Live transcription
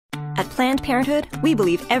At Planned Parenthood, we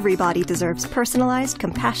believe everybody deserves personalized,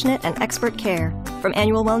 compassionate, and expert care. From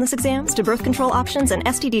annual wellness exams to birth control options and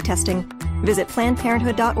STD testing, visit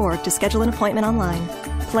PlannedParenthood.org to schedule an appointment online.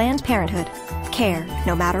 Planned Parenthood. Care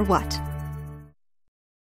no matter what.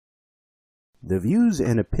 The views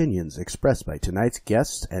and opinions expressed by tonight's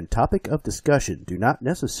guests and topic of discussion do not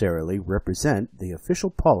necessarily represent the official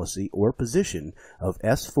policy or position of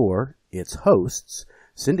S4, its hosts,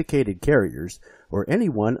 syndicated carriers, or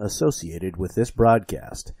anyone associated with this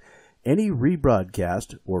broadcast. Any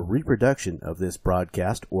rebroadcast or reproduction of this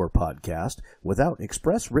broadcast or podcast without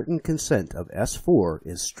express written consent of S4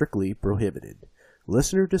 is strictly prohibited.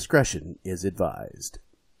 Listener discretion is advised.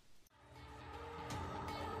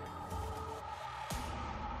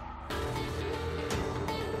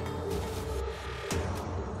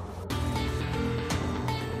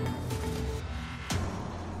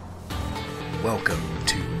 Welcome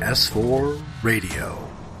to S4 Radio.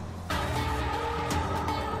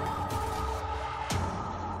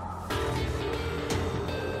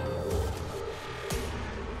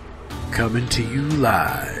 Coming to you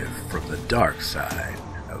live from the dark side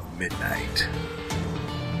of midnight.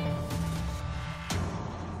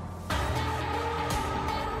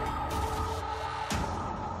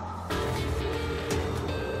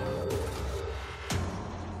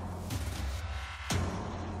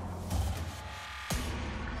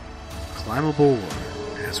 Climb aboard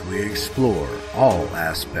as we explore all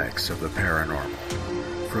aspects of the paranormal,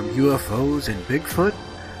 from UFOs and Bigfoot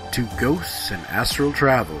to ghosts and astral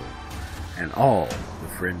travel, and all the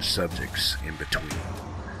fringe subjects in between.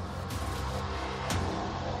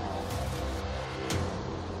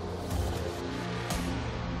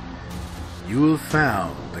 You have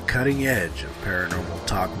found the cutting edge of paranormal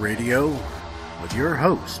talk radio with your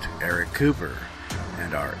host, Eric Cooper,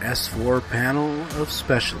 and our S4 panel of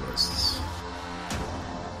specialists.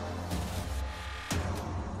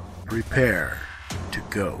 Prepare to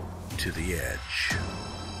go to the edge.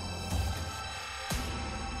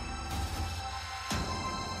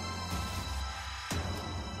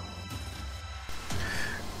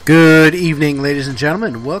 Good evening, ladies and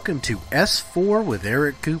gentlemen. Welcome to S4 with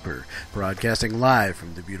Eric Cooper, broadcasting live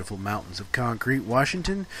from the beautiful mountains of Concrete,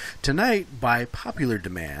 Washington. Tonight, by popular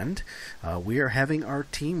demand, we are having our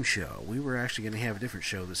team show. We were actually going to have a different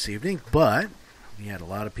show this evening, but we had a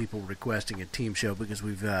lot of people requesting a team show because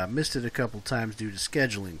we've missed it a couple times due to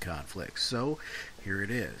scheduling conflicts. So here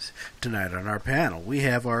it is. Tonight on our panel, we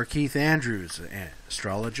have our Keith Andrews, an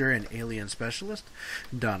astrologer and alien specialist,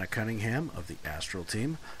 Donna Cunningham of the Astral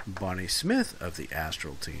Team, Bonnie Smith of the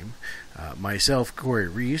Astral Team, myself, Corey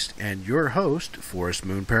Reist, and your host, Forest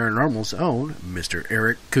Moon Paranormal's own, Mr.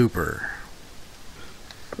 Eric Cooper.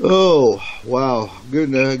 Oh, wow.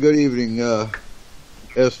 Good evening,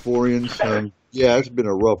 S4ians. Yeah, it's been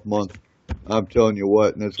a rough month. I'm telling you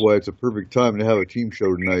what, and that's why it's a perfect time to have a team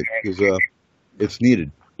show tonight, because it's needed.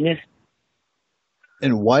 Yes.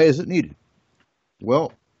 And why is it needed?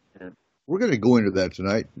 Well, we're going to go into that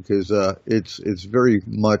tonight because it's very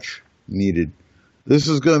much needed. This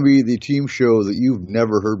is going to be the team show that you've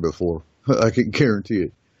never heard before. I can guarantee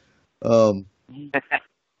it. I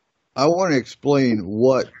want to explain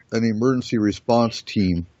what an emergency response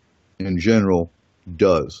team in general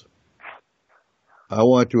does. I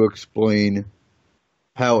want to explain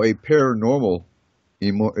how a paranormal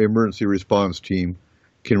emergency response team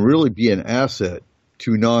can really be an asset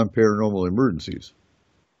to non-paranormal emergencies.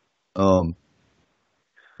 And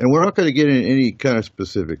we're not going to get into any kind of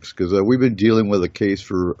specifics because we've been dealing with a case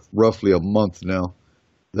for roughly a month now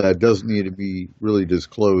that doesn't need to be really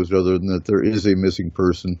disclosed other than that there is a missing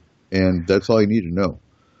person, and that's all you need to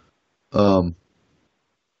know.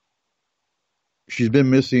 She's been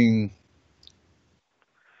missing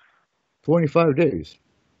 25 days.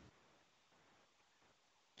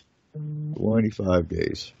 25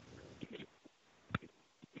 days.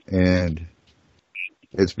 And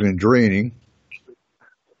it's been draining.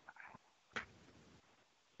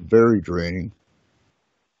 Very draining.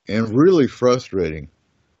 And really frustrating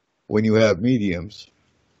when you have mediums.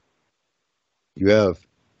 You have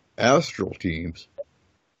astral teams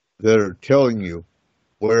that are telling you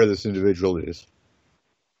where this individual is.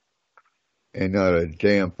 And not a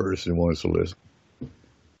damn person wants to listen. Do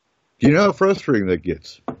you know how frustrating that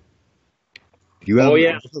gets? Do you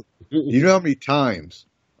know how many times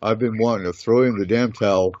I've been wanting to throw in the damn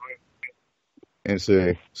towel and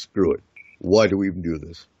say, screw it. Why do we even do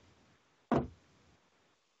this?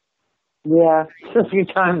 Yeah, a few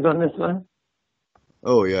times on this one.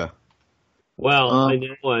 Oh, yeah. Well, I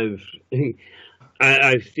know I've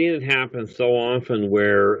seen it happen so often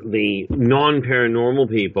where the non-paranormal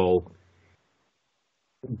people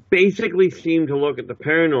basically seem to look at the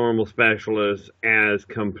paranormal specialists as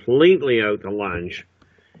completely out to lunch,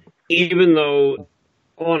 even though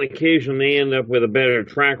on occasion they end up with a better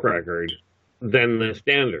track record than the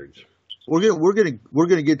standards. We're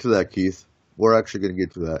gonna get to that, Keith. We're actually gonna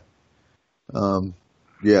get to that.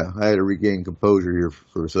 Yeah, I had to regain composure here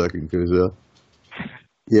for a second because,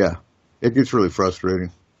 yeah, it gets really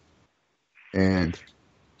frustrating, and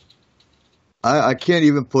I can't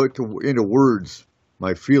even put into words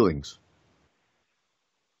my feelings.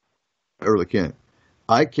 I really can't.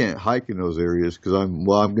 I can't hike in those areas because I'm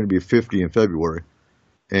going to be 50 in February,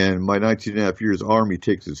 and my 19 and a half years Army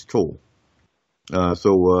takes its toll.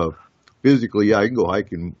 So physically, yeah, I can go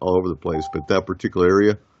hiking all over the place, but that particular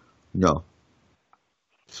area, no.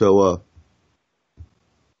 So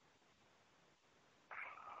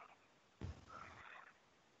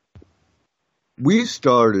we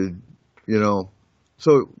started,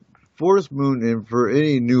 so Forest Moon, and for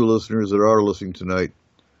any new listeners that are listening tonight,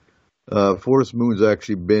 Forest Moon's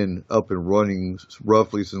actually been up and running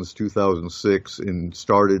roughly since 2006 and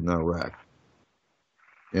started in Iraq.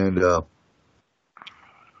 And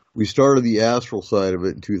we started the astral side of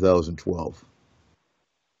it in 2012.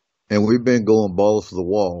 And we've been going balls to the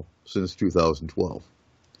wall since 2012.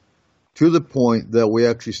 To the point that we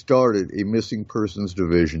actually started a missing persons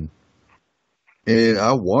division in,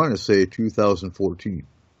 I want to say, 2014.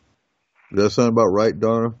 Does that sound about right,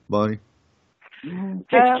 Donna, Bonnie? 16.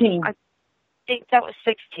 I think that was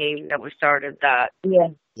 16 that we started that. Yeah.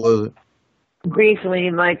 Was it?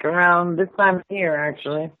 Briefly, like around this time of year,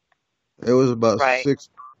 actually. It was about Right.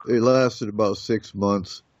 it lasted about 6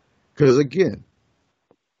 months. Because again,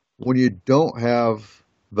 when you don't have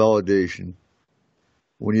validation,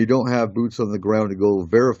 when you don't have boots on the ground to go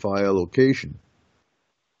verify a location,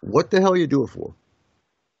 what the hell you do it for?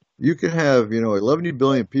 You can have, 11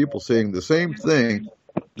 billion people saying the same thing.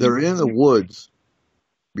 They're in the woods,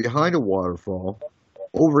 behind a waterfall,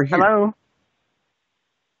 over here. Hello?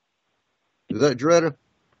 Is that Dretta?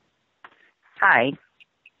 Hi.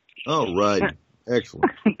 Oh, right.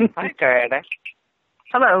 Excellent. Hi, Greta.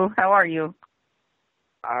 Hello, how are you?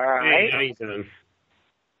 All Hey, right. how you doing?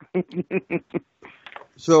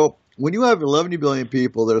 So when you have 11 billion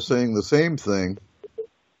people that are saying the same thing,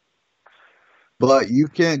 but you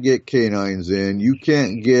can't get canines in, you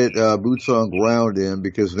can't get boots on ground in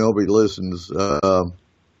because nobody listens,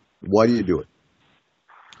 why do you do it?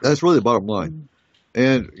 That's really the bottom line.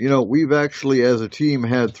 And, we've actually, as a team,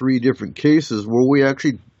 had 3 different cases where we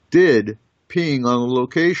actually did peeing on the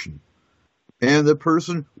location. And the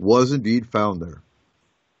person was indeed found there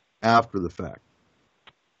after the fact.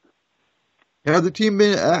 Had the team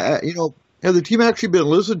been, had the team actually been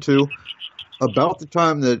listened to about the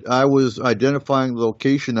time that I was identifying the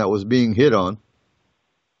location that was being hit on,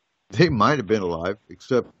 they might have been alive,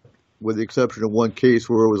 except with the exception of one case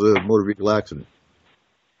where it was a motor vehicle accident.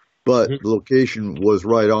 But the location was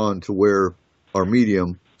right on to where our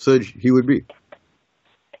medium said he would be.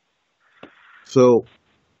 So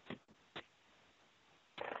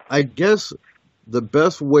I guess the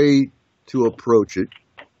best way to approach it,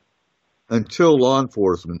 until law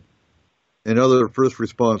enforcement and other first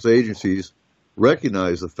response agencies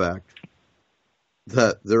recognize the fact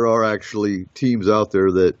that there are actually teams out there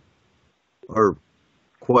that are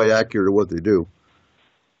quite accurate at what they do,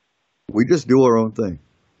 we just do our own thing.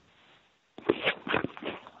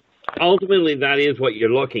 Ultimately, that is what you're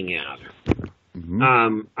looking at.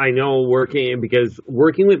 Mm-hmm. I know working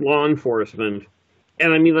with law enforcement,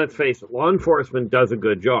 and I mean, let's face it, law enforcement does a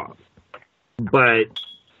good job. But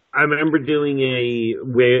I remember doing we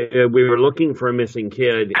were looking for a missing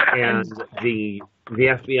kid, and the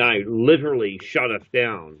FBI literally shut us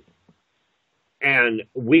down. And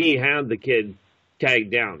we had the kid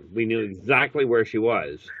tagged down. We knew exactly where she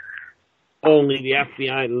was. Only the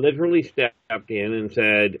FBI literally stepped in and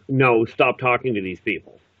said, no, stop talking to these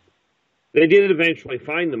people. They did eventually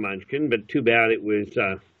find the munchkin, but too bad it was,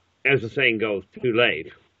 as the saying goes, too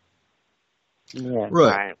late.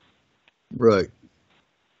 Yeah. Right.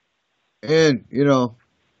 And,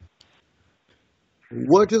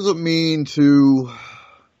 what does it mean to...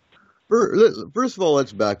 First of all,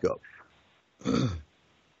 let's back up.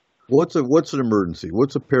 What's an emergency?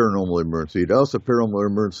 What's a paranormal emergency? Also, a paranormal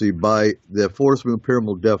emergency, by the Forest Moon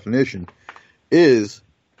paranormal definition, is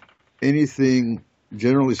anything,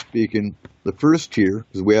 generally speaking, the first tier,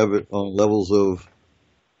 because we have it on levels of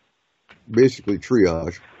basically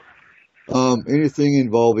triage, anything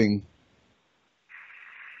involving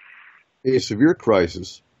a severe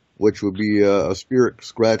crisis, which would be a spirit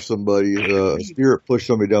scratch somebody, a spirit push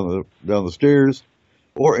somebody down the stairs,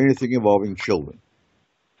 or anything involving children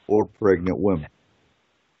or pregnant women.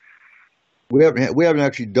 we haven't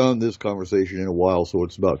actually done this conversation in a while, so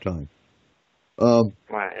it's about time.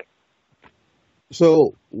 Right.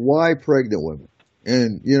 So why pregnant women?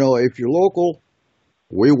 And if you're local,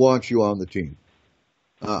 we want you on the team.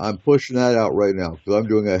 I'm pushing that out right now because I'm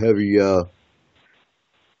doing a heavy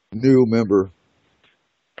new member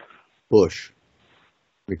push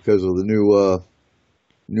because of the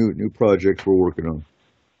new projects we're working on.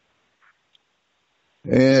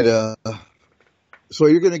 And so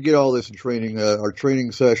you're going to get all this in training. Our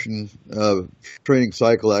training session, training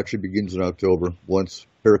cycle actually begins in October once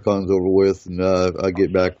Paracon's over with, and I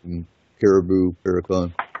get back from Caribou,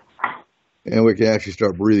 Paracon, and we can actually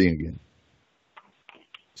start breathing again.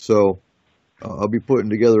 So I'll be putting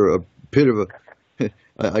together a bit of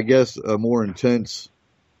I guess a more intense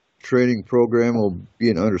training program will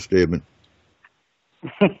be an understatement.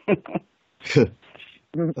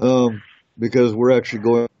 Because we're actually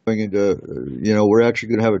going into, we're actually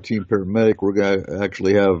going to have a team paramedic. We're going to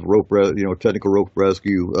actually have technical rope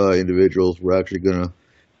rescue individuals. We're actually going to,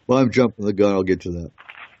 well, I'm jumping the gun. I'll get to that.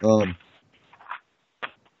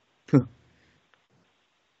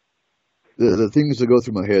 The things that go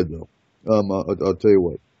through my head, though, I'll tell you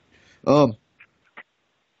what.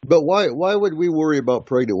 But why would we worry about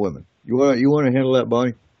pregnant women? You want to handle that,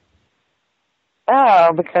 Bonnie?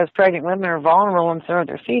 Oh, because pregnant women are vulnerable and so are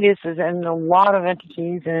their fetuses, and a lot of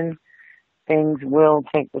entities and things will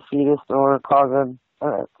take the fetus or cause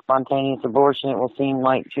a spontaneous abortion, it will seem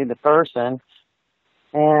like, to the person.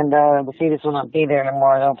 And the fetus will not be there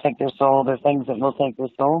anymore. They'll take their soul. There are things that will take their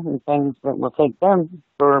soul and things that will take them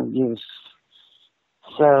for use.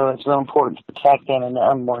 So it's real important to protect them and the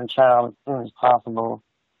unborn child as soon as possible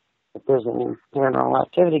if there's any paranormal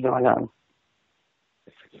activity going on.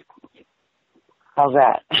 How's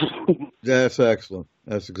that? That's excellent.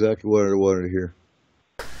 That's exactly what I wanted to hear.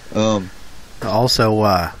 Also,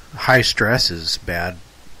 high stress is bad.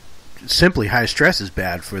 Simply, high stress is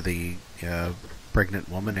bad for the pregnant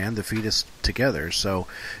woman and the fetus together. So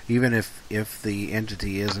even if the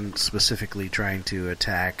entity isn't specifically trying to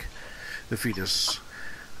attack the fetus,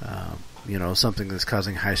 something that's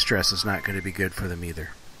causing high stress is not going to be good for them either.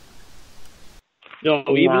 No,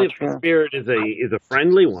 even if the spirit is a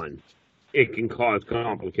friendly one, it can cause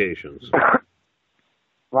complications.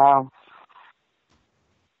 Wow.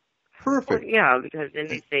 Perfect. Well, yeah, because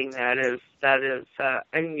anything that is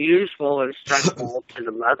unusual and stressful to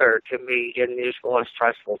the mother can be unusual and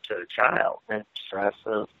stressful to the child. And stress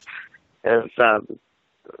is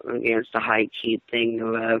a high key thing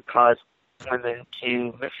to cause women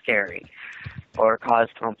to miscarry or cause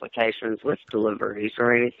complications with deliveries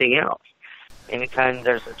or anything else. Anytime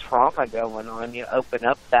there's a trauma going on, you open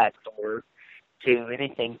up that door to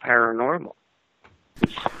anything paranormal.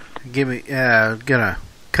 Gonna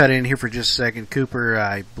cut in here for just a second. Cooper,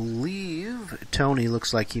 I believe Tony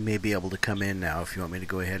looks like he may be able to come in now if you want me to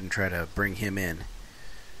go ahead and try to bring him in.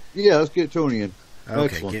 Yeah, let's get Tony in.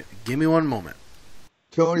 Okay, give me one moment.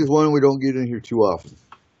 Tony's one we don't get in here too often.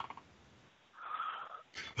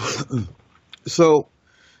 So,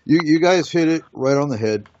 you guys hit it right on the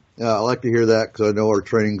head. I like to hear that because I know our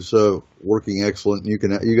training's working excellent. You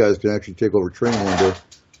guys can actually take over training one day.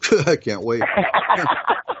 I can't wait.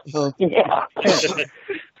 Yeah.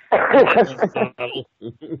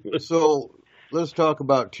 So let's talk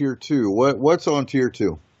about Tier 2. What's on Tier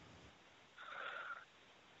 2?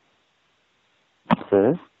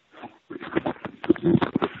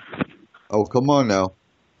 Oh, come on now.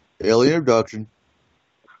 Alien abduction.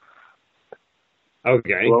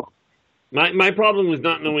 Okay. Well, My problem was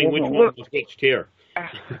not knowing which one was which tier.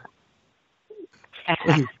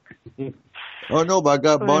 Oh no, but I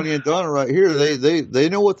got Bonnie and Donna right here. They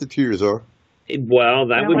know what the tiers are. Well,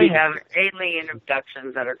 that would We be... have alien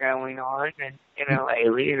abductions that are going on, and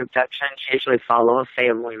alien abductions usually follow a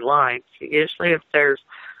family line. So usually, if there's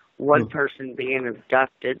one person being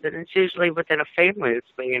abducted, then it's usually within a family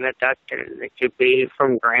that's being abducted. It could be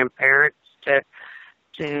from grandparents to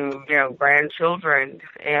grandchildren,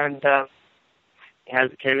 and it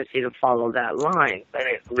has a tendency to follow that line. But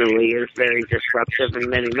it really is very disruptive in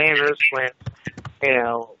many manners when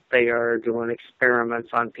they are doing experiments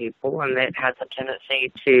on people, and it has a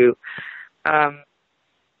tendency to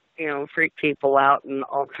freak people out in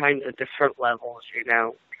all kinds of different levels.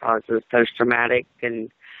 Causes post-traumatic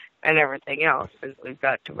and everything else. And we've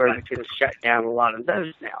got to where we can shut down a lot of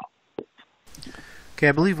those now. Okay,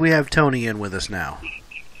 I believe we have Tony in with us now.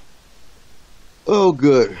 Oh,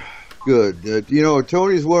 good.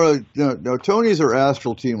 Tony's Tony's our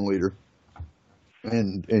astral team leader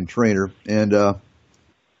and trainer, and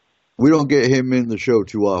we don't get him in the show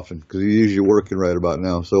too often because he's usually working right about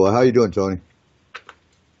now. So, how you doing, Tony?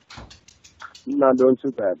 not doing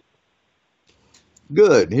too bad.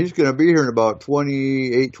 Good. He's going to be here in about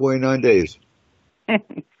 28, 29 days. Yeah.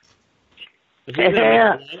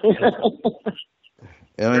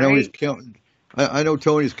 And I know he's counting. I know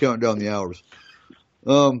Tony's counting down the hours.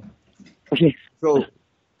 So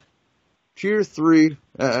Tier 3,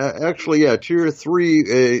 Tier 3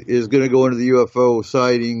 is going to go into the UFO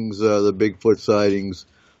sightings, the Bigfoot sightings,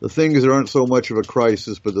 the things that aren't so much of a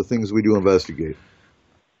crisis, but the things we do investigate.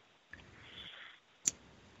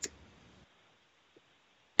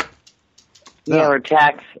 Yeah, or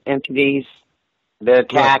tax entities that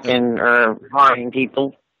attack or harming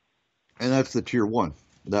people. And that's the Tier 1.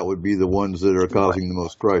 That would be the ones that are causing the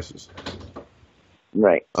most crisis.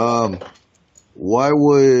 Right. Why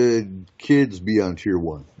would kids be on Tier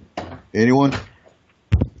 1? Anyone?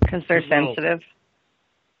 Because they're sensitive.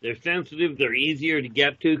 They're sensitive. They're easier to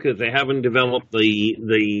get to because they haven't developed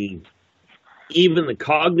even the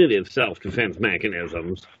cognitive self-defense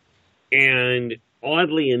mechanisms. And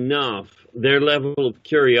oddly enough, their level of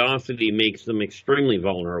curiosity makes them extremely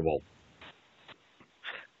vulnerable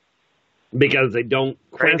because they don't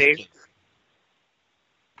question.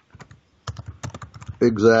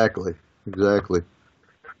 Exactly.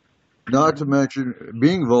 Not to mention,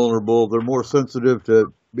 being vulnerable, they're more sensitive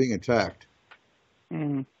to being attacked.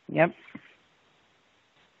 Yep.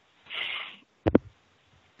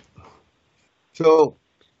 So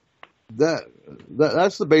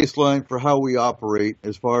that's the baseline for how we operate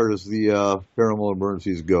as far as the paranormal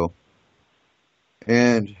emergencies go.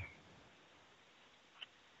 And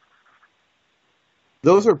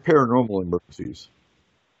those are paranormal emergencies.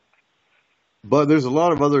 But there's a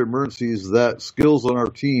lot of other emergencies that skills on our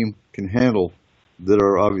team can handle that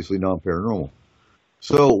are obviously non-paranormal.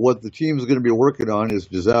 So what the team is going to be working on is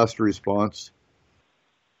disaster response,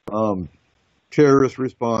 terrorist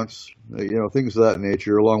response, things of that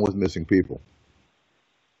nature, along with missing people.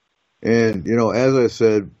 And, as I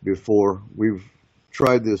said before, we've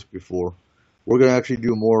tried this before. We're going to actually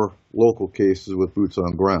do more local cases with boots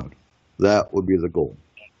on ground. That would be the goal.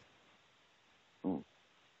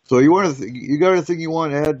 So you got anything you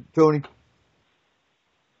want to add, Tony?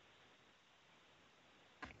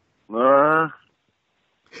 I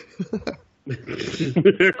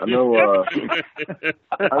know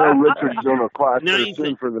Richard's doing a class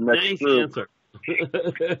soon for the next group. Answer.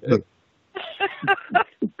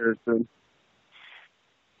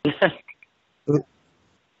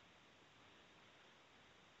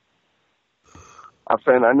 I'm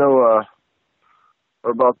saying I know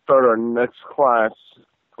we're about to start our next class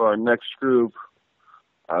for our next group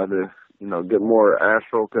to get more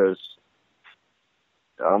astral, because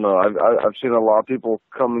I don't know, I've seen a lot of people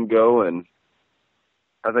come and go, and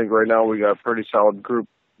I think right now we got a pretty solid group,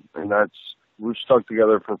 and we've stuck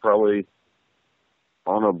together for probably,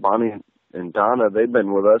 I don't know, Bonnie and Donna, they've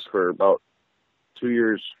been with us for about 2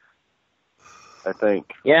 years, I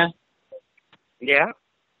think. Yeah.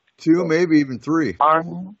 2, maybe even 3.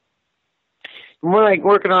 We're like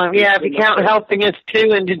working on, if you count helping us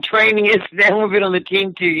 2 and training us, then we've been on the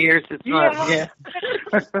team 2 years. It's not,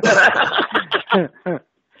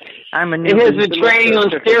 I'm a new. It has been training on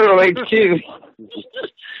steroids too.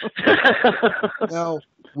 Now,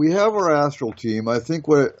 we have our astral team. I think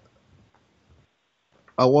what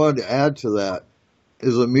I wanted to add to that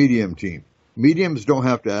is a medium team. Mediums don't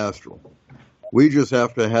have to astral. We just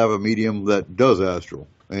have to have a medium that does astral,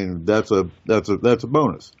 and that's a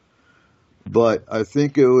bonus. But I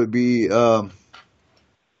think it would be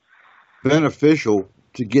beneficial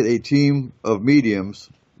to get a team of mediums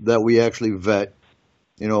that we actually vet,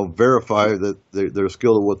 verify that they're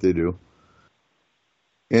skilled at what they do.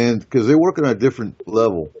 And because they work on a different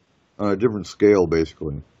level, on a different scale,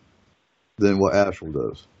 basically, than what astral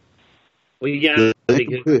does. Well, yeah.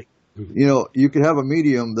 You could have a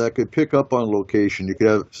medium that could pick up on a location. You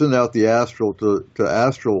could send out the astral to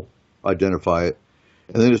astral identify it,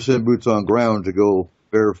 and then just send boots on ground to go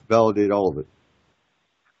validate all of it.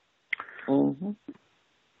 Mm-hmm.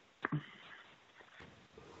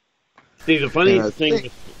 See, the funny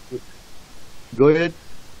thing. Go ahead.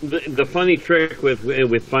 The funny trick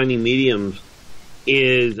with finding mediums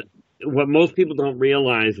is what most people don't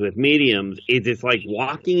realize with mediums is it's like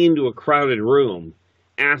walking into a crowded room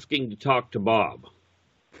asking to talk to Bob.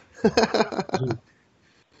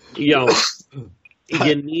 You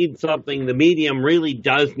need something. The medium really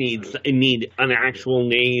does need an actual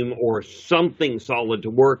name or something solid to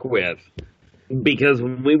work with, because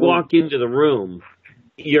when we walk into the room,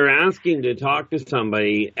 you're asking to talk to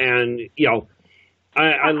somebody, and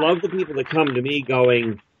I love the people that come to me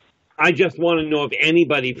going, I just want to know if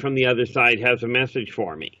anybody from the other side has a message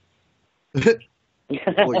for me.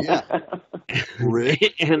 Well, yeah.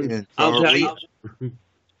 Rick and I'll tell Charlie,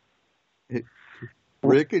 you,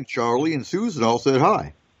 Rick and Charlie and Susan all said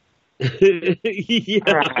hi.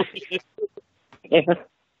 yeah, Right. Yeah.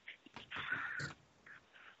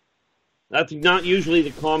 that's not usually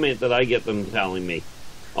the comment that I get them telling me.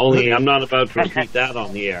 Only I'm not about to repeat that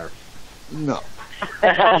on the air. No.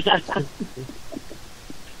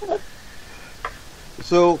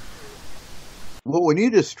 So, what we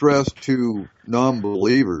need to stress to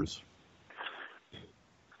non-believers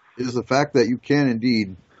is the fact that you can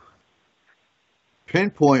indeed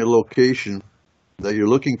pinpoint a location that you're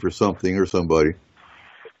looking for something or somebody,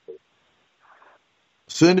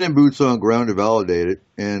 send in boots on ground to validate it,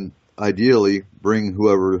 and ideally bring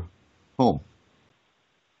whoever home.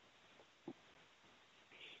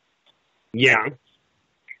 Yeah,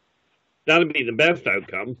 that'd be the best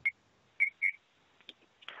outcome.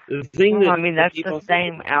 The thing Well, that I mean, that's people, the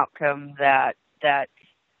same outcome that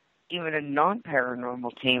even a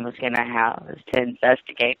non-paranormal team is going to have, is to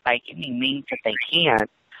investigate by any means that they can,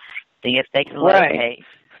 see if they can Right. locate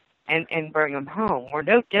and bring them home. We're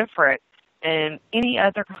no different than any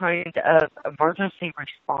other kind of emergency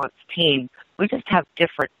response team. We just have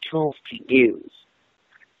different tools to use.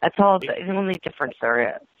 That's all the only difference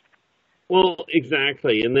there is. well,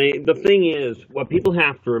 exactly. And the thing is, what people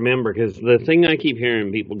have to remember, because the thing I keep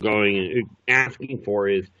hearing people going asking for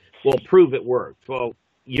is, well, prove it works. Well,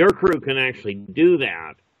 your crew can actually do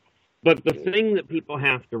that. But the thing that people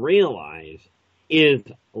have to realize is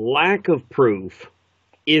lack of proof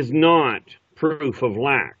is not proof of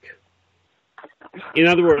lack. In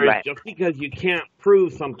other words, Right. just because you can't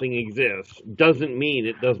prove something exists doesn't mean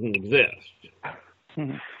it doesn't exist.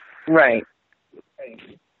 Right.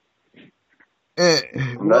 That's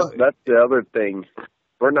the other thing.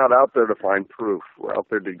 We're not out there to find proof. We're out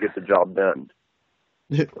there to get the job done.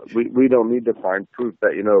 We don't need to find proof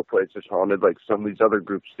that, a place is haunted like some of these other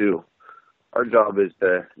groups do. Our job is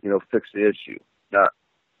to, fix the issue, not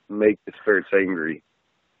make the spirits angry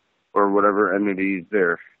or whatever entity is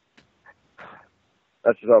there.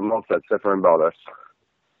 That's something else that's different about us.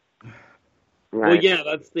 Well, yeah,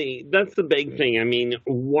 that's the big thing. I mean,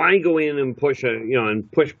 why go in and push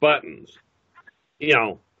push buttons?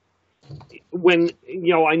 When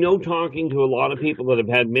I know, talking to a lot of people that have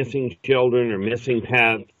had missing children or missing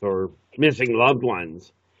pets or missing loved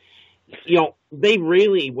ones, they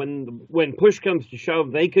really, when push comes to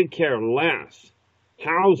shove, they could care less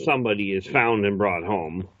how somebody is found and brought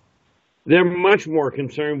home. They're much more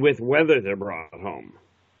concerned with whether they're brought home.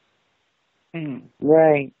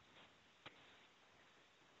 Right.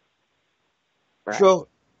 So,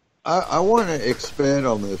 I want to expand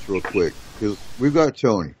on this real quick because we've got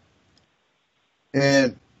Tony.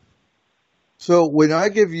 And so when I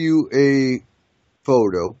give you a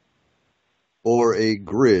photo or a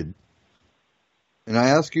grid and I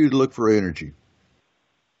ask you to look for energy,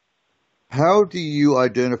 how do you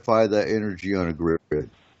identify that energy on a grid?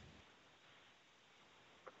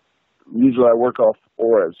 Usually I work off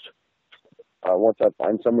auras. Once I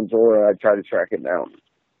find someone's aura, I try to track it down.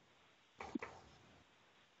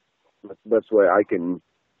 That's the best way I can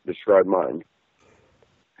describe mine.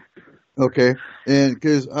 Okay, and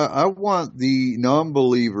because I want the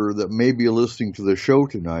non-believer that may be listening to the show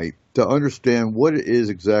tonight to understand what it is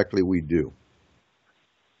exactly we do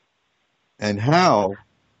and how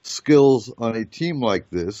skills on a team like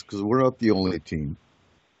this, because we're not the only team,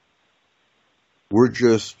 we're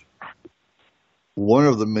just one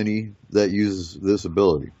of the many that uses this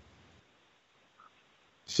ability.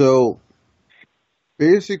 So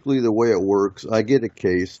basically the way it works, I get a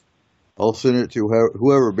case, I'll send it to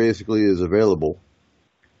whoever basically is available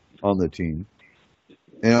on the team,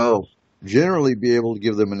 and I'll generally be able to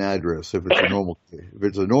give them an address if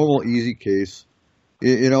it's a normal, easy case.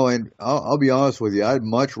 And I'll be honest with you, I'd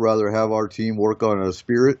much rather have our team work on a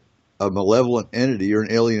spirit, a malevolent entity, or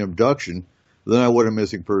an alien abduction than I would a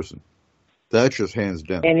missing person. That's just hands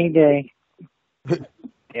down. Any day.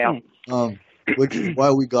 Yeah. Which is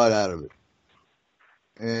why we got out of it.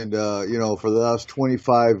 And, for the last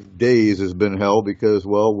 25 days has been hell because,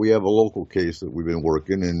 well, we have a local case that we've been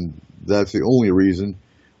working, and that's the only reason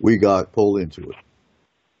we got pulled into it.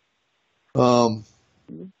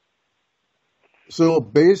 So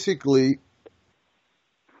basically,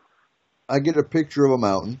 I get a picture of a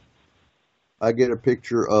mountain. I get a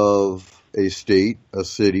picture of a state, a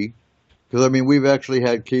city. Because, we've actually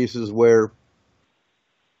had cases where,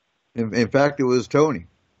 in fact, it was Tony,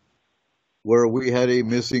 where we had a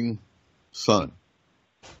missing son.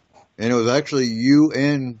 And it was actually you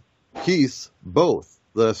and Keith both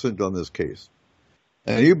that I sent on this case.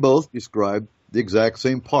 And you both described the exact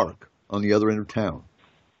same park on the other end of town.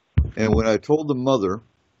 And when I told the mother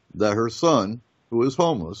that her son, who is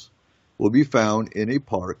homeless, will be found in a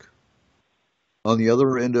park on the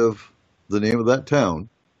other end of the name of that town,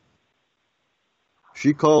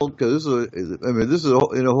 she called, because this is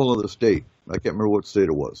in a whole other state. I can't remember what state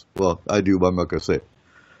it was. Well, I do, but I'm not going to say it.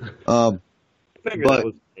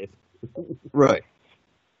 Right.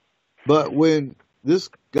 But when this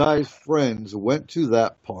guy's friends went to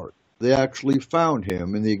that park, they actually found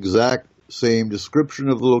him in the exact same description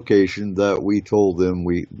of the location that we told them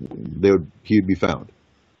he'd be found.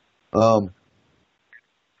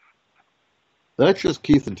 That's just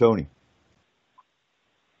Keith and Tony.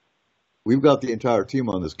 We've got the entire team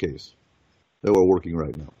on this case that we're working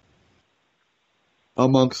right now.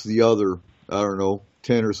 Amongst the other,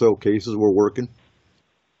 10 or so cases we're working.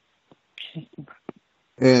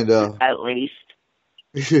 And at least.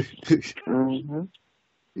 Mm-hmm.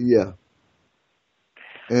 Yeah.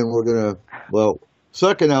 And we're going to,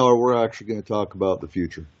 second hour, we're actually going to talk about the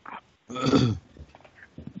future.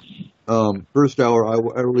 First hour, I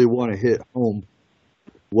really want to hit home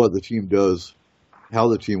what the team does, how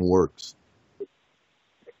the team works,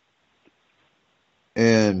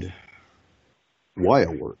 and why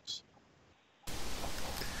it works.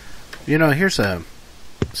 Here's some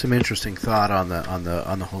interesting thought on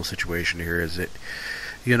the whole situation here. Is that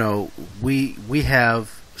we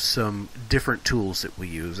have some different tools that we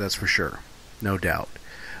use. That's for sure, no doubt.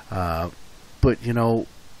 But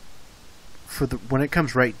when it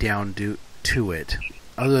comes right down to it,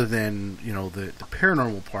 other than the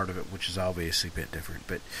paranormal part of it, which is obviously a bit different,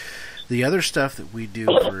 but the other stuff that we do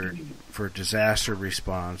for disaster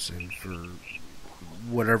response and for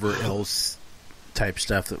whatever else type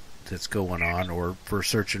stuff that's going on, or for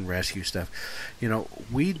search and rescue stuff,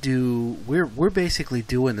 we're basically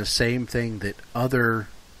doing the same thing that other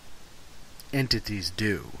entities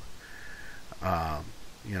do.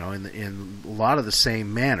 In a lot of the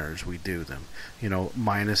same manners we do them,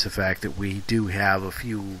 minus the fact that we do have a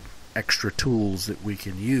few extra tools that we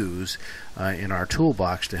can use in our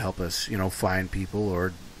toolbox to help us, find people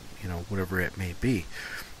or, whatever it may be.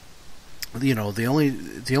 The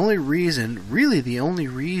only reason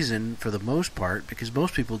for the most part, because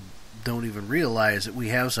most people don't even realize that we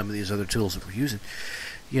have some of these other tools that we're using,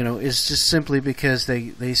 is just simply because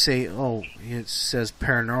they say, oh, it says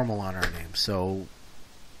paranormal on our name, so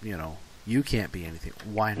you can't be anything.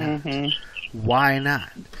 Why not? Mm-hmm. Why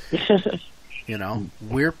not?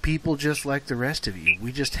 We're people just like the rest of you.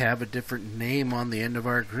 We just have a different name on the end of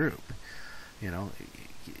our group.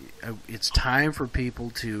 It's time for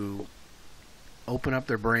people to open up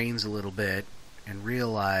their brains a little bit and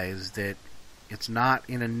realize that it's not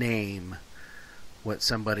in a name what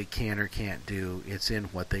somebody can or can't do. It's in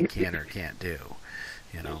what they can or can't do.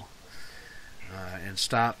 And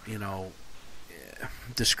stop,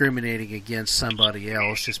 discriminating against somebody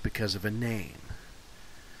else just because of a name.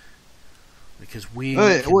 Because we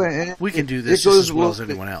can do this just as well as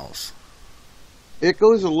anyone else. It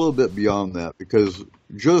goes a little bit beyond that, because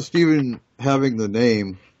just even having the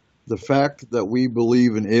name, the fact that we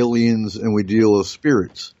believe in aliens and we deal with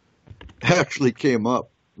spirits actually came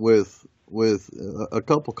up with a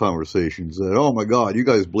couple conversations that, oh my God, you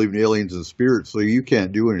guys believe in aliens and spirits, so you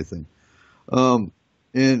can't do anything.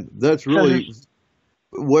 And that's really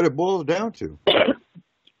what it boils down to.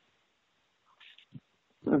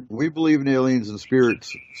 We believe in aliens and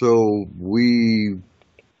spirits, so we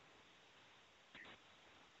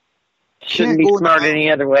shouldn't be smart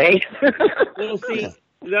any other way. Well, see,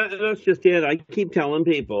 that's just it. I keep telling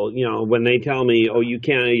people, when they tell me, "Oh, you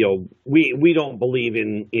can't," we don't believe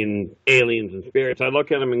in aliens and spirits. I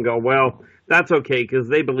look at them and go, "Well, that's okay because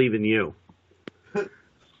they believe in you."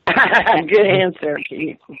 Good answer,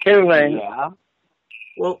 Keith. Good one. Yeah.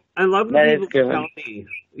 Well, I love the people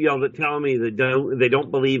that tell me that they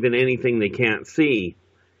don't believe in anything they can't see.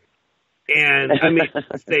 And I made a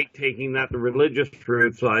mistake taking that the religious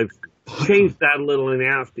route, so I've changed that a little and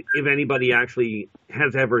asked if anybody actually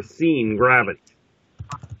has ever seen gravity.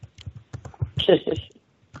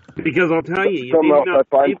 Because I'll tell you,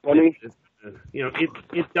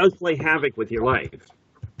 it does play havoc with your life.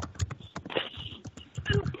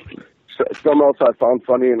 Something else I found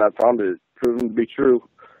funny, and I found it proven to be true.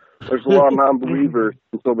 There's a lot of non-believers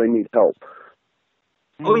until they need help.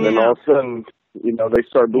 Oh, and then all of a sudden, they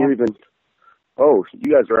start believing, oh,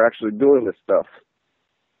 you guys are actually doing this stuff.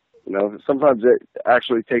 Sometimes it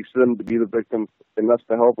actually takes them to be the victim enough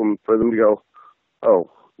to help them, for them to go,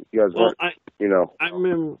 oh, you guys weren't, I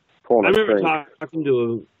remember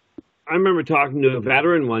talking to a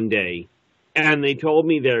veteran one day, and they told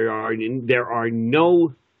me there are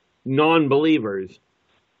no non-believers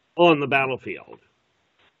on the battlefield.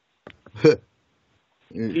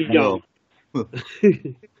 You No.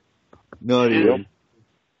 don't. No, you don't.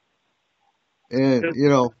 And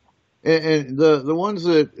and the ones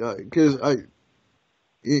that because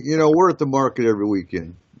we're at the market every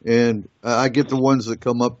weekend, and I get the ones that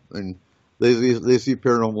come up and they see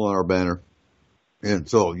paranormal on our banner, and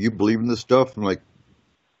so you believe in this stuff? I'm like,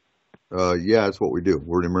 yeah, that's what we do.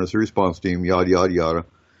 We're an emergency response team. Yada yada yada.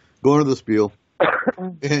 Go into the spiel,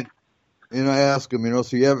 and I ask them,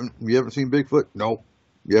 so you haven't seen Bigfoot? No.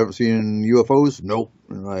 You haven't seen UFOs? Nope.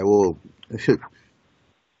 And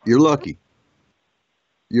you're lucky.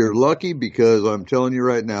 You're lucky because I'm telling you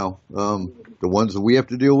right now, the ones that we have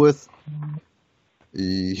to deal with,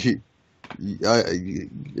 if you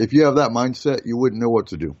have that mindset, you wouldn't know what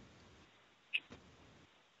to do.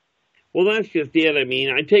 Well, that's just it. I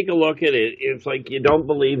mean, I take a look at it. It's like you don't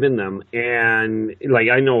believe in them, and like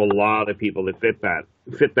I know a lot of people that fit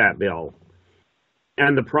that bill.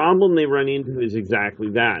 And the problem they run into is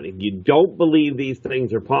exactly that. If you don't believe these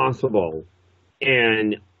things are possible,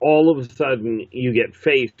 and all of a sudden you get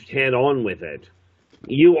faced head on with it,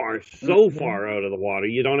 you are so far out of the water,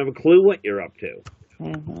 you don't have a clue what you're up to.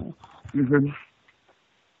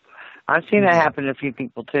 I've seen that happen to a few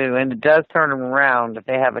people too, and it does turn them around if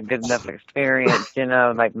they have a good enough experience,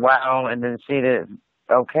 like wow, and then see that,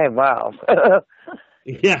 okay, wow.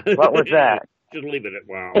 Yeah. What was that? Just leave it at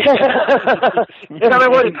wow. I don't know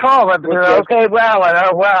what to call it, but okay, wow, and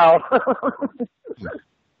oh, wow.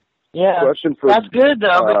 Yeah, that's good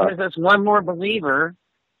though, because it's one more believer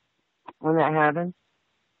when that happens.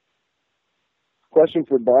 Question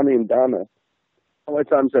for Bonnie and Donna. How many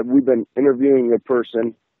times have we been interviewing a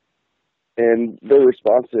person and their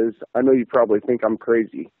response is, I know you probably think I'm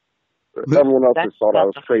crazy. But everyone else has thought I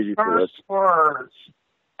was crazy for this. First words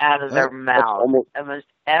out of their mouth. Almost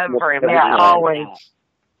every Yeah, always.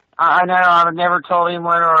 I know I've never told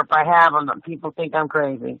anyone, or if I have them, people think I'm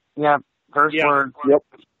crazy. Yep, first word. Yep.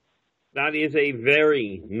 That is a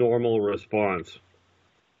very normal response.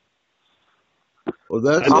 Well,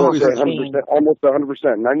 that's almost 100%, almost 100%,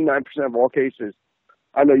 99% of all cases.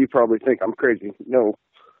 I know you probably think I'm crazy. No,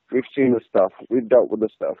 we've seen this stuff. We've dealt with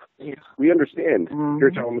this stuff. We understand.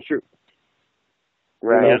 You're telling the truth.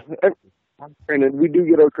 Right. Granted, we do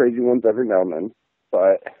get our crazy ones every now and then,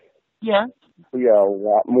 but we got a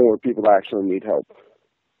lot more people that actually need help.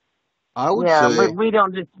 I would say, but we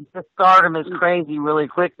don't just discard them as crazy really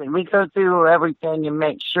quickly. We go through everything and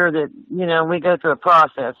make sure that, we go through a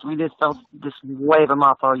process. We just don't just wave them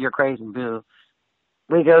off, oh, you're crazy, boo.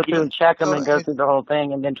 We go through and check them and go through the whole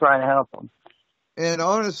thing and then try to help them. And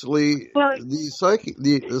honestly,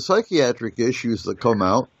 the psychiatric issues that come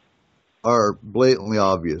out are blatantly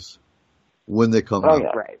obvious when they come out.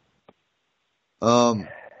 Yeah. Right.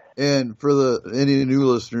 And for any new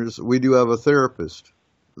listeners, we do have a therapist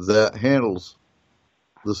that handles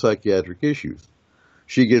the psychiatric issues.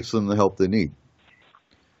 She gets them the help they need.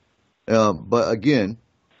 But again,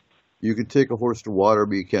 you can take a horse to water,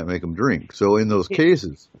 but you can't make them drink. So in those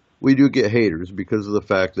cases, we do get haters because of the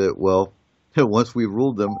fact that, well, once we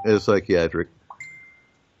ruled them as psychiatric,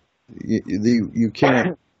 you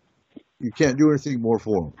can't do anything more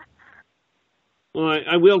for them. Well,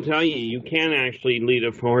 I will tell you, you can actually lead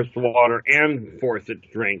a horse to water and force it to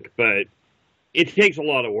drink, but it takes a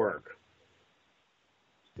lot of work.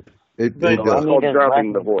 It does. It's called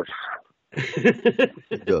driving the horse.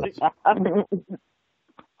 It does.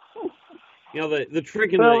 The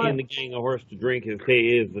trick in the getting a horse to drink is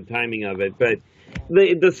the timing of it. But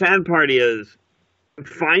the sad part is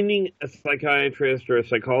finding a psychiatrist or a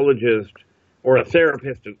psychologist or a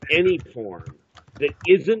therapist of any form that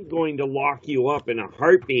isn't going to lock you up in a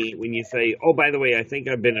heartbeat when you say, oh, by the way, I think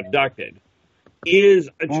I've been abducted, is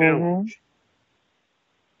a challenge.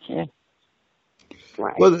 Yeah.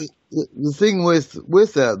 Right. Well, the thing with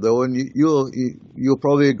that though, and you'll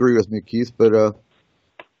probably agree with me, Keith, but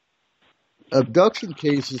abduction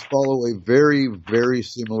cases follow a very, very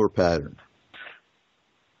similar pattern.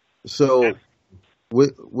 So,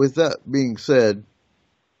 with that being said,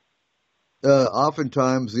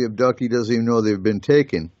 oftentimes the abductee doesn't even know they've been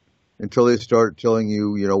taken until they start telling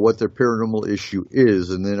you, what their paranormal issue is,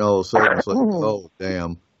 and then all of a sudden it's like, oh,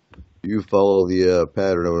 damn, you follow the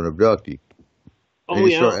pattern of an abductee. And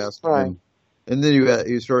you start asking them, and then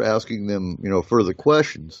you start asking them, further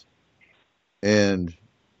questions. And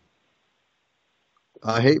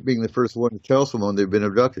I hate being the first one to tell someone they've been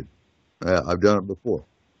abducted. I've done it before.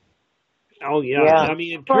 Oh, yeah. I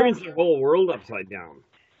mean, it turns the whole world upside down.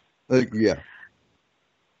 Yeah.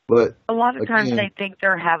 But a lot of times they think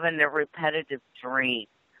they're having a repetitive dream.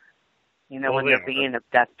 when they're being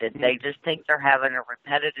abducted. They just think they're having a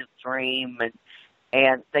repetitive dream,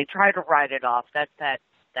 and they try to write it off. That's that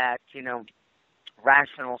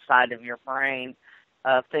rational side of your brain,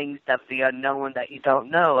 things of the unknown that you don't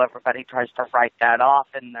know. Everybody tries to write that off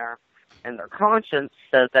in their conscience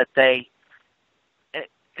so that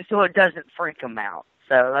so it doesn't freak them out.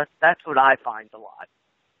 So that's what I find a lot.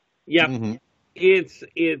 Yeah, Mm-hmm. it's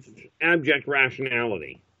abject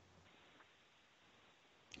rationality.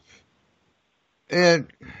 And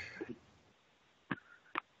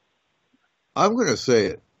I'm going to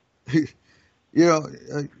say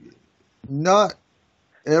it. Not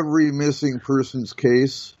every missing person's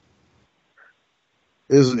case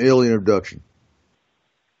is an alien abduction.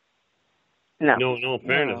 No,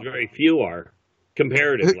 fairness, very few are,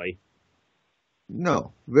 comparatively.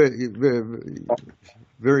 No, very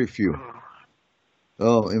few.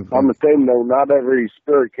 On the same note, not every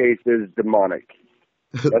spirit case is demonic.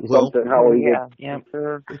 That's something Hollywood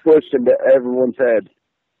pushed into everyone's head.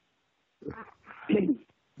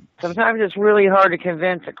 Sometimes it's really hard to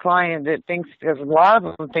convince a client that thinks, because a lot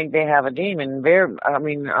of them think they have a demon.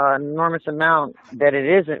 An enormous amount that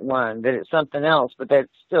it isn't one, that it's something else, but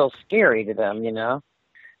that's still scary to them,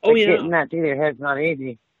 Getting that through their head's not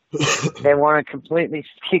easy. They want to completely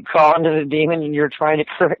keep calling to the demon, and you're trying to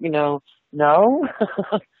correct, no.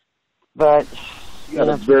 But you got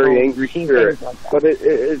a very angry spirit. But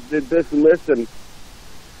it doesn't listen.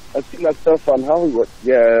 I've seen that stuff on Hollywood.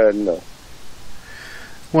 Yeah, no.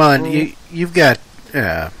 Well, and you've got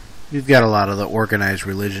a lot of the organized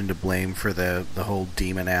religion to blame for the whole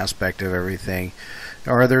demon aspect of everything.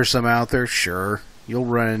 Are there some out there? Sure. You'll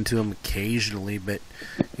run into them occasionally, but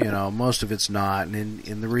most of it's not. And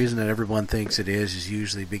the reason that everyone thinks it is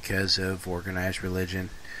usually because of organized religion.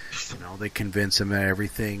 They convince them that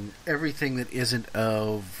everything that isn't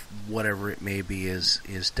of whatever it may be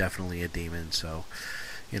is definitely a demon. So,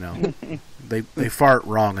 they fart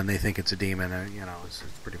wrong and they think it's a demon. And, it's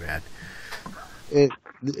pretty bad. And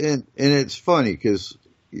it's funny because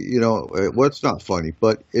it's not funny,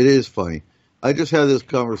 but it is funny. I just had this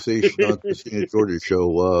conversation on Christina George's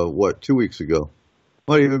show, 2 weeks ago?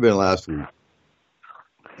 Might have even been last week.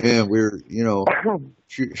 And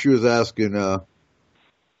she was asking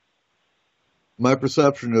my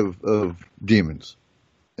perception of demons.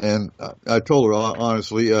 And I told her,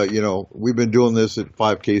 honestly, we've been doing this at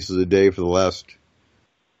 5 cases a day for the last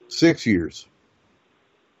 6 years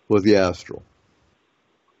with the astral.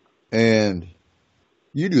 And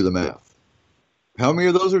you do the math. How many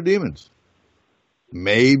of those are demons?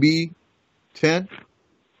 Maybe 10?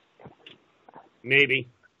 Maybe.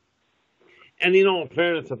 And in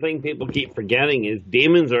fairness, the thing people keep forgetting is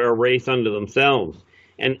demons are a race unto themselves.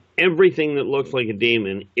 And everything that looks like a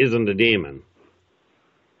demon isn't a demon.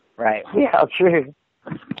 Right. Yeah, true.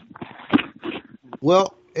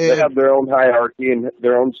 Well, they have their own hierarchy and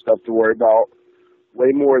their own stuff to worry about,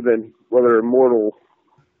 way more than whether a mortal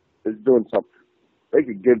is doing something. They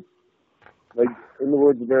could get, like in the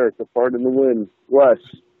words of Eric, a fart in the wind, less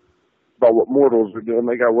about what mortals are doing.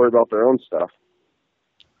 They got to worry about their own stuff,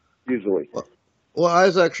 usually. Well, I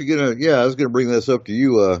was actually gonna bring this up to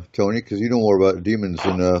you, Tony, because you know more about demons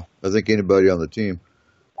than I think anybody on the team.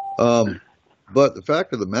 But the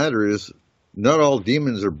fact of the matter is, not all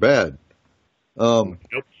demons are bad. Some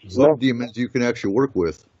demons you can actually work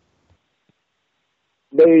with.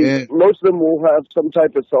 Most of them will have some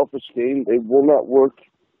type of self-esteem. They will not work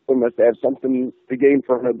unless they have something to gain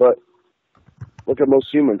from it. But look at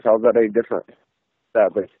most humans. How's that any different?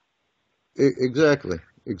 Sadly. Exactly.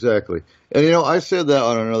 And, I said that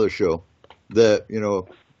on another show, that,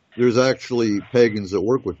 there's actually pagans that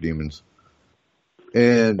work with demons.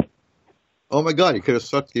 And, oh my God, you could have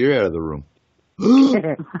sucked the air out of the room.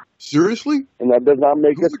 Seriously? And that does not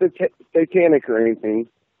make us satanic or anything.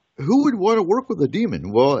 Who would want to work with a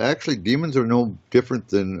demon? Well, actually, demons are no different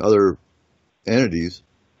than other entities.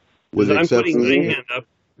 With the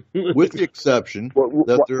exception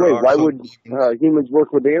why would humans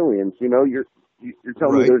work with aliens? You're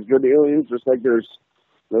telling me there's good aliens, just like there's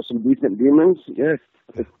some decent demons. Yes,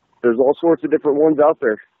 there's all sorts of different ones out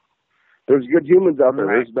there. There's good humans out there.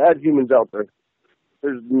 There's bad humans out there.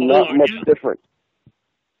 There's not much different.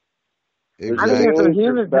 Exactly. I think some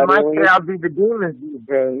humans that might say I'll be the demons these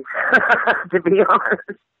days, to be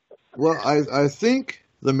honest. Well, I think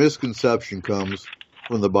the misconception comes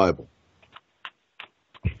from the Bible.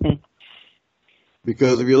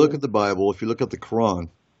 Because if you look at the Bible, if you look at the Quran,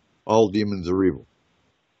 all demons are evil.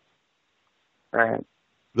 Right.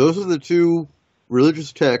 Those are the two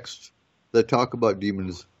religious texts that talk about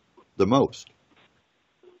demons the most.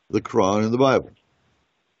 The Quran and the Bible.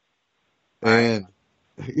 And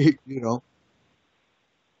You know,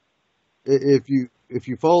 if you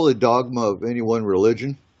follow the dogma of any one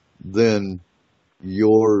religion, then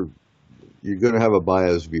you're going to have a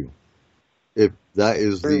biased view. If that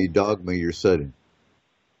is the dogma you're setting.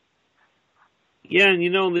 Yeah, and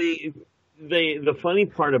the funny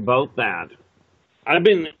part about that,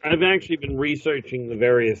 I've actually been researching the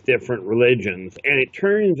various different religions, and it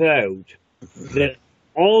turns out that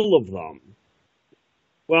all of them,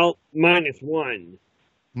 well, minus one,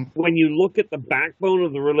 when you look at the backbone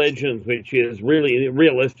of the religions, which is really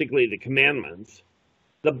realistically the commandments,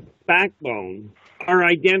 the backbone are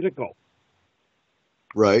identical.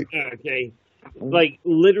 Right. Okay. Like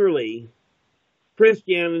literally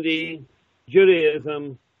Christianity,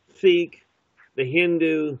 Judaism, Sikh, the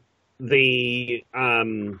Hindu, the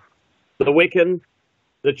Wiccan,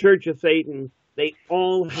 the Church of Satan, they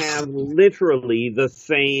all have literally the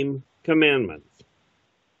same commandments.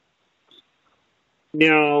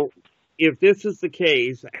 Now, if this is the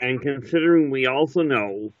case, and considering we also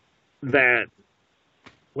know that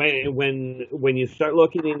when you start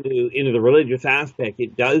looking into the religious aspect,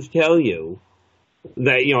 it does tell you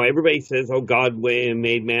that, everybody says, oh, God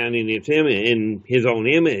made man in his own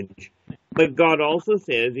image. But God also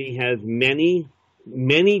says he has many,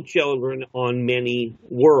 many children on many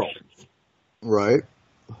worlds. Right.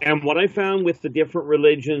 And what I found with the different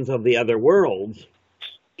religions of the other worlds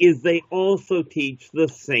is they also teach the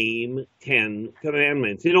same 10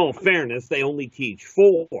 commandments. In all fairness, they only teach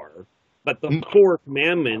 4, but the 4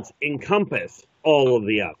 commandments encompass all of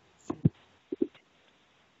the others.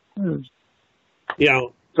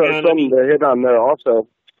 So something to hit on there also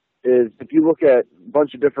is if you look at a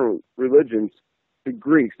bunch of different religions, the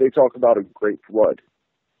Greeks, they talk about a great flood.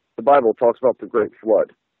 The Bible talks about the great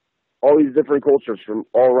flood. All these different cultures from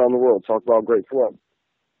all around the world talk about a great flood.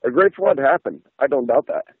 A great flood happened. I don't doubt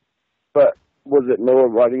that. But was it Noah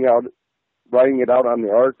writing it out on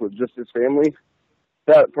the ark with just his family?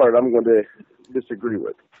 That part I'm going to disagree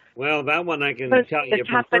with. Well, that one I can tell you. It's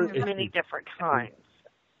happened many different times.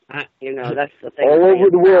 That's the thing. All over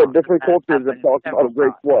the world, different cultures have talked about a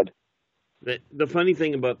great flood. The funny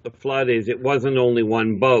thing about the flood is it wasn't only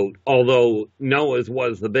one boat, although Noah's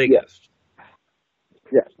was the biggest.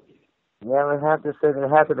 Yes. Yeah, we have to say there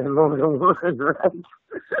had to be more than one, right?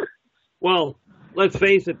 Well, let's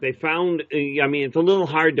face it, they found, it's a little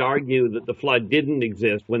hard to argue that the flood didn't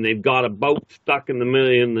exist when they've got a boat stuck in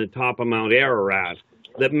the top of Mount Ararat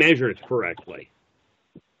that measures correctly.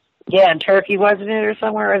 Yeah, in Turkey, wasn't it, or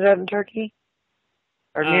somewhere? Is that in Turkey?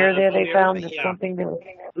 Or near there they found something that...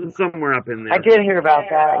 Somewhere up in there. I did hear about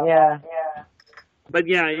that, yeah. But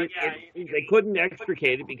yeah, they couldn't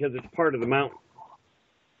extricate it because it's part of the mountain.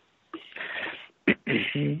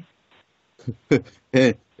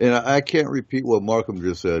 and I can't repeat what Markham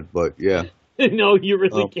just said, but yeah. No, you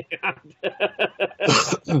really can't.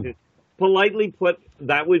 Politely put,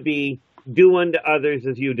 that would be, do unto others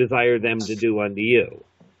as you desire them to do unto you.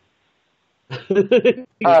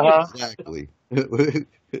 Exactly.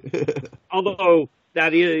 Although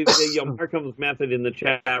that is Markham's method in the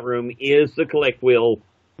chat room is the colloquial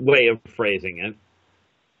way of phrasing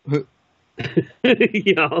it.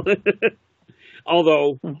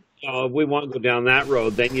 Although we won't go down that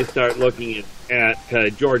road, then you start looking at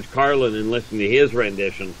George Carlin and listening to his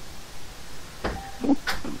rendition.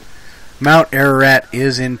 Mount Ararat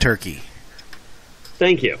is in Turkey.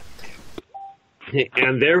 Thank you.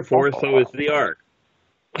 And therefore, so is the Ark.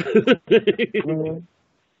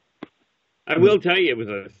 I will tell you, it was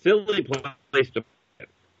a silly place to put it.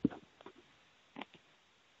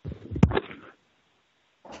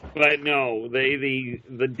 But no,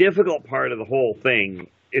 the difficult part of the whole thing,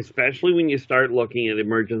 especially when you start looking at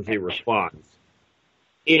emergency response,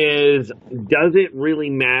 is does it really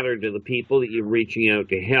matter to the people that you're reaching out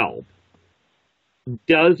to help?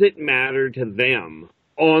 Does it matter to them,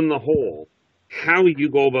 on the whole, how you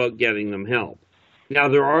go about getting them help? Now,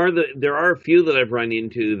 there are a few that I've run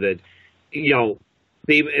into that,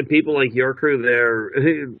 people like your crew there,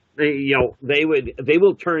 they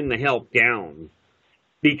will turn the help down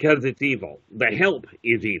because it's evil. The help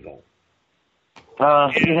is evil.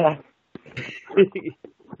 Yeah.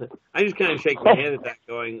 I just kind of shake my head at that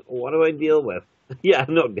going, what do I deal with? Yeah,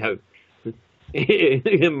 no doubt.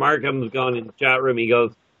 Markham's gone in the chat room. He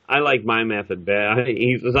goes, I like my method better.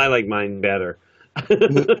 He says, I like mine better.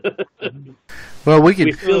 Well,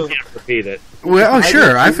 we still can't repeat it. Well,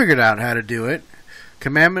 sure. I figured out how to do it.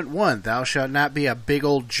 Commandment 1, thou shalt not be a big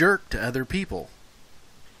old jerk to other people.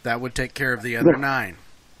 That would take care of the other 9.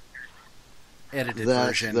 Edited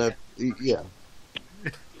version.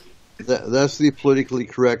 That's the politically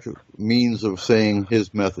correct means of saying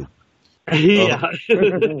his method. Yeah.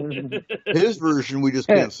 His version we just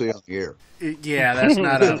can't say on the air. Yeah, that's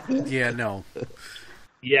not a. Yeah, no.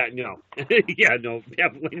 Yeah, no. Yeah, no,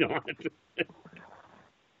 definitely not.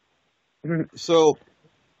 So,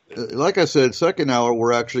 like I said, second hour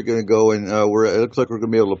we're actually going to go and it looks like we're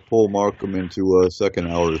going to be able to pull Markham into second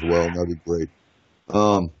hour as well. And that'd be great.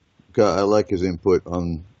 I like his input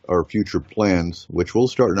on our future plans, which will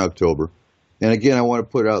start in October. And again, I want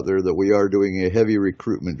to put out there that we are doing a heavy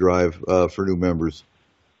recruitment drive for new members.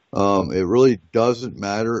 It really doesn't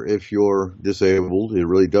matter if you're disabled. It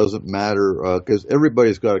really doesn't matter because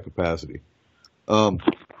everybody's got a capacity.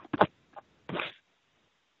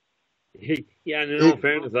 Yeah, and in all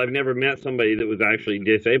fairness, I've never met somebody that was actually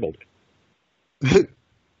disabled.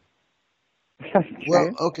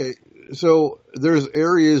 Well, okay. So there's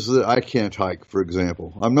areas that I can't hike, for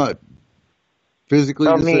example. I'm not physically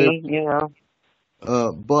For disabled. me,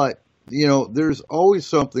 But, there's always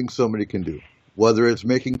something somebody can do. Whether it's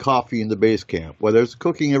making coffee in the base camp, whether it's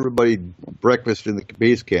cooking everybody breakfast in the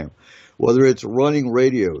base camp, whether it's running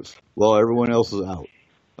radios while everyone else is out.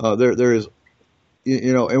 There is,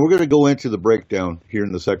 and we're going to go into the breakdown here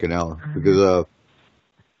in the second hour because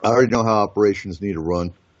I already know how operations need to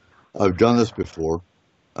run. I've done this before.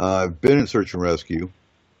 I've been in search and rescue.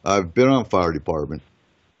 I've been on fire department.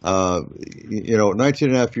 19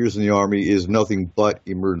 and a half years in the Army is nothing but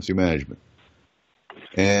emergency management.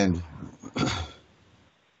 And,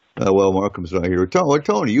 Markham's not here.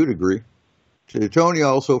 Tony, you'd agree. Tony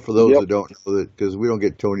also, for those that don't know that, because we don't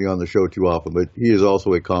get Tony on the show too often, but he is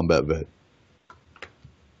also a combat vet.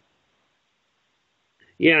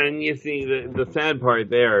 Yeah, and you see the sad part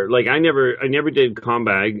there. Like I never did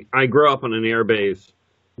combat. I grew up on an air base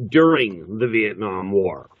during the Vietnam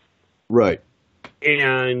War. Right.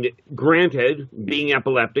 And granted, being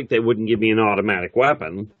epileptic, they wouldn't give me an automatic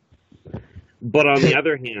weapon. But on the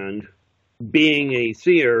other hand, being a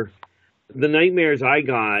seer, the nightmares I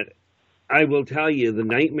got, I will tell you, the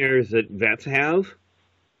nightmares that vets have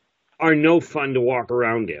are no fun to walk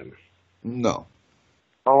around in. No.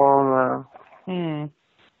 Oh,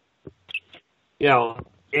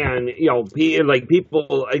 And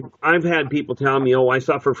people, I've had people tell me, I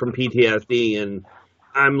suffer from PTSD, and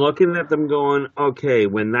I'm looking at them going, okay,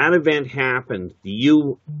 when that event happens, do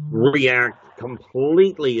you react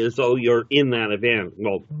completely as though you're in that event?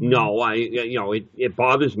 Well, no, it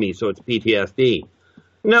bothers me, so it's PTSD.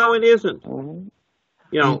 No, it isn't.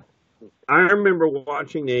 I remember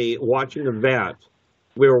watching a vet.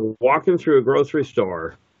 We were walking through a grocery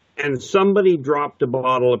store, and somebody dropped a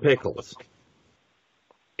bottle of pickles.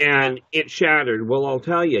 And it shattered. Well, I'll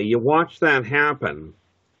tell you, you watch that happen,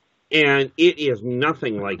 and it is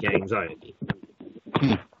nothing like anxiety.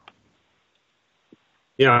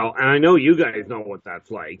 And I know you guys know what that's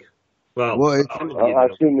like. Well,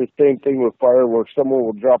 I've seen the same thing with fireworks. Someone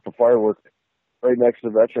will drop a firework right next to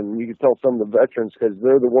the veteran. You can tell some of the veterans because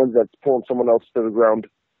they're the ones that's pulling someone else to the ground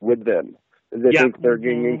with them. They think they're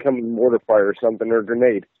getting incoming mortar fire or something or a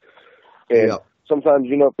grenade. And sometimes,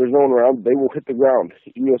 if there's no one around, they will hit the ground.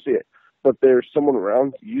 You'll see it. But there's someone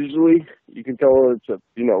around. Usually, you can tell it's a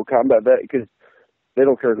combat vet because they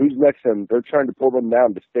don't care who's next to them. They're trying to pull them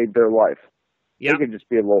down to save their life. They could just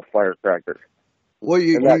be a little firecracker. Well,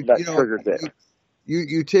 that triggers it.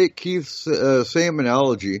 You take Keith's same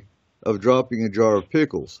analogy of dropping a jar of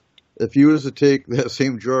pickles. If you was to take that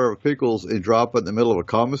same jar of pickles and drop it in the middle of a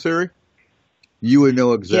commissary, you would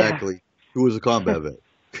know exactly who was a combat vet.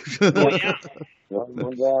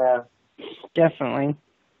 Definitely.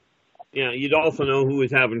 Yeah, you'd also know who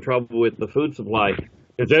was having trouble with the food supply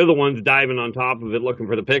because they're the ones diving on top of it looking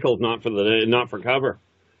for the pickles, not for cover.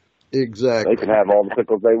 Exactly. They can have all the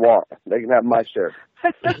pickles they want. They can have my share.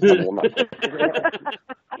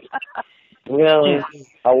 really?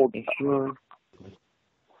 I'll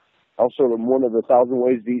show them one of the 1,000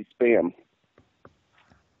 ways to eat spam.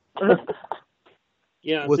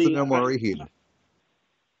 With an MRE heater.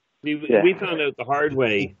 We found out the hard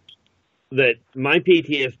way that my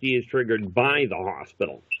PTSD is triggered by the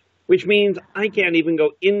hospital, which means I can't even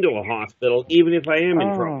go into a hospital even if I am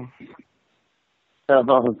in trouble.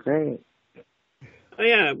 Oh, great. Oh,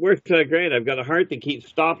 yeah, it worked great. I've got a heart that keeps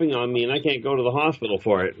stopping on me, and I can't go to the hospital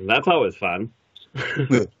for it. That's always fun.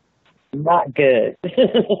 Not good.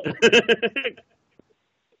 It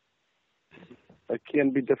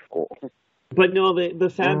can be difficult. But no, the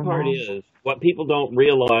sad part is what people don't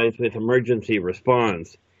realize with emergency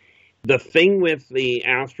response. The thing with the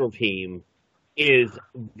Astral team is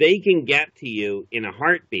they can get to you in a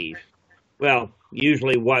heartbeat. Well,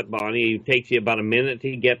 usually what, Bonnie? It takes you about a minute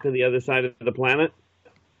to get to the other side of the planet?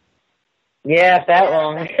 Yeah, it's that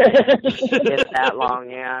long. It's that long,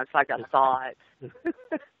 yeah. It's like a thought.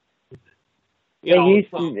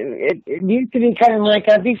 It used to be kind of like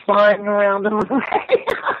I'd be flying around them.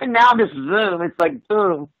 Now this Zoom, it's like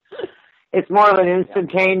boom. It's more of an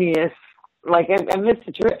instantaneous, like I missed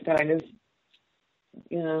the trip kind of,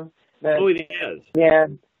 you know. But, Oh, it is. yeah.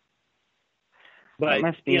 But That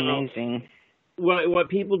must be you know, amazing. what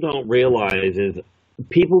people don't realize is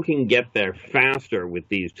people can get there faster with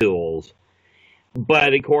these tools.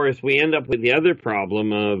 But of course, we end up with the other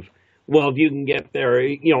problem of, well, if you can get there,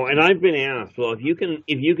 you know, and I've been asked, well, if you can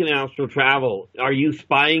astral travel, are you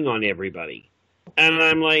spying on everybody? And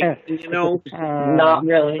I'm like, you know, Not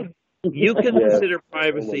really. you consider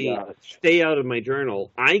privacy, Oh my gosh. stay out of my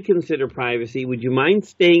journal. I consider privacy, would you mind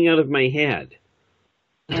staying out of my head?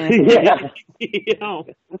 Yeah. You know,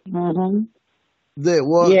 Mm-hmm.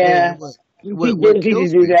 What, Yeah. what, Too what busy to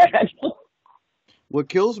kills do me, that. what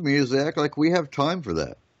kills me is they act like we have time for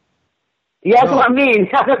that. Yeah, that's No. what I mean.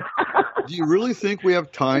 Do you really think we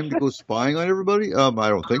have time to go spying on everybody? I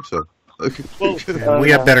don't think so. Well, Yeah,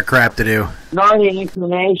 we have better crap to do. Not any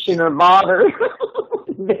inclination or bother.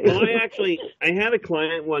 well, I had a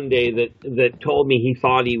client one day that told me he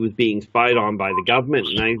thought he was being spied on by the government.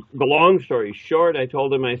 And the long story short, I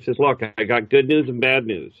told him, I says, look, I got good news and bad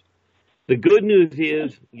news. The good news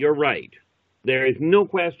is you're right. There is no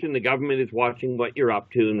question the government is watching what you're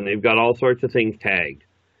up to, and they've got all sorts of things tagged.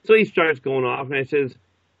 So he starts going off, and I says,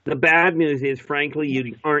 the bad news is, frankly,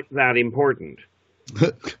 you aren't that important.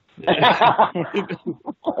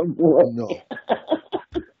 No.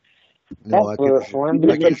 No, I can, for him. I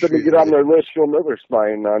can Get assure them to you get on they, their list, you'll know they're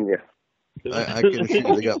spying on you. I can assure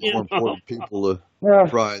you they got You more know? important people to Yeah.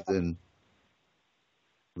 pry than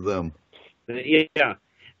them. Yeah,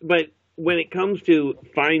 but when it comes to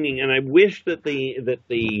finding, and I wish that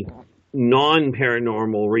the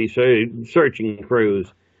non-paranormal researching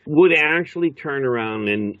crews would actually turn around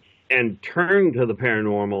and turn to the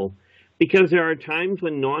paranormal, because there are times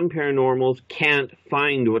when non-paranormals can't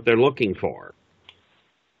find what they're looking for.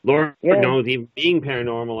 Lord knows, even being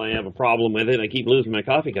paranormal, I have a problem with it. I keep losing my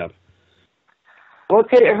coffee cup. What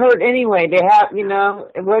could it hurt anyway? They have, you know,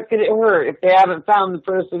 what could it hurt if they haven't found the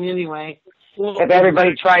person anyway? If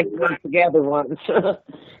everybody tried to work together once.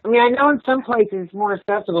 I mean, I know in some places it's more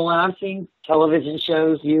acceptable, and I've seen television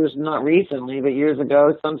shows years, not recently, but years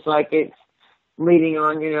ago, some psychics leading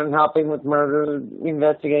on, you know, helping with murder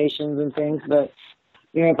investigations and things. But,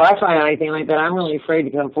 you know, if I find anything like that, I'm really afraid to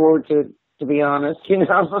come forward to be honest, you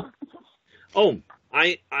know. Oh,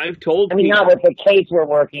 I've told I mean, people. not with the case we're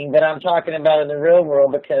working, but I'm talking about in the real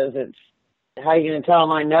world, because it's, how are you going to tell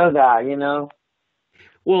them I know that, you know?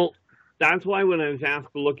 Well, that's why when I was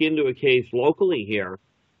asked to look into a case locally here,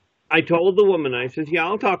 I told the woman, I says, yeah,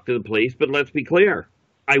 I'll talk to the police, but let's be clear.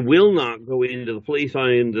 I will not go into the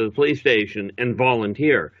police station and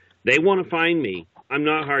volunteer. They want to find me. I'm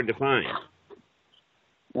not hard to find.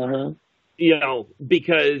 Uh-huh. You know,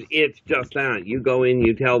 because it's just that. You go in,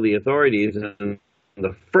 you tell the authorities, and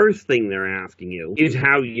the first thing they're asking you is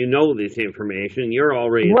how you know this information. You're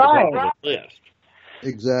already at the top of the list.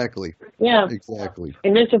 Exactly. Yeah. Exactly.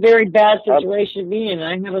 And it's a very bad situation to be in.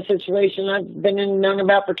 I have a situation I've been in, known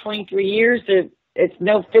about for 23 years that it's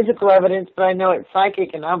no physical evidence, but I know it's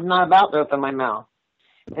psychic, and I'm not about to open my mouth.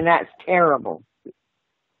 And that's terrible.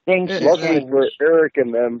 Things should Luckily change. for Eric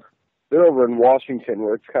and them, they're over in Washington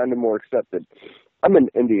where it's kind of more accepted. I'm in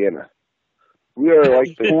Indiana. We are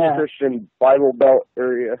like the Yeah. Christian Bible Belt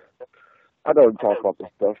area. I don't talk about this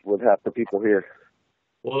stuff with half the people here.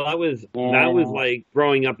 Well, that was like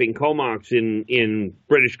growing up in Comox in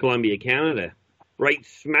British Columbia, Canada, right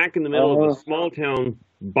smack in the middle of a small town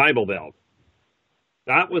Bible Belt.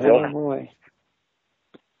 That was Oh, boy.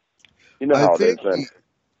 You know I how it is think then.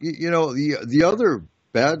 you know the other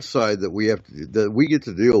bad side that we get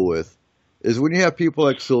to deal with is when you have people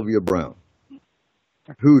like Sylvia Brown,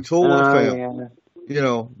 who told a family, Yeah. you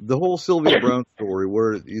know, the whole Sylvia Brown story,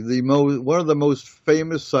 where one of the most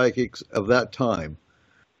famous psychics of that time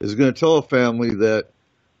is going to tell a family that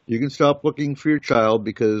you can stop looking for your child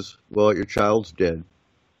because, well, your child's dead,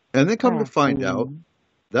 and then come to find out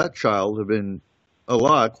that child had been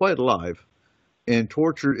quite alive, and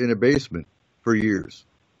tortured in a basement for years.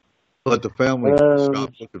 But the family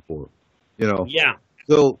stopped looking for him. You know. Yeah.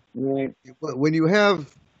 So Right. when you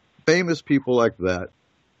have famous people like that,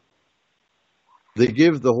 they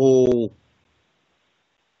give the whole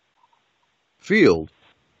field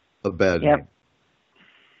a bad name,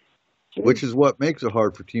 which is what makes it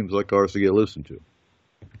hard for teams like ours to get listened to.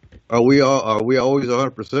 Are we always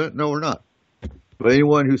 100%? No, we're not. But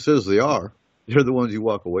anyone who says they are, they're the ones you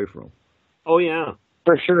walk away from. Oh, yeah.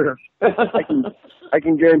 for sure. I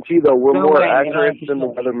can guarantee, though, we're No more way, accurate 90%. than the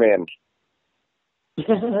weatherman.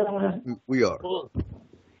 We are. Well,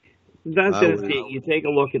 that's I just would- it. You take a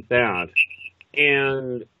look at that,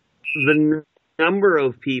 and the number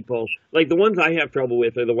of people, like the ones I have trouble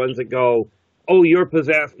with, are the ones that go, "Oh, you're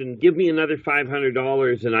possessed, and give me another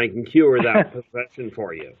 $500, and I can cure that possession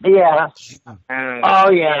for you." Yeah.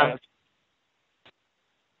 Oh, yeah.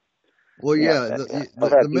 Well, yeah. I've The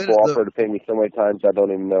had minute people offer to pay me so many times I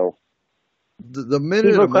don't even know. the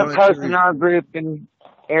minute People a quit posting monetary in our group, and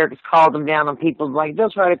Eric's called them down on people like, they'll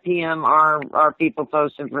try to PM our people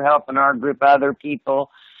posting for help in our group, other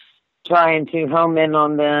people trying to home in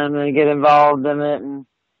on them and get involved in it. And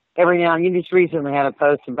every now and then, you just recently had a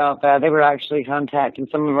post about that. They were actually contacting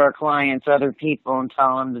some of our clients, other people, and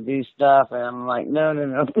telling them to do stuff. And I'm like,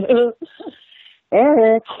 no.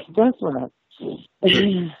 Eric, different.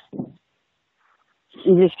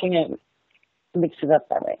 You just can't mix it up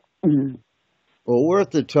that way. Well, we're at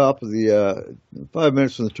the top of the 5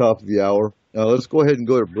 minutes from the top of the hour. Let's go ahead and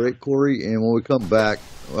go to break, Corey, and when we come back,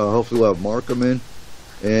 hopefully we'll have Mark come in,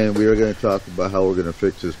 and we are going to talk about how we're going to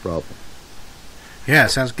fix this problem. Yeah,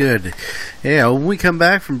 sounds good. Yeah, when we come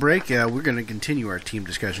back from break, we're going to continue our team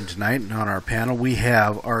discussion tonight. And on our panel, we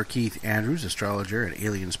have R. Keith Andrews, astrologer and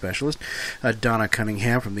alien specialist, Donna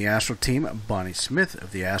Cunningham from the Astral Team, Bonnie Smith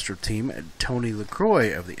of the Astral Team, Tony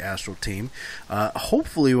LaCroix of the Astral Team.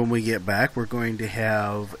 Hopefully, when we get back, we're going to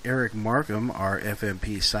have Eric Markham, our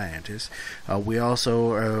FMP scientist. We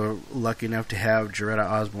also are lucky enough to have Jaretta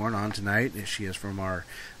Osborne on tonight. She is from our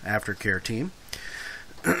aftercare team.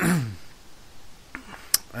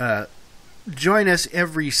 Join us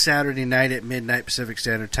every Saturday night at midnight Pacific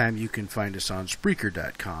Standard Time. You can find us on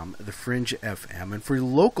Spreaker.com, The Fringe FM. And for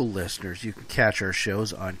local listeners, you can catch our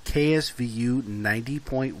shows on KSVU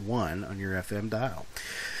 90.1 on your FM dial.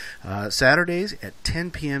 Saturdays at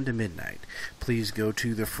 10 p.m. to midnight. Please go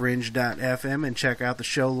to thefringe.fm and check out the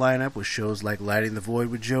show lineup with shows like Lighting the Void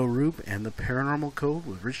with Joe Roop and The Paranormal Code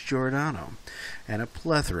with Rich Giordano, and a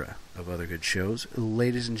plethora of other good shows.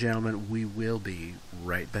 Ladies and gentlemen, we will be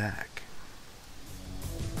right back.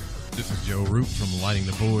 This is Joe Roop from Lighting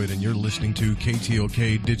the Void, and you're listening to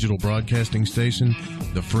KTOK Digital Broadcasting Station,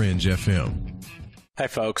 The Fringe FM. Hi,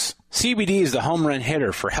 folks. CBD is the home run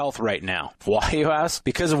hitter for health right now. Why, you ask?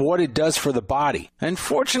 Because of what it does for the body.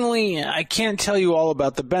 Unfortunately, I can't tell you all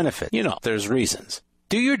about the benefit. You know, there's reasons.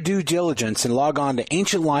 Do your due diligence and log on to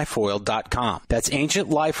AncientLifeOil.com. That's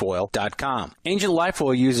AncientLifeOil.com. Ancient Life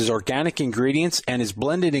Oil uses organic ingredients and is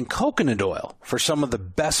blended in coconut oil for some of the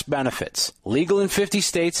best benefits. Legal in 50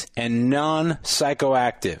 states and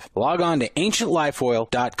non-psychoactive. Log on to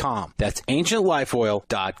AncientLifeOil.com. That's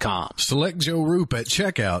AncientLifeOil.com. Select Joe Roop at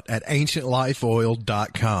checkout at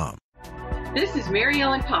AncientLifeOil.com. This is Mary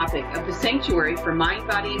Ellen Popick of the Sanctuary for Mind,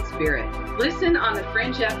 Body, and Spirit. Listen on the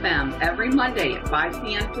Fringe FM every Monday at 5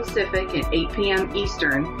 p.m. Pacific and 8 p.m.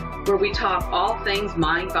 Eastern, where we talk all things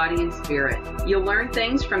mind, body, and spirit. You'll learn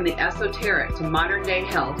things from the esoteric to modern-day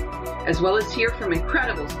health, as well as hear from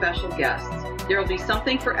incredible special guests. There will be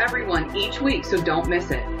something for everyone each week, so don't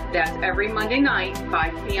miss it. That's every Monday night,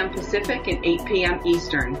 5 p.m. Pacific and 8 p.m.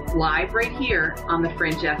 Eastern, live right here on the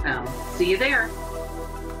Fringe FM. See you there.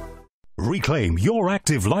 Reclaim your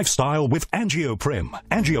active lifestyle with Angioprim.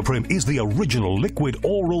 Angioprim is the original liquid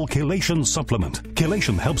oral chelation supplement.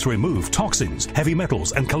 Chelation helps remove toxins, heavy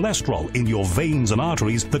metals, and cholesterol in your veins and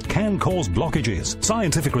arteries that can cause blockages.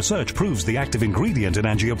 Scientific research proves the active ingredient in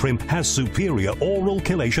Angioprim has superior oral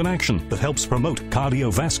chelation action that helps promote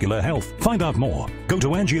cardiovascular health. Find out more. Go to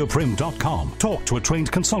angioprim.com. Talk to a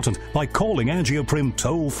trained consultant by calling Angioprim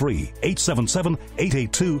toll-free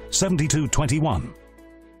 877-882-7221.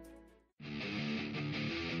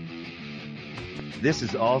 This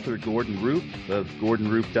is author Gordon Roop of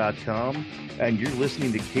GordonRoop.com, and you're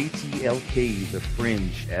listening to KTLK, The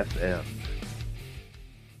Fringe FM.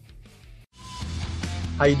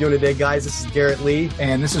 How you doing today, guys? This is Garrett Lee.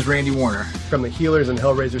 And this is Randy Warner. From the Healers and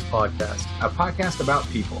Hellraisers podcast. A podcast about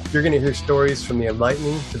people. You're going to hear stories from the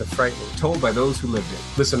enlightening to the frightening. Told by those who lived it.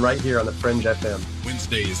 Listen right here on the Fringe FM.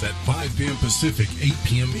 Wednesdays at 5 p.m. Pacific, 8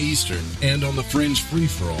 p.m. Eastern, and on the Fringe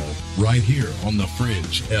Free-For-All, right here on the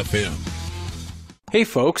Fringe FM. Hey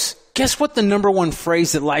folks, guess what the number one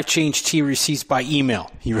phrase that Life Change Tea receives by email?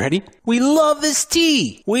 You ready? We love this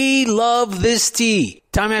tea! We love this tea!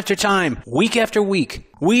 Time after time, week after week,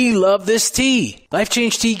 we love this tea! Life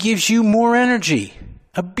Change Tea gives you more energy.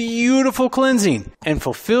 A beautiful cleansing, and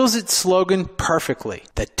fulfills its slogan perfectly.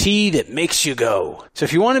 The tea that makes you go. So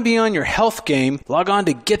if you want to be on your health game, log on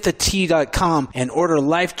to getthetea.com and order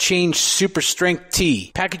Life Change Super Strength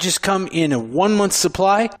Tea. Packages come in a 1-month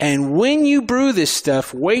supply, and when you brew this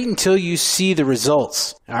stuff, wait until you see the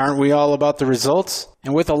results. Aren't we all about the results?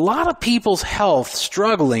 And with a lot of people's health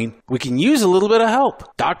struggling, we can use a little bit of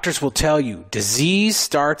help. Doctors will tell you disease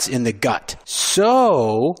starts in the gut.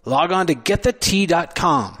 So log on to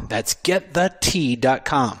getthetea.com. That's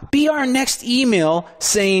getthetea.com. Be our next email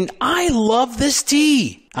saying, I love this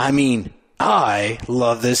tea. I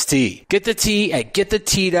love this tea. Get the tea at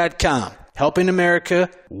getthetea.com. Helping America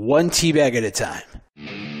one tea bag at a time.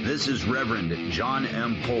 This is Reverend John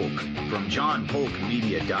M. Polk from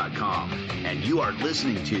johnpolkmedia.com, and you are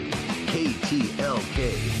listening to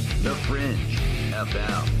KTLK, The Fringe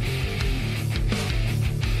FM.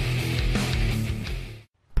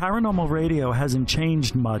 Paranormal radio hasn't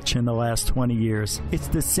changed much in the last 20 years. It's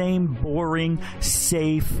the same boring,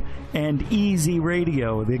 safe, and easy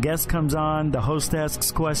radio. The guest comes on, the host asks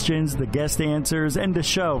questions, the guest answers, end the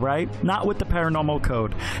show, right? Not with the Paranormal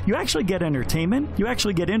Code. You actually get entertainment. You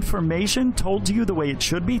actually get information told to you the way it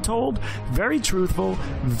should be told. Very truthful,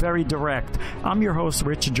 very direct. I'm your host,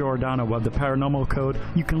 Rich Giordano of the Paranormal Code.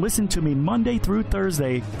 You can listen to me Monday through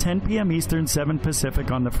Thursday, 10 p.m. Eastern, 7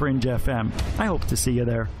 Pacific on the Fringe FM. I hope to see you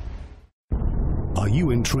there. Are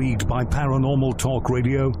you intrigued by Paranormal Talk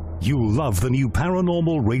Radio? You'll love the new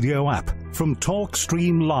Paranormal Radio app from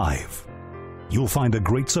TalkStream Live. You'll find a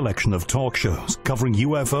great selection of talk shows covering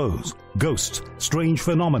UFOs, ghosts, strange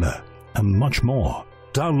phenomena, and much more.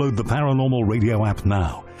 Download the Paranormal Radio app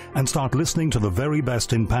now and start listening to the very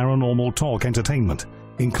best in paranormal talk entertainment,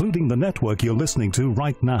 including the network you're listening to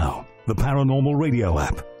right now, the Paranormal Radio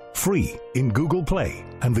app, free in Google Play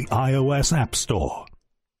and the iOS App Store.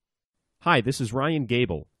 Hi, this is Ryan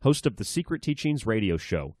Gable, host of the Secret Teachings radio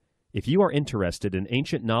show. If you are interested in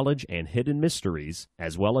ancient knowledge and hidden mysteries,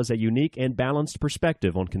 as well as a unique and balanced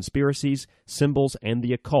perspective on conspiracies, symbols, and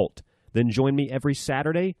the occult, then join me every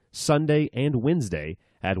Saturday, Sunday, and Wednesday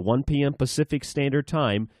at 1 p.m. Pacific Standard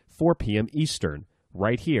Time, 4 p.m. Eastern,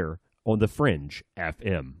 right here on The Fringe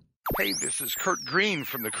FM. Hey, this is Kurt Green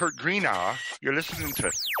from the Kurt Green Hour. You're listening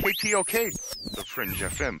to KTLK, The Fringe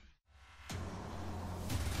FM.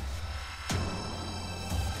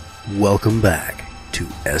 Welcome back to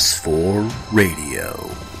S4 Radio.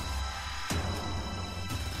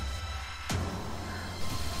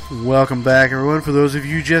 Welcome back, everyone. For those of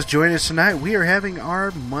you just joined us tonight, we are having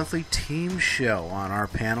our monthly team show. On our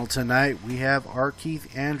panel tonight, we have R.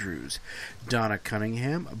 Keith Andrews, Donna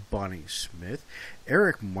Cunningham, Bonnie Smith,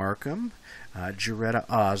 Eric Markham, Jaretta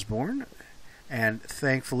Osborne, and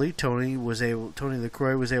thankfully Tony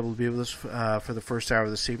LaCroix was able to be with us for the first hour of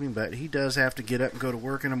this evening, but he does have to get up and go to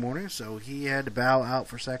work in the morning, so he had to bow out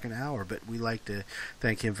for second hour, but we like to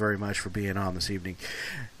thank him very much for being on this evening.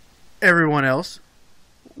 Everyone else,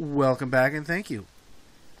 welcome back and thank you.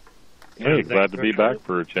 Hey, glad to be back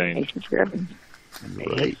for a change.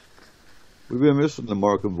 Right. We've been missing the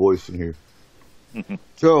Markham voice in here.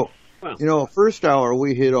 So, first hour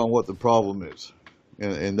we hit on what the problem is.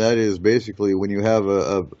 And that is basically when you have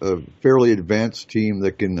a fairly advanced team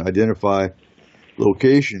that can identify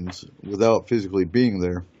locations without physically being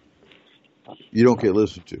there, you don't get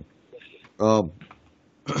listened to.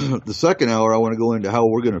 The second hour, I want to go into how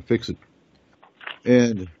we're going to fix it.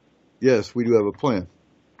 And yes, we do have a plan.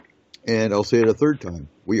 And I'll say it a third time.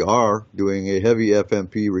 We are doing a heavy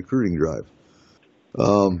FMP recruiting drive.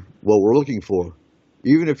 What we're looking for,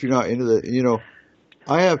 even if you're not into the,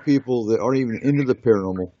 I have people that aren't even into the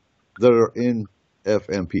paranormal that are in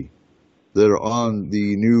FMP, that are on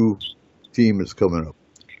the new team that's coming up.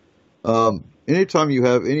 Anytime you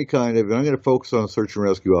have any kind of, and I'm going to focus on search and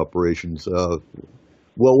rescue operations,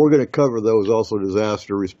 we're going to cover those, also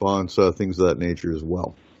disaster response, things of that nature as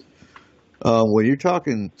well. When you're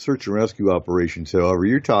talking search and rescue operations, however,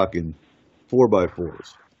 you're talking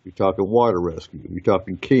 4x4s, you're talking water rescue, you're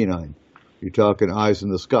talking canine, you're talking eyes in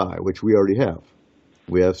the sky, which we already have.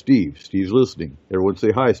 We have Steve. Steve's listening. Everyone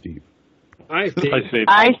say hi, Steve. Hi, Steve. Hi, Steve.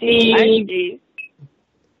 Hi, Steve. Hi, Steve.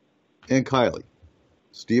 And Kylie.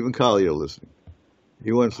 Steve and Kylie are listening.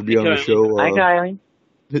 He wants to be on the show. Hi, Kylie.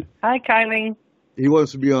 Hi, Kylie. He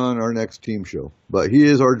wants to be on our next team show. But he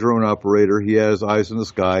is our drone operator. He has eyes in the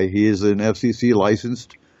sky. He is an FCC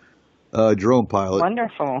licensed drone pilot.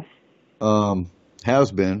 Wonderful.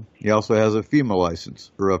 Has been. He also has a FEMA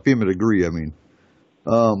license, or a FEMA degree, I mean.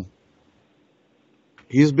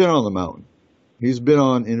 He's been on the mountain. He's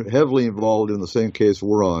been heavily involved in the same case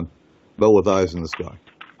we're on, but with eyes in the sky.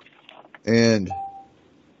 And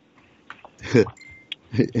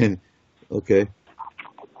And okay,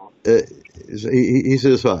 he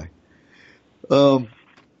says hi. Oh,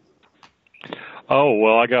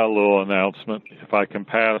 well, I got a little announcement. If I can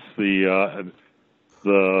pass the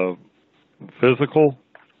physical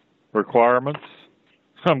requirements,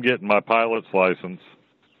 I'm getting my pilot's license.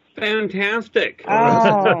 Fantastic.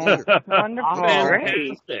 Oh, wonderful.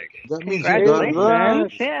 Fantastic. That means you got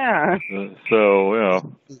Congratulations. Yeah. So, yeah.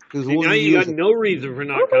 See, now you got no reason for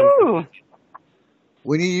not coming.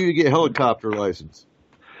 We need you to get a helicopter license.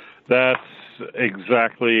 That's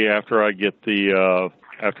exactly after I get the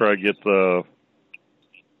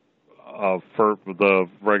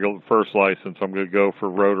regular first license. I'm going to go for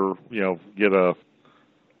rotor, get a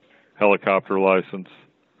helicopter license.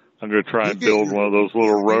 I'm going to try and build one of those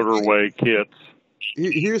little rotorway kits.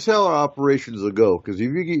 Here's how our operations will go. Because if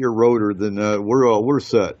you get your rotor, then we're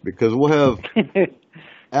set. Because we'll have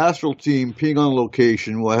Astral team ping on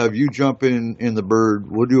location. We'll have you jump in the bird.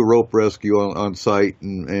 We'll do a rope rescue on site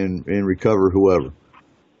and recover whoever.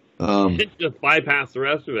 Just bypass the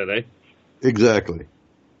rest of it, eh? Exactly.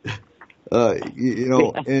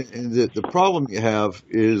 And the problem you have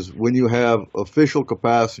is when you have official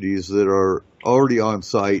capacities that are already on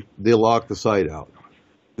site, they lock the site out.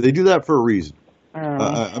 They do that for a reason.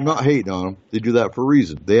 I'm not hating on them. They do that for a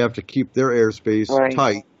reason. They have to keep their airspace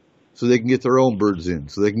tight so they can get their own birds in.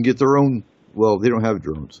 So they can get their own, well, they don't have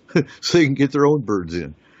drones. So they can get their own birds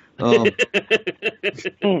in.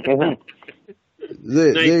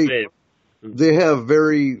 They have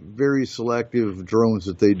very, very selective drones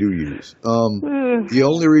that they do use. The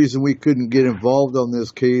only reason we couldn't get involved on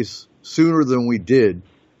this case sooner than we did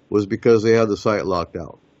was because they had the site locked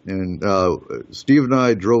out. And Steve and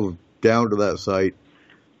I drove down to that site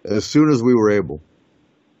as soon as we were able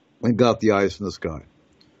and got the ice in the sky.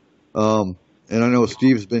 And I know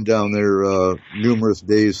Steve's been down there numerous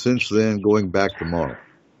days since then, going back tomorrow.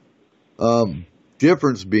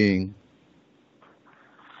 Difference being,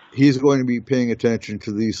 he's going to be paying attention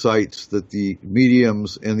to these sites that the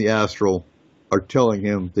mediums and the astral are telling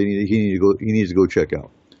him he needs to go check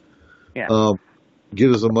out. Yeah.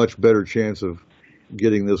 Gives us a much better chance of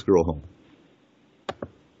getting this girl home.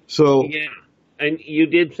 So yeah, and you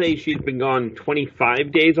did say she's been gone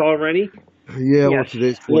 25 days already. Yeah, well,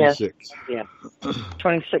 today's 26. Yes. Yeah,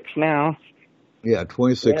 26 now. Yeah,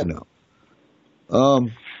 26 now.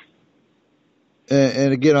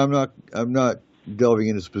 And again, I'm not delving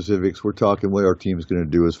into specifics. We're talking what our team's going to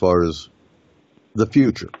do as far as the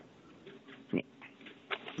future.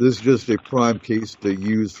 This is just a prime case to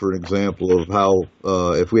use for an example of how,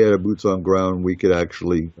 if we had a boots on ground, we could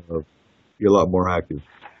actually be a lot more active.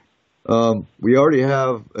 We already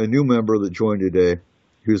have a new member that joined today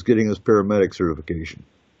who's getting his paramedic certification.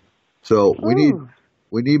 So we need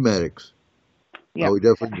medics. We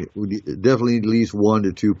definitely need at least 1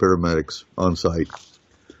 to 2 paramedics on site.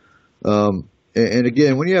 And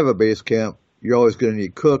again, when you have a base camp, you're always going to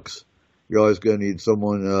need cooks. You're always going to need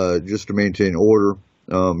someone just to maintain order.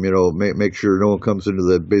 Make sure no one comes into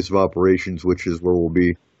the base of operations, which is where we'll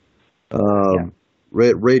be.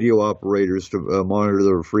 Radio operators to monitor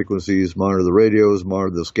the frequencies, monitor the radios,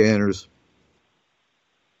 monitor the scanners,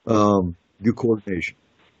 do coordination.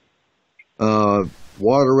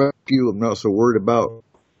 Water rescue, I'm not so worried about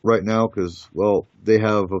right now because, well, they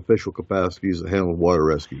have official capacities that handle water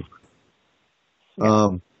rescue.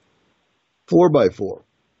 4x4.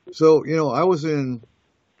 So, I was in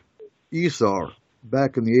ESAR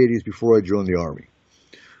back in the 80s before I joined the Army.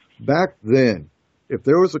 Back then, if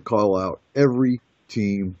there was a call out, every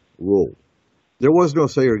team rolled. There was no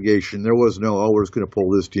segregation. There was no, we're just going to pull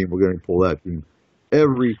this team, we're going to pull that team.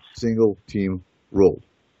 Every single team rolled,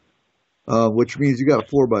 which means you got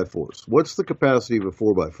 4x4s. What's the capacity of a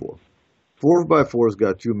 4x4? 4x4's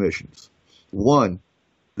got 2 missions. One,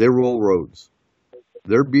 they roll roads.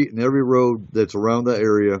 They're beating every road that's around that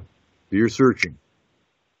area that you're searching.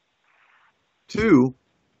 2,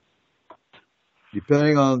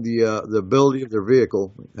 depending on the ability of their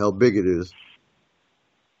vehicle, how big it is,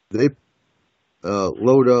 they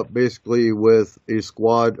load up basically with a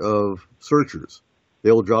squad of searchers.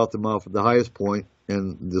 They'll drop them off at the highest point,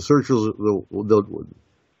 and the searchers will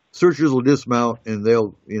dismount and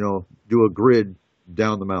they'll do a grid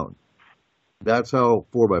down the mountain. That's how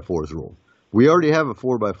 4x4s roll. We already have a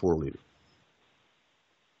 4x4 leader.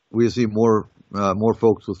 We see more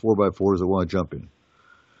folks with 4x4s that want to jump in.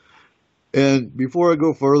 And before I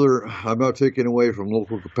go further, I'm not taking away from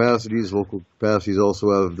local capacities. Local capacities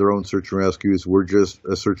also have their own search and rescues. We're just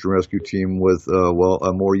a search and rescue team with,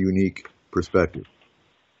 a more unique perspective.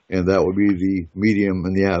 And that would be the medium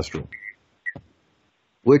and the astral,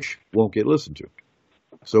 which won't get listened to.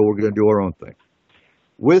 So we're going to do our own thing.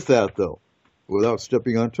 With that, though, without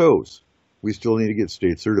stepping on toes, we still need to get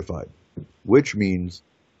state certified, which means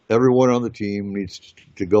everyone on the team needs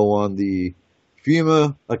to go on the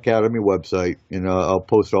FEMA Academy website, and I'll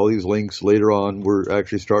post all these links later on. We're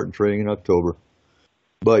actually starting training in October.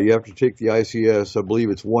 But you have to take the ICS. I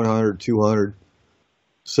believe it's 100, 200,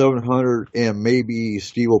 700, and maybe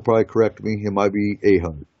Steve will probably correct me. It might be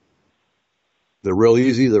 800. They're real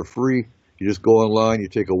easy. They're free. You just go online. You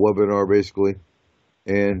take a webinar, basically,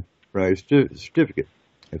 and write a certificate.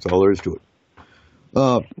 That's all there is to it.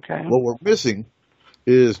 Okay. What we're missing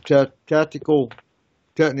is technical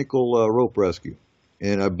rope rescue,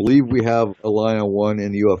 and I believe we have a line on one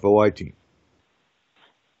in the UFOI team.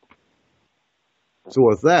 So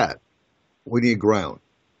with that, we need ground.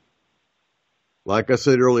 Like I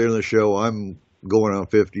said earlier in the show, I'm going on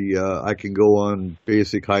 50. I can go on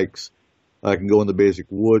basic hikes. I can go in the basic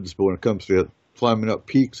woods, but when it comes to climbing up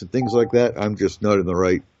peaks and things like that, I'm just not in the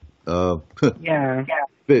right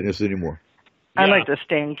fitness anymore. I like to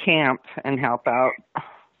stay in camp and help out.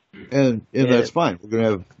 And that's fine. We're going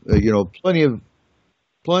to have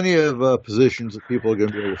plenty of positions that people are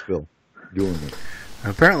going to be able to fill doing it.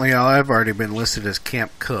 Apparently, I've already been listed as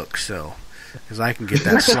camp cook, so because I can get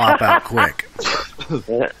that slop out quick.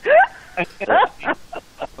 Okay. I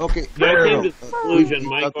came to the conclusion,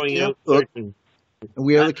 Mike, going out and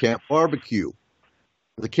we have the camp barbecue.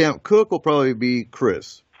 The camp cook will probably be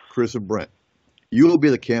Chris and Brent. You will be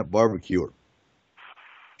the camp barbecuer.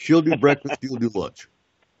 She'll do breakfast. You'll do lunch.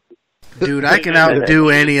 Dude, I can outdo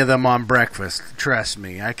any of them on breakfast. Trust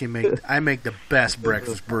me, I make the best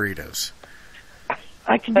breakfast burritos.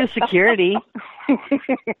 I can do security.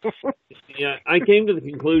 Yeah, I came to the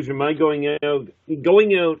conclusion my going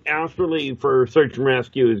out astrally for search and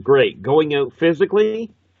rescue is great. Going out physically,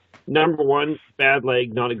 number one, bad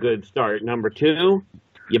leg, not a good start. Number two,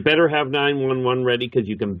 you better have 911 ready because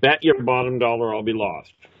you can bet your bottom dollar I'll be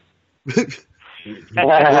lost.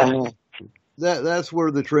 That's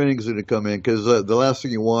where the training is going to come in, because the last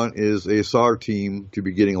thing you want is a SAR team to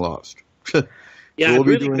be getting lost. Yeah, so we'll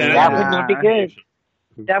really bad. That would not be good.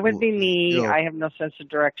 That would be me. You know, I have no sense of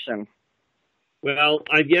direction. Well,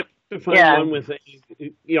 I've yet to find one with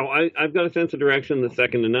I've got a sense of direction that's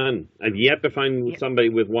second to none. I've yet to find somebody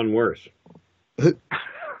with one worse.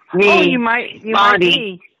 You might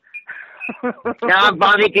be. Now,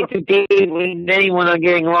 Bonnie gets to date with anyone on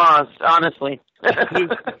getting lost, honestly.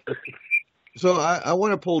 So I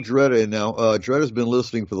want to pull Dretta in now. Dretta's been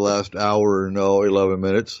listening for the last hour 11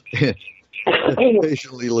 minutes.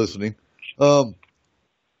 Patiently listening.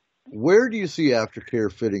 Where do you see aftercare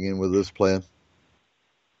fitting in with this plan?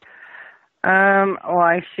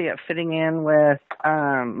 I see it fitting in with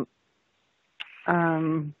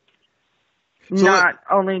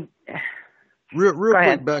Real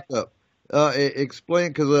quick, back up.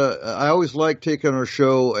 Explain, because I always like taking our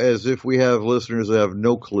show as if we have listeners that have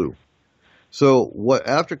no clue. So what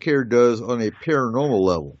aftercare does on a paranormal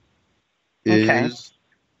level is,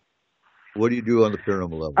 what do you do on the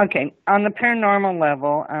paranormal level? Okay, on the paranormal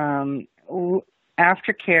level,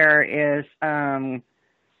 aftercare is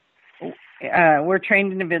we're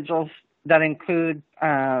trained individuals that include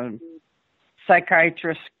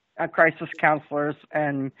psychiatrists, crisis counselors,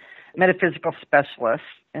 and metaphysical specialists,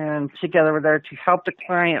 and together we're there to help the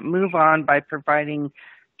client move on by providing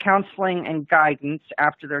counseling and guidance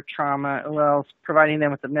after their trauma, as well as providing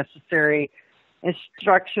them with the necessary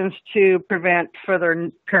instructions to prevent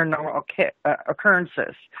further paranormal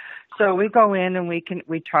occurrences. So we go in and we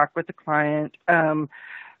talk with the client.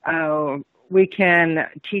 We can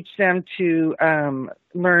teach them to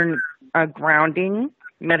learn grounding,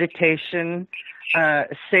 meditation,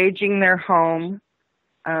 saging their home,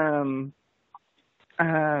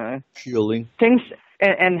 shielding things,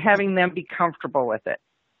 and having them be comfortable with it.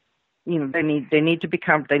 They need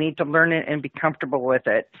to learn it and be comfortable with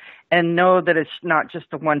it, and know that it's not just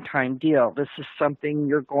a one-time deal. This is something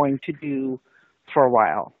you're going to do for a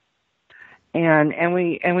while, and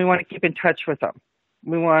we want to keep in touch with them.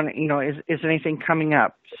 We want, is anything coming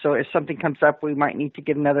up? So if something comes up, we might need to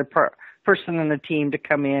get another person on the team to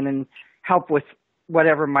come in and help with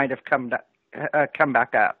whatever might have come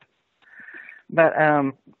back up. But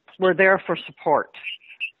we're there for support.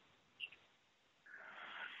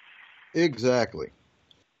 Exactly.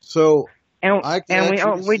 So we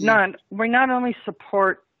not only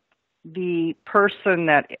support the person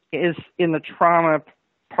that is in the trauma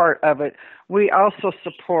part of it, we also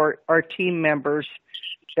support our team members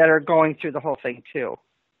that are going through the whole thing too.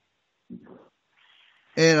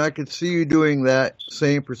 And I could see you doing that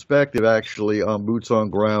same perspective actually on boots on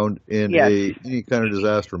ground in any kind of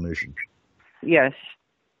disaster mission. Yes.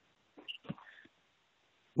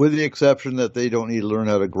 With the exception that they don't need to learn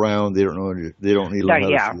how to ground, they don't need to learn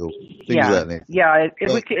how to shield, things of that nature. Yeah,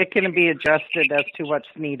 it can be adjusted as to what's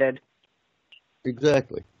needed.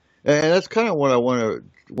 Exactly, and that's kind of what I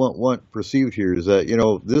want perceived here is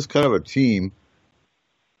that this kind of a team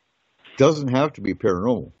doesn't have to be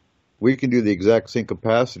paranormal. We can do the exact same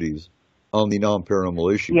capacities on the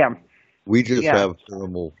non-paranormal issue. Yeah, we just have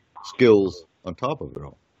paranormal skills on top of it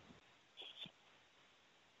all.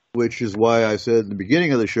 Which is why I said in the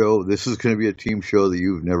beginning of the show, this is going to be a team show that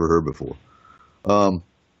you've never heard before. And,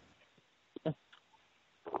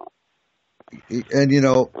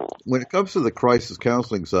 when it comes to the crisis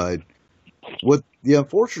counseling side, what the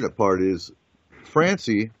unfortunate part is,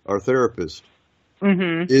 Francie, our therapist,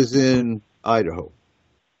 is in Idaho.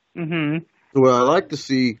 Mm-hmm. So what I like to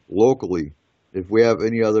see locally, if we have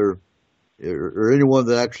any other, or anyone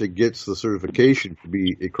that actually gets the certification to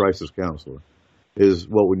be a crisis counselor, is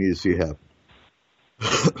what we need to see happen.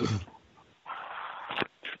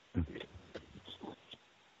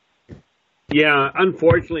 Yeah,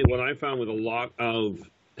 unfortunately, what I found with a lot of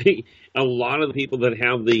the people that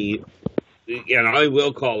have the, and I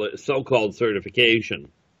will call it so-called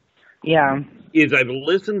certification. Yeah. Is I've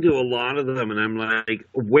listened to a lot of them, and I'm like,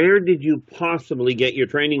 where did you possibly get your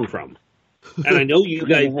training from? And I know you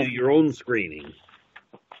guys do your own screening,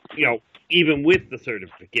 even with the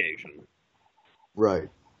certification. Right.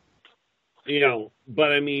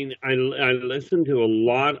 But I mean, I listen to a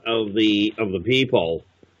lot of the people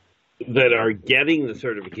that are getting the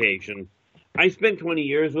certification. I spent 20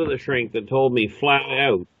 years with a shrink that told me flat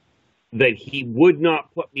out that he would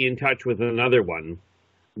not put me in touch with another one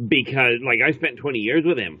because, I spent 20 years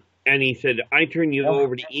with him. And he said, I turn you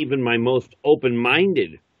over to even my most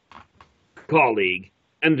open-minded colleague,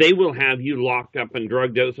 and they will have you locked up and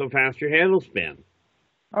drugged out so fast your head will spin.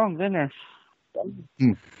 Oh, goodness. Well,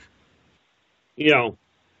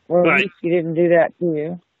 at least you didn't do that to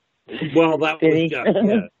you. Well, that was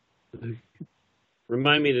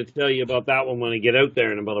remind me to tell you about that one when I get out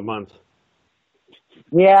there in about a month.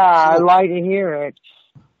 Yeah, I'd like to hear it.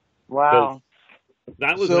 Wow.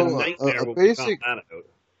 That was So, a nightmare when we found that out.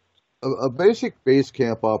 A basic base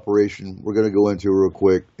camp operation we're going to go into real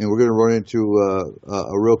quick, and we're going to run into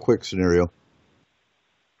a real quick scenario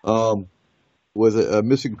with a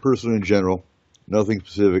missing person in general, nothing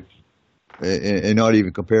specific, and not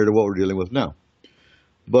even compared to what we're dealing with now.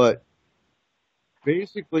 But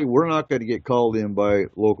basically, we're not going to get called in by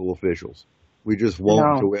local officials. We just won't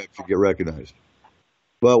until we actually get recognized.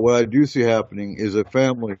 But what I do see happening is a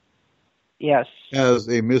family has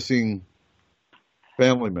a missing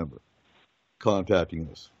family member contacting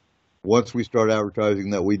us once we start advertising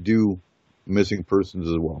that we do missing persons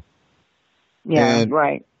as well. Yeah, and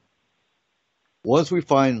right. Once we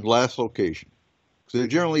find last location, so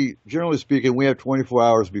generally speaking, we have 24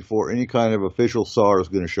 hours before any kind of official SAR is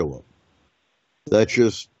going to show up. That's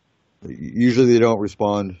just, usually they don't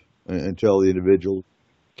respond until the individual,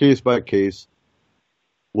 case by case,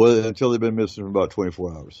 until they've been missing for about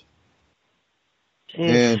 24 hours. Jeez.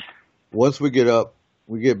 And once we get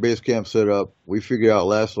base camp set up, we figure out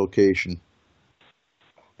last location,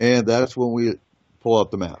 and that's when we pull out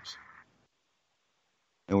the maps.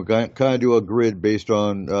 And we kind of do a grid based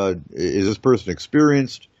on, is this person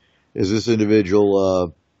experienced? Is this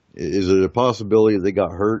individual, is it a possibility they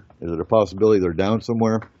got hurt? Is it a possibility they're down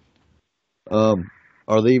somewhere?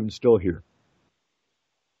 Are they even still here?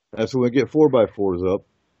 That's when we get 4x4s up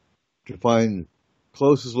to find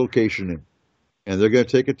closest location in. And they're going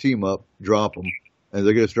to take a team up, drop them, and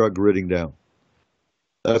they're going to start gridding down.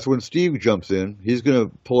 That's when Steve jumps in. He's going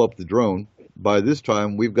to pull up the drone. By this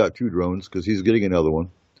time, we've got 2 drones because he's getting another one.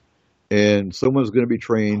 And someone's going to be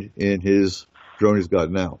trained in his drone he's got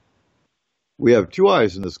now. We have 2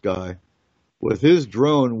 eyes in this guy. With his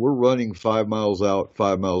drone, we're running 5 miles out,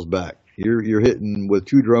 5 miles back. You're hitting with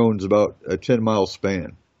 2 drones about a 10-mile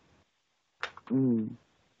span. And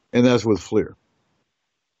that's with FLIR.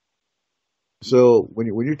 So when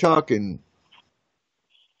you're talking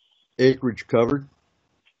acreage covered,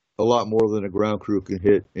 a lot more than a ground crew can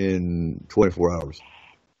hit in 24 hours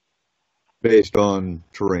based on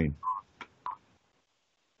terrain.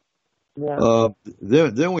 Yeah.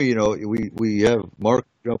 Then we have Mark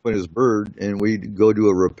jump in his bird and we go do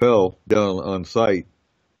a rappel down on site.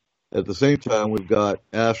 At the same time, we've got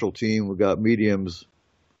astral team, we've got mediums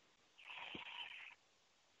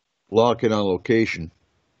locking on location,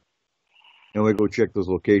 and we go check those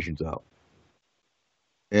locations out.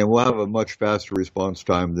 And we'll have a much faster response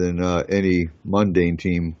time than any mundane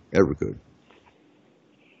team ever could.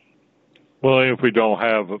 Well, if we don't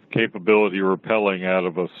have a capability of rappelling out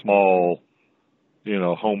of a small,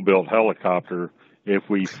 home-built helicopter, if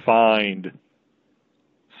we find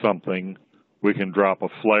something, we can drop a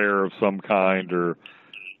flare of some kind or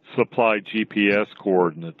supply GPS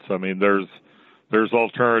coordinates. I mean, there's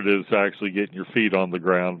alternatives to actually getting your feet on the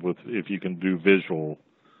ground with if you can do visual.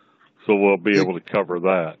 So we'll be able to cover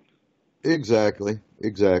that. Exactly.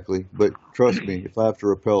 But trust me, if I have to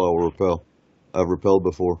rappel, I will rappel. I've rappelled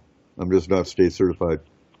before. I'm just not state certified.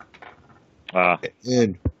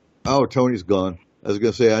 And Tony's gone. I was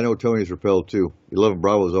going to say, I know Tony's rappelled too. 11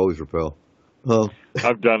 Bravo's always rappel.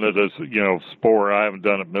 I've done it as, sport. I haven't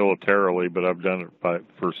done it militarily, but I've done it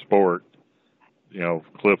for sport.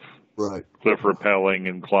 Cliff rappelling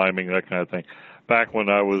and climbing, that kind of thing. Back when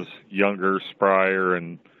I was younger, sprier,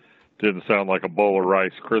 and didn't sound like a bowl of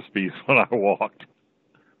Rice Krispies when I walked.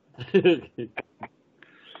 That's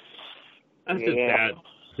just bad.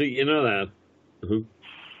 You know that. Mm-hmm.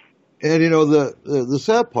 And the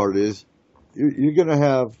sad part is you're going to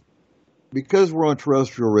have, because we're on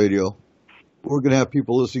terrestrial radio, we're going to have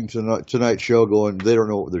people listening to tonight's show going, they don't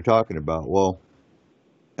know what they're talking about. Well,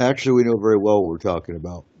 actually, we know very well what we're talking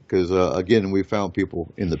about because, again, we found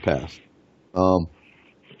people in the past.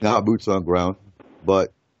 Not boots on ground,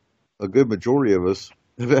 but a good majority of us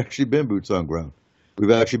have actually been boots on ground.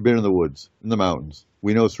 We've actually been in the woods, in the mountains.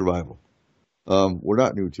 We know survival. We're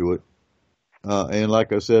not new to it. And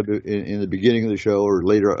like I said in the beginning of the show or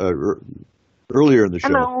later, earlier in the show.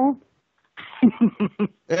 Hello.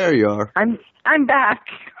 There you are. I'm back.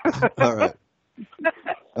 All right.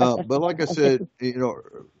 But like I said,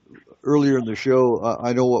 earlier in the show,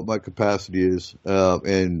 I know what my capacity is,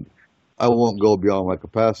 and I won't go beyond my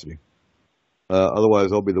capacity.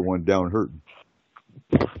 Otherwise, I'll be the one down hurting.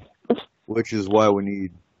 Which is why we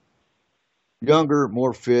need younger,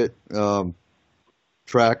 more fit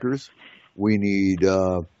trackers. We need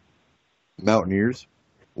mountaineers.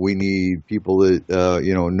 We need people that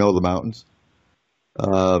know the mountains.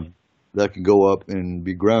 That can go up and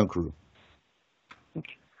be ground crew.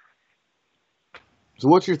 So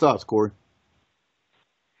what's your thoughts, Corey?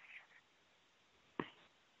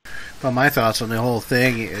 Well, my thoughts on the whole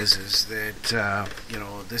thing is that,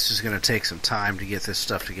 this is going to take some time to get this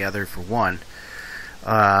stuff together, for one.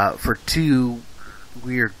 For two,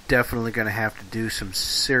 we are definitely going to have to do some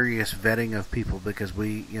serious vetting of people because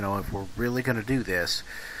if we're really going to do this,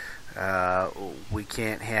 we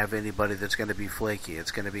can't have anybody that's going to be flaky.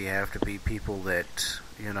 It's going to have to be people that,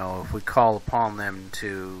 if we call upon them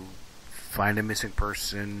to find a missing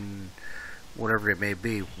person, whatever it may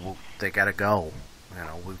be, they got to go.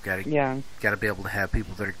 We've got to be able to have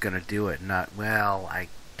people that are going to do it. Not, I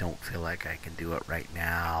don't feel like I can do it right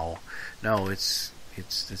now. No, this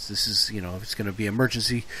is if it's going to be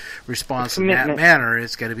emergency response in that manner,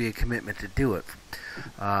 it's got to be a commitment to do it.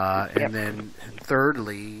 And then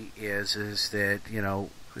thirdly is that,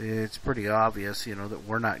 it's pretty obvious, that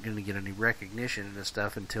we're not going to get any recognition in this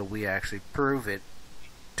stuff until we actually prove it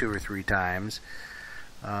 2 or 3 times,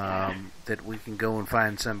 that we can go and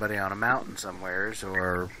find somebody on a mountain somewheres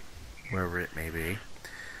or wherever it may be,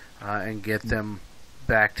 and get them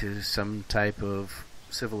back to some type of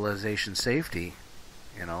civilization safety,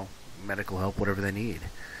 medical help, whatever they need.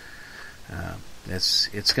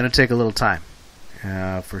 It's going to take a little time.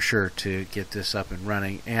 For sure, to get this up and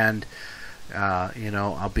running. And,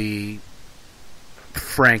 I'll be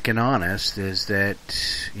frank and honest, is that,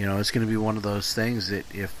 it's going to be one of those things that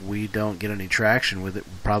if we don't get any traction with it,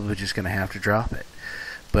 we're probably just going to have to drop it.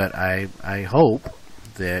 But I hope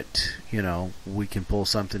that, we can pull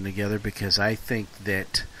something together because I think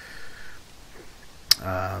that,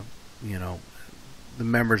 the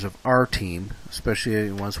members of our team,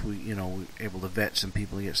 especially once we're able to vet some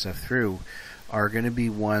people and get stuff through, are going to be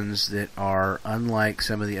ones that are, unlike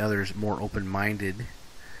some of the others, more open-minded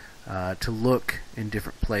to look in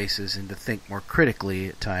different places and to think more critically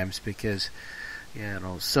at times because,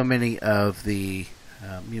 so many of the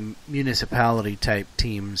municipality-type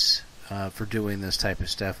teams for doing this type of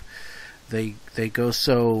stuff, they go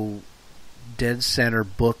so dead-center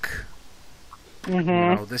book.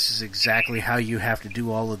 Mm-hmm. This is exactly how you have to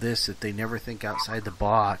do all of this, that they never think outside the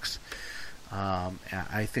box.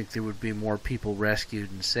 I think there would be more people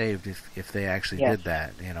rescued and saved if they actually did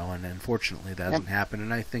that, and unfortunately that doesn't happen,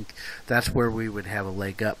 and I think that's where we would have a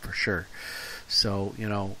leg up for sure. So,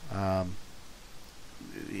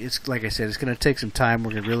 it's like I said, it's going to take some time.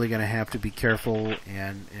 We're really going to have to be careful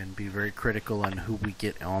and be very critical on who we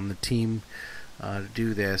get on the team to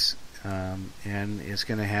do this, and it's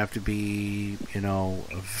going to have to be,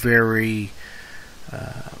 very,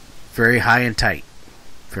 very high and tight.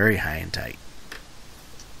 Very high and tight.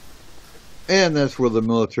 And that's where the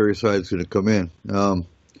military side is going to come in.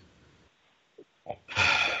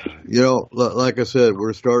 like I said,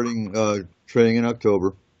 we're starting training in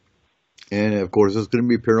October. And, of course, it's going to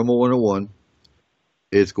be Paranormal 101.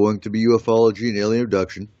 It's going to be ufology and alien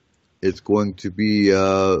abduction. It's going to be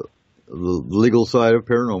the legal side of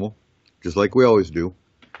paranormal, just like we always do.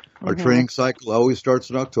 Our training cycle always starts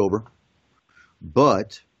in October.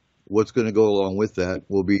 But what's going to go along with that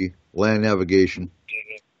will be land navigation,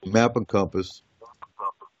 map and compass,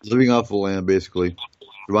 living off the land, basically,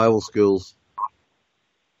 survival skills,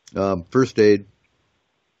 first aid,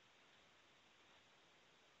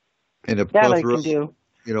 and a plethora,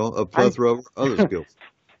 a plethora of other skills.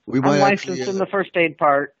 I'm licensed in the first aid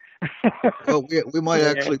part. Well, we might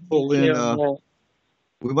actually pull in.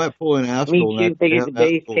 We might pull in Astral. Me too. They get the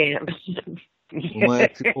base camp. We might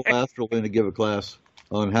actually pull Astral in to give a class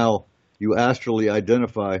on how you astrally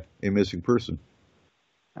identify a missing person.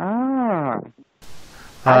 Ah,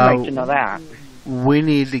 I'd like to know that. We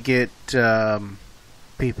need to get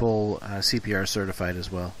people CPR certified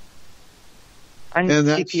as well. I'm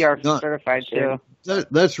CPR certified too.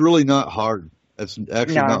 That's really not hard. That's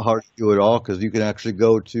actually not hard to do at all, because you can actually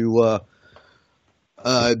go to,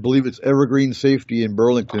 I believe it's Evergreen Safety in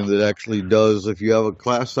Burlington that actually does, if you have a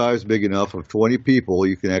class size big enough of 20 people,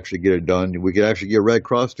 you can actually get it done. We could actually get Red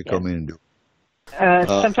Cross to come in and do it.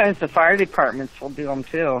 Sometimes the fire departments will do them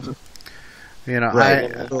too.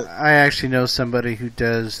 Right. I actually know somebody who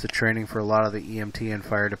does the training for a lot of the EMT and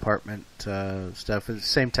fire department stuff. It's the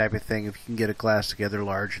same type of thing. If you can get a class together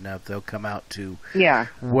large enough, they'll come out to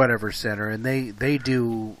whatever center, and they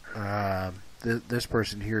do. This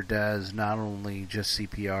person here does not only just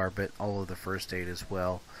CPR but all of the first aid as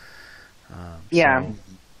well.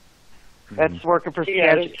 That's working for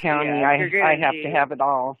Skagit County. I have to have it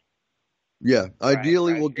all. Yeah,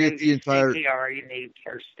 ideally we'll get the entire. CPR, you need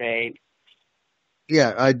first aid.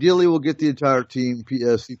 Yeah, ideally we'll get the entire team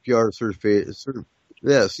CPR certified.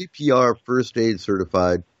 CPR first aid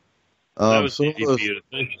certified.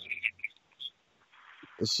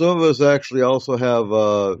 Some of us actually also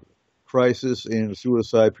have crisis and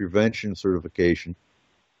suicide prevention certification.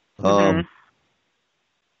 We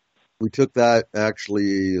took that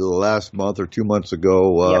actually last month or 2 months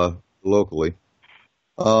ago locally.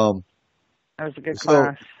 That was a good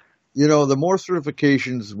class. The more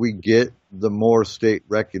certifications we get, the more state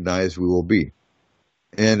recognized we will be.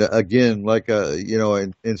 And again, like,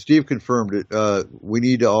 and Steve confirmed it, we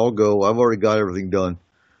need to all go. I've already got everything done,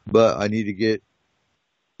 but I need to get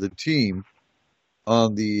the team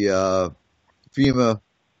on the FEMA,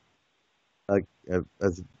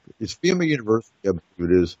 it's FEMA University, I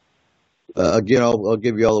believe it is. Again, I'll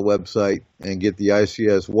give you all the website and get the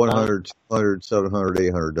ICS 100, 200, 700,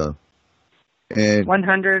 800 done. And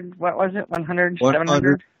 100, what was it? 100,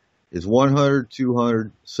 700? Is 100,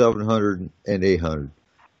 200, 700, and 800.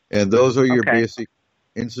 And those are your basic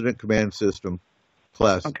incident command system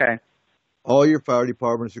classes. Okay. All your fire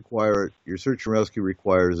departments require it. Your search and rescue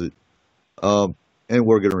requires it. And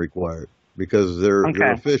we're going to require it because they're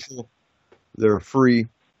official. They're free.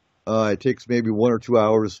 It takes maybe 1 or 2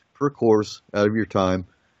 hours per course out of your time,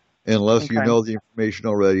 unless you know the information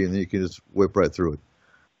already, and then you can just whip right through it.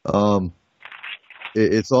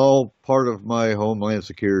 It's all part of my Homeland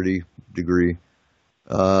Security degree.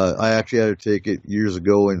 I actually had to take it years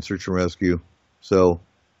ago in search and rescue, so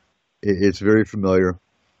it's very familiar.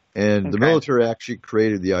 And the military actually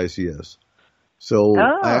created the ICS, so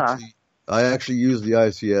I actually used the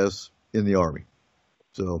ICS in the Army.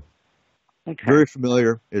 So very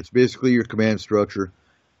familiar. It's basically your command structure,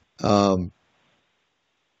 how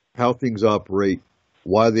things operate,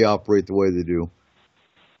 why they operate the way they do,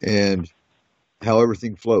 and how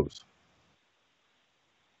everything flows.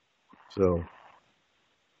 So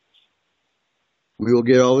we will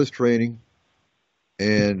get all this training,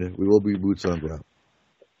 and we will be boots on ground.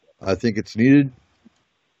 I think it's needed.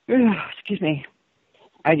 Excuse me.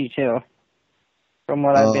 I do too. From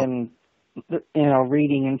what I've been,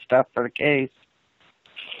 reading and stuff for the case.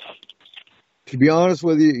 To be honest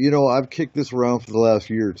with you, I've kicked this around for the last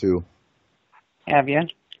year or two. Have you?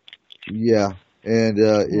 Yeah, and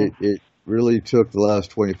it really took the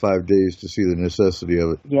last 25 days to see the necessity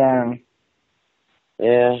of it. Yeah.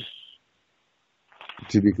 Yeah.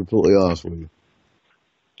 To be completely honest with you.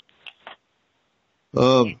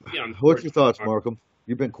 What's your thoughts, Markham?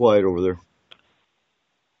 You've been quiet over there.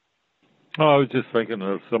 Oh, I was just thinking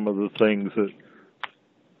of some of the things that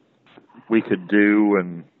we could do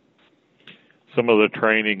and some of the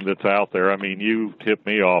training that's out there. I mean, you tipped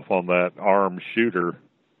me off on that armed shooter.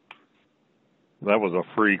 That was a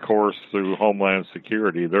free course through Homeland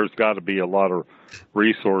Security. There's got to be a lot of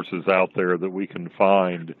resources out there that we can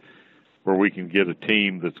find where we can get a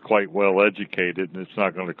team that's quite well educated, and it's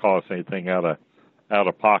not going to cost anything out of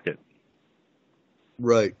pocket.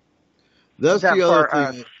 Right. That's the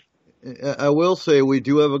other thing. I will say we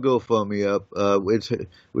do have a GoFundMe up.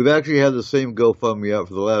 We've actually had the same GoFundMe up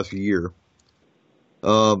for the last year,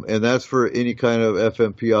 and that's for any kind of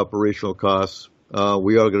FMP operational costs.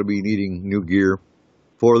 We are going to be needing new gear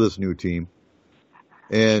for this new team,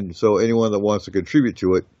 and so anyone that wants to contribute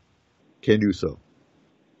to it can do so.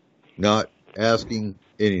 Not asking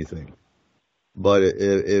anything, but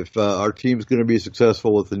if our team's going to be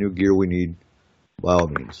successful with the new gear we need, by all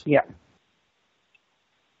means. Yeah.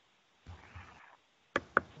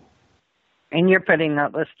 And you're putting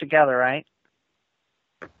that list together, right?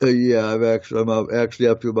 Yeah, I'm actually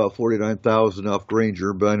up to about 49,000 off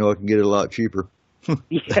Granger, but I know I can get it a lot cheaper. Hey,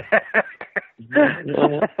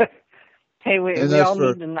 we all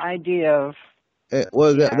need an idea of.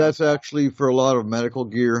 Well, that's actually for a lot of medical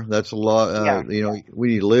gear. That's a lot. We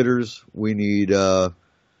need litters. We need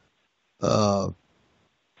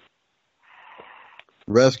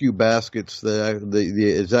rescue baskets.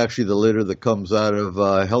 It's actually the litter that comes out of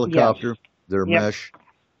a helicopter. Yes. They're mesh.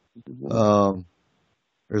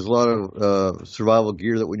 There's a lot of survival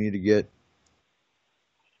gear that we need to get.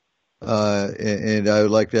 And I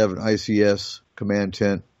would like to have an ICS command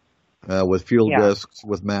tent with field desks,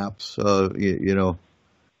 with maps, and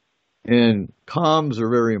comms are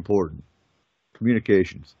very important.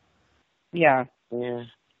 Communications. Yeah.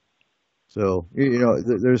 So,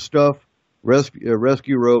 there's stuff,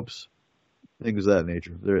 rescue ropes, things of that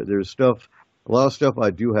nature. There's stuff, a lot of stuff I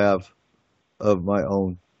do have of my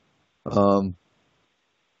own. And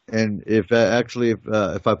if I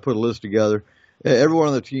put a list together, everyone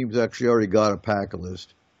on the team's actually already got a pack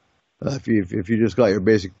list. If you just got your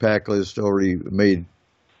basic pack list already made,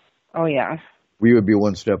 we would be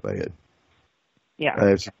one step ahead. Yeah,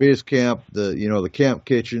 it's a base camp, the camp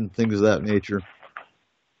kitchen, things of that nature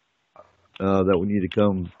that we need to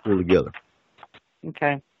come pull together.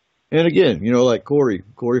 Okay. And again, like Corey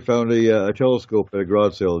found a telescope at a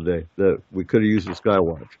garage sale today that we could have used a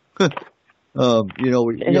Skywatch. We all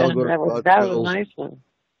go to that was a nice one.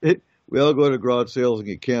 We all go to garage sales and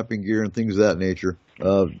get camping gear and things of that nature.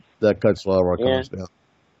 That cuts a lot of our costs down.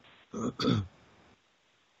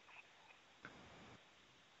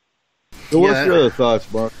 So what's your other thoughts,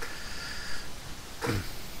 Mark?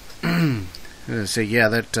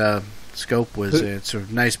 That scope it's a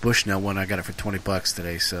nice Bushnell one. I got it for $20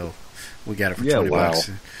 today, so we got it for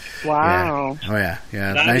 $20. Wow. Yeah. Oh yeah.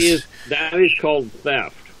 That is called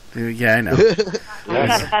theft. Yeah, I know.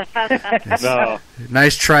 No.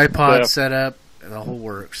 Nice tripod setup, the whole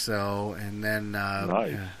works. So, and then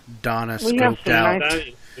Donna scoped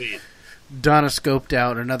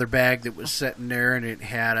out another bag that was sitting there, and it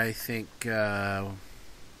had, I think,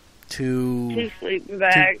 two sleeping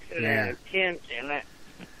bags and a tent in it.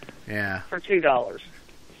 Yeah. For $2.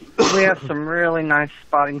 We have some really nice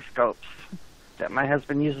spotting scopes that my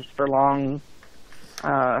husband uses for long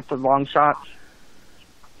shots.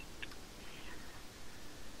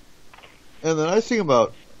 And the nice thing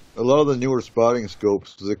about a lot of the newer spotting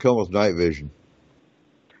scopes is they come with night vision.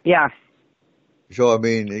 Yeah. So, I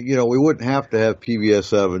mean, we wouldn't have to have PVS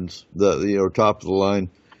 7s, the top of the line.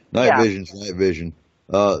 Night vision's night vision.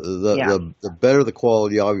 The better the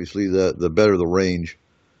quality, obviously, the better the range.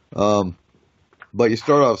 But you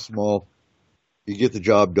start off small, you get the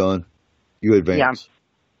job done, you advance.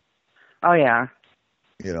 Yeah. Oh, yeah.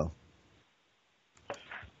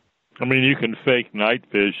 I mean, you can fake night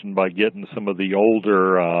vision by getting some of the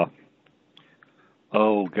older,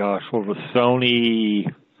 what was Sony?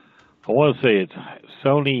 I want to say it's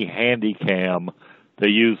Sony Handycam. They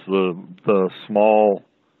use the small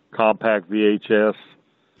compact VHS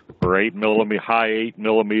or 8mm, high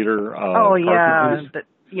 8mm. They're small.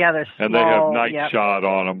 And they have night shot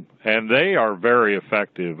on them, and they are very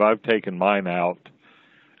effective. I've taken mine out.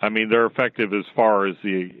 I mean, they're effective as far as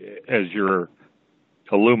your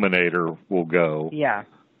illuminator will go. Yeah.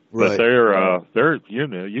 But they're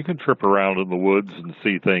you can trip around in the woods and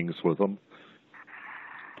see things with them.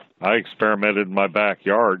 I experimented in my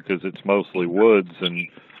backyard because it's mostly woods, and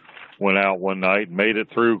went out one night and made it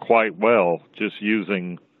through quite well, just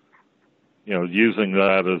using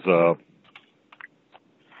that as a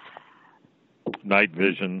night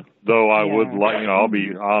vision. Though I would I'll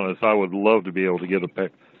be honest, I would love to be able to get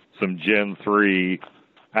some Gen 3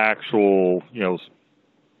 actual,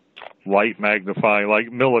 light magnifying,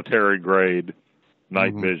 like military grade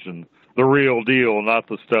night vision. The real deal, not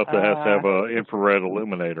the stuff that has to have an infrared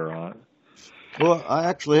illuminator on it. Well, I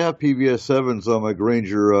actually have PVS 7s on my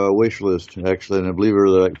Granger wish list, actually, and I believe they're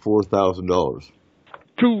like $4,000.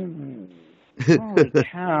 2. Holy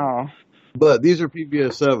cow. But these are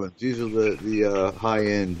PBS 7s. These are the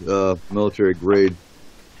high-end military grade.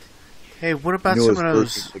 Hey, what about some of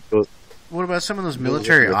those? What about some of those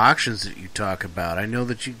military auctions that you talk about? I know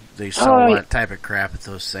that they sell that type of crap at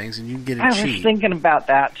those things, and you can get it cheap. I was thinking about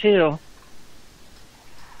that too.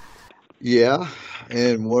 Yeah,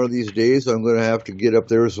 and one of these days I'm going to have to get up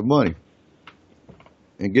there with some money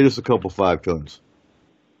and get us a couple 5-tons.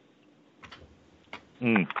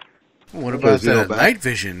 What about night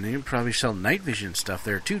vision? They probably sell night vision stuff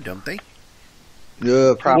there too, don't they?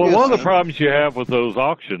 Yeah, well, one of the problems you have with those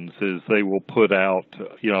auctions is they will put out,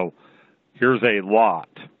 here's a lot.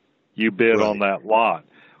 You bid on that lot.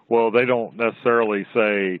 Well, they don't necessarily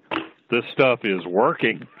say this stuff is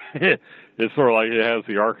working. It's sort of like it has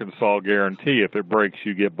the Arkansas guarantee. If it breaks,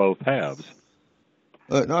 you get both halves.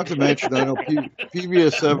 Not to mention, I know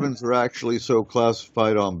PBS 7s are actually so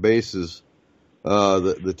classified on bases.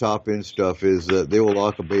 The top end stuff is that they will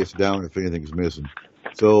lock a base down if anything's missing.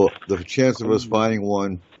 So the chance of us finding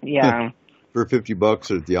one for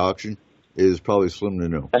 $50 at the auction is probably slim to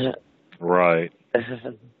no. Right.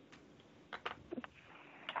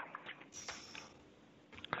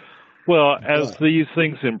 Well, as these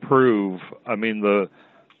things improve, I mean,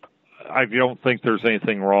 I don't think there's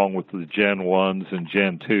anything wrong with the Gen 1s and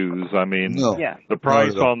Gen 2s. I mean, the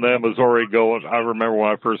price on them is already going. I remember when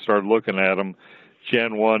I first started looking at them,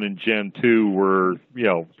 Gen 1 and Gen 2 were,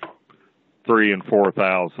 $3,000 and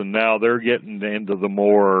 $4,000. Now they're getting into the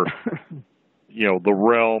more, the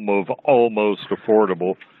realm of almost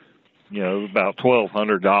affordable, about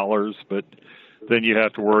 $1,200. But then you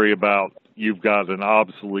have to worry about you've got an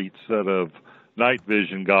obsolete set of night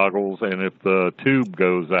vision goggles, and if the tube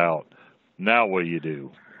goes out, now what do you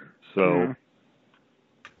do? So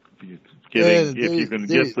if you can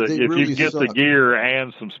get the gear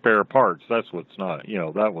and some spare parts, that's what's not.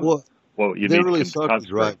 That was what you need really to concentrate. To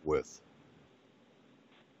drive with.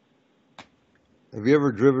 Have you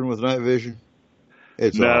ever driven with night vision?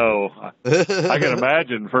 No. I can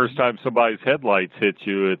imagine first time somebody's headlights hit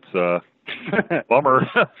you, it's a bummer.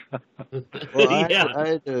 Well,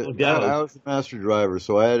 I was a master driver,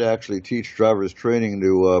 so I had to actually teach drivers training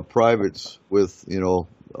to privates with,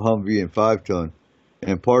 Humvee and 5-ton.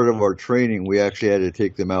 And part of our training, we actually had to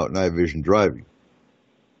take them out night vision driving.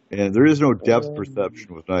 And there is no depth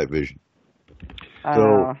perception with night vision.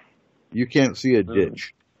 So you can't see a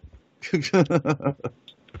ditch.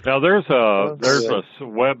 Now there's a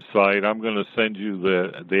website I'm going to send you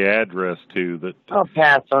the address to that I'll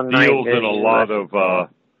pass on deals in a lot of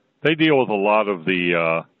they deal with a lot of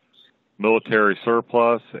the military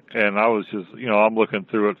surplus, and I was just I'm looking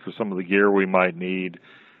through it for some of the gear we might need,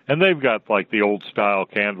 and they've got like the old style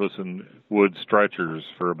canvas and wood stretchers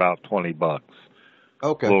for about $20.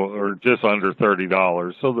 Okay, or just under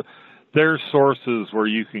 $30. So there's sources where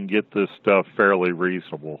you can get this stuff fairly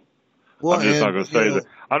reasonable. Well, I'm just not going to say that.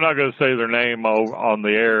 I'm not going to say their name on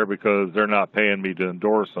the air because they're not paying me to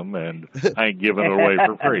endorse them, and I ain't giving it away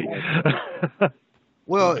for free.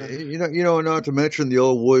 Well, not to mention the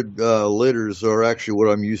old wood litters are actually what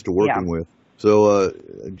I'm used to working with. So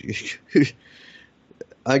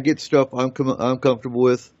I get stuff I'm comfortable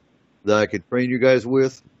with that I could train you guys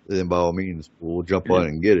with. Then by all means, we'll jump on it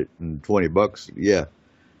and get it. And $20, yeah.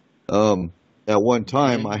 At one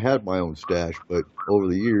time, I had my own stash, but over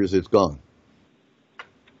the years, it's gone.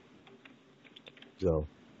 So,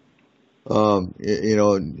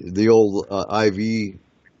 the old IV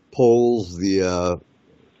poles, the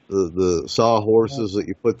sawhorses that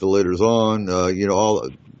you put the litters on,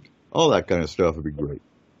 all that kind of stuff would be great.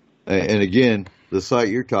 And again, the site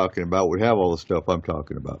you're talking about would have all the stuff I'm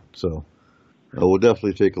talking about. So, we'll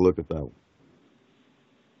definitely take a look at that one.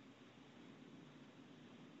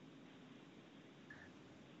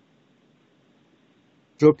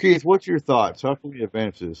 So, Keith, what's your thoughts? How can we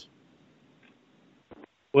advance this?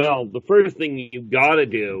 Well, the first thing you've got to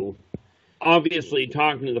do, obviously,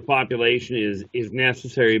 talking to the population is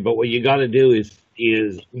necessary, but what you got to do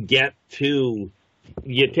is get to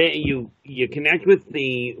you connect with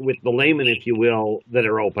the laymen, if you will, that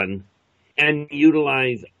are open, and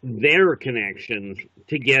utilize their connections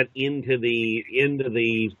to get into the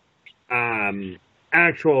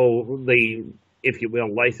if you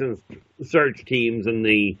will, licensed search teams and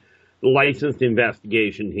the licensed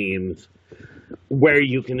investigation teams, where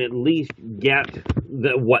you can at least get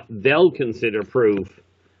what they'll consider proof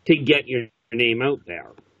to get your name out there.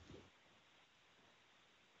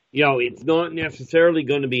 It's not necessarily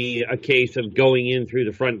going to be a case of going in through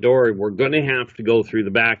the front door. We're going to have to go through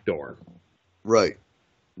the back door. Right.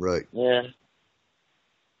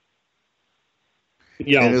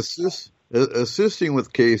 Yeah. And Assisting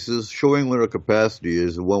with cases, showing their capacity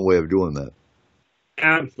is one way of doing that.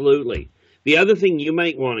 Absolutely. The other thing you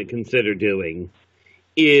might want to consider doing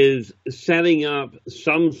is setting up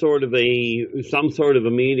some sort of a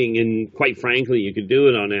meeting, and quite frankly, you could do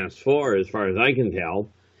it on S4 as far as I can tell,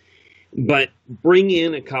 but bring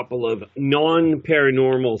in a couple of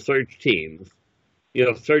non-paranormal search teams,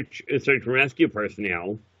 search and rescue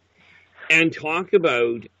personnel, and talk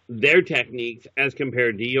about their techniques as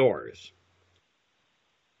compared to yours.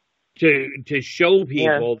 To show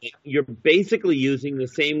people that you're basically using the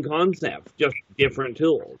same concept, just different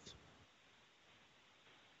tools.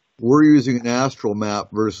 We're using an astral map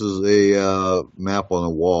versus a map on a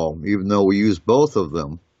wall. Even though we use both of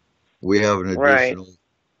them, we have an additional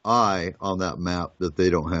eye on that map that they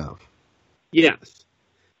don't have. Yes.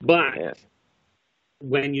 But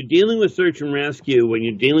when you're dealing with search and rescue, when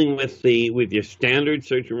you're dealing with your standard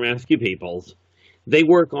search and rescue peoples, they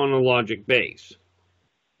work on a logic base.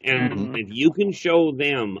 And if you can show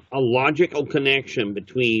them a logical connection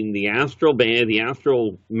between the astral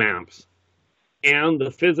maps and the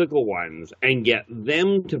physical ones, and get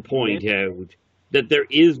them to point out that there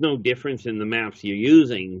is no difference in the maps you're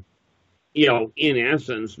using, in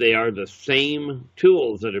essence, they are the same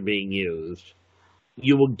tools that are being used,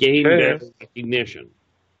 you will gain better recognition.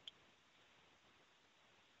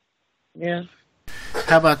 Yeah.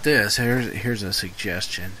 How about this? Here's a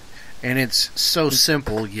suggestion. And it's so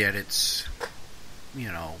simple, yet it's,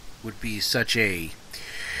 could be such a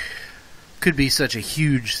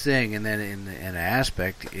huge thing. And then an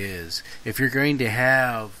aspect is, if you're going to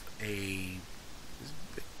have a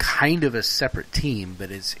kind of a separate team, but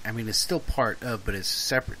it's still part of, but it's a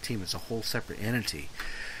separate team, it's a whole separate entity.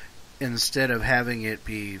 Instead of having it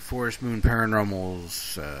be Forest Moon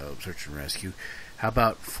Paranormal's Search and Rescue, how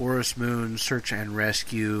about Forest Moon Search and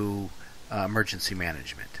Rescue Emergency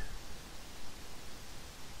Management?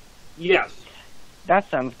 Yes. That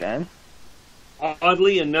sounds good.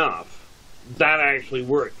 Oddly enough, that actually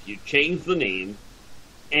works. You change the name,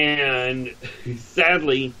 and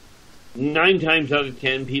sadly, 9 times out of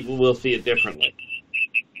 10, people will see it differently.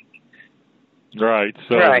 Right,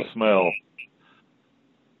 so the smell.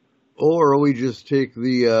 Or we just take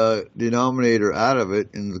the denominator out of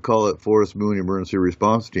it and call it Forest Moon Emergency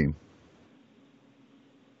Response Team.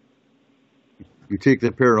 You take the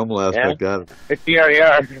paranormal aspect out of it. It's PRER.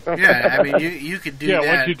 Yeah, you could do that.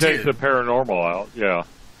 Yeah, once you take the paranormal out, yeah.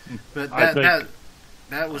 But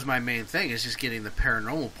that was my main thing, is just getting the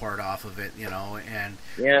paranormal part off of it, and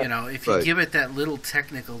if you give it that little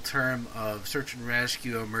technical term of search and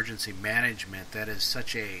rescue emergency management, that is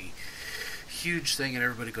such a huge thing, and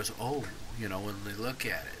everybody goes, oh, when they look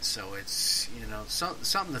at it. So it's,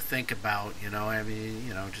 something to think about,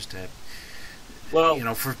 just to,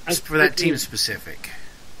 for that team specific.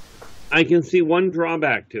 I can see one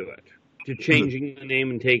drawback to it, to changing the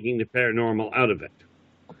name and taking the paranormal out of it.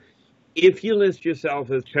 If you list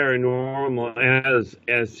yourself as paranormal,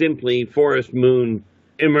 as simply Forest Moon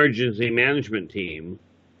Emergency Management Team,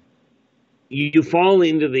 you fall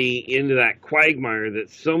into that quagmire that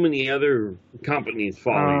so many other companies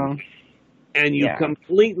fall in, and you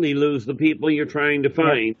completely lose the people you're trying to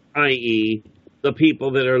find, i.e., the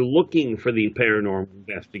people that are looking for the paranormal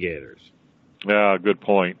investigators. Yeah, good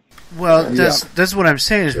point. Well, that's what I'm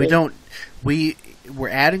saying, is we're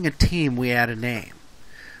adding a team, we add a name.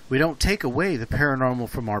 We don't take away the paranormal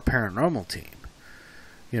from our paranormal team.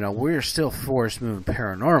 We're still Forest Moon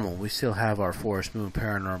Paranormal. We still have our Forest Moon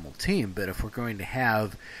Paranormal team. But if we're going to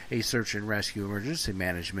have a search and rescue emergency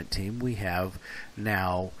management team, we have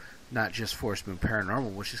now not just Forest Moon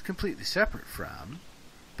Paranormal, which is completely separate from,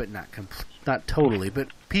 but not totally, but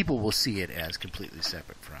people will see it as completely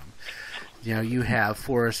separate from. You have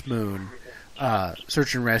Forest Moon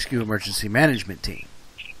Search and Rescue Emergency Management Team.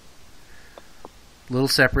 Little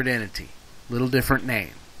separate entity, little different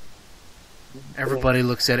name. Everybody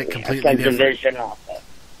looks at it completely different.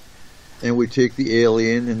 And we take the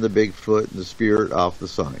alien and the Bigfoot and the spirit off the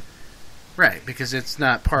sign. Right, because it's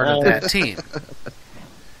not part of that team.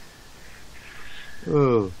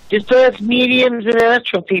 Just us mediums and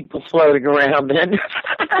astral people floating around then.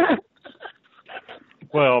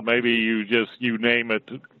 Well, maybe you name it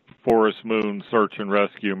Forest Moon Search and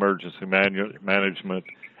Rescue Emergency Management,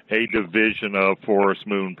 a division of Forest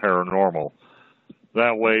Moon Paranormal.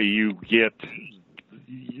 That way you get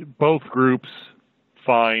both groups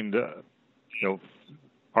are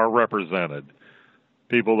represented.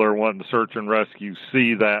 People that are wanting to search and rescue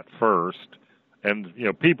see that first, and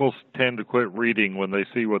people tend to quit reading when they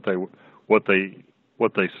see what they want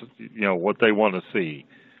to see.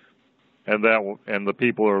 and the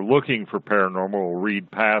people who are looking for paranormal will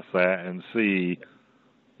read past that and see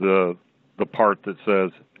the part that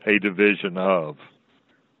says a division of.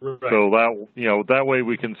 Right. So that way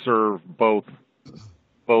we can serve both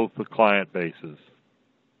the client bases.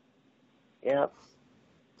 Yep.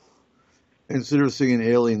 Consider seeing an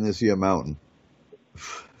alien this year mountain.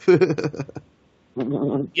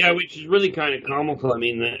 Yeah, which is really kind of comical. I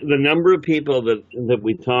mean, the number of people that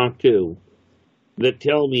we talk to that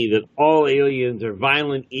tell me that all aliens are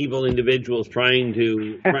violent, evil individuals trying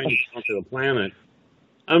to conquer the planet.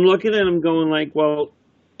 I'm looking at them going like, well,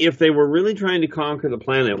 if they were really trying to conquer the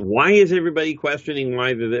planet, why is everybody questioning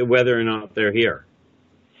whether or not they're here?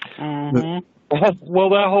 Mm-hmm. Well,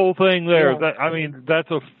 that whole thing there, that's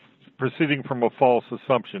proceeding from a false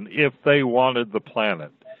assumption. If they wanted the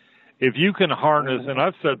planet, if you can harness, and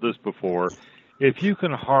I've said this before, if you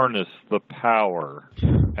can harness the power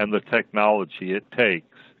and the technology it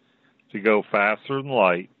takes to go faster than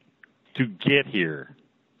light to get here,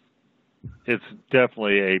 it's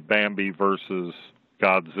definitely a Bambi versus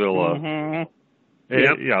Godzilla.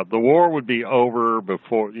 Mm-hmm. The war would be over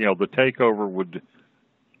before, the takeover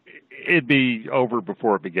it'd be over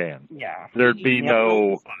before it began. Yeah. There'd be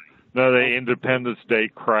no the Independence Day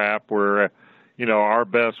crap where, our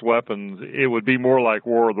best weapons, it would be more like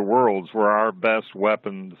War of the Worlds where our best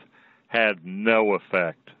weapons had no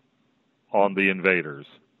effect on the invaders.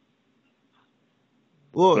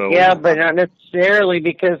 Well, but not necessarily,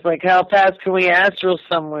 because, how fast can we astral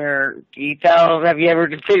somewhere? Have you ever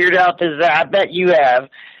figured out this? I bet you have.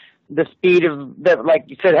 The speed of, like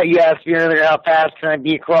you said, you asked me earlier, how fast can I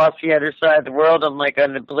be across the other side of the world? I'm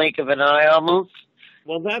on the blink of an eye almost.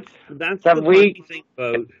 Well, that's the funny thing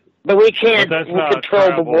about. But we can't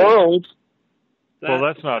control the world. Well,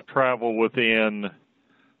 that's not travel within.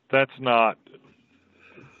 That's not.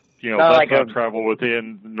 That's not travel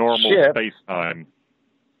within normal space-time.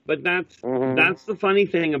 But that's the funny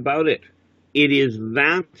thing about it. It is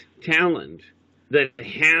that talent that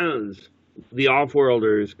has the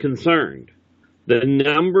off-worlders concerned. The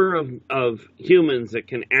number of humans that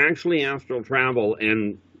can actually astral travel,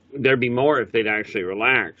 and there'd be more if they'd actually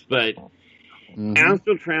relax, but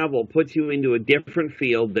astral travel puts you into a different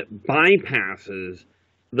field that bypasses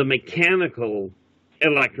the mechanical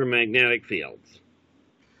electromagnetic fields.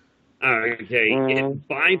 Okay, it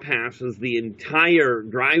bypasses the entire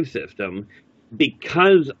drive system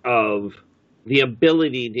because of the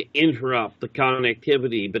ability to interrupt the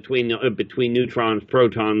connectivity between neutrons,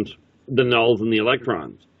 protons, the nulls, and the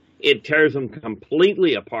electrons. It tears them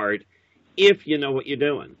completely apart if you know what you're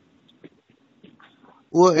doing.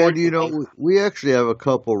 Well, and we actually have a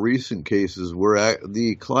couple recent cases where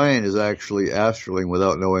the client is actually astraling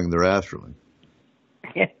without knowing they're astraling.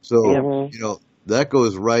 So, that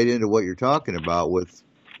goes right into what you're talking about with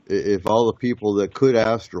if all the people that could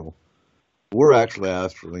astral were actually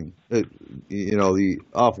astraling, the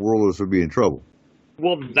off-worlders would be in trouble.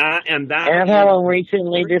 Well, and I've had one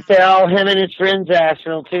recently just say, him and his friends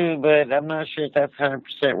astral too, but I'm not sure if that's 100%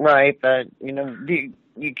 right. But,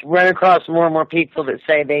 you can run across more and more people that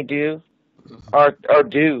say they do or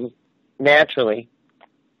do naturally.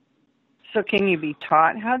 So can you be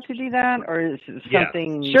taught how to do that, or is it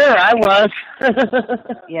something? Yeah. Sure, I was.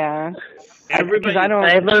 Yeah. I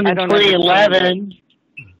learned in 2011.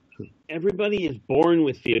 Everybody is born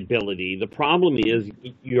with the ability. The problem is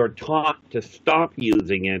you're taught to stop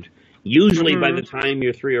using it, usually by the time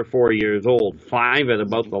you're 3 or 4 years old, 5 at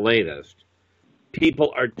about the latest.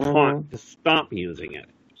 People are taught to stop using it.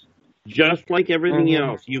 Just like everything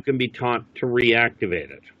else, you can be taught to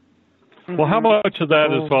reactivate it. Well, how much of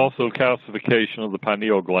that is also calcification of the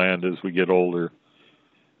pineal gland as we get older?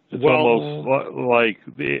 It's almost like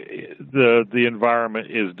the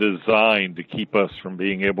environment is designed to keep us from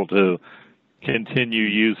being able to continue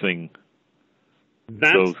using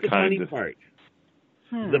those the kinds funny part.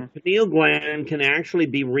 The pineal gland can actually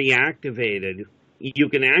be reactivated. You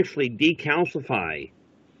can actually decalcify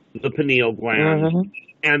the pineal gland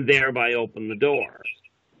and thereby open the door.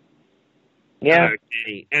 Yeah.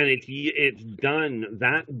 Okay. And it's done,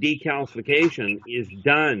 that decalcification is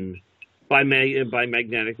done by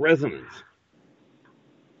magnetic resonance.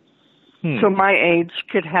 So my age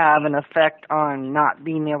could have an effect on not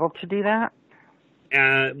being able to do that?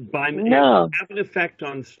 It have an effect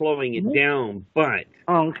on slowing it down, but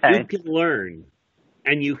you can learn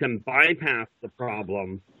and you can bypass the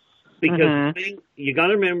problem because you got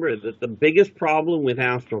to remember that the biggest problem with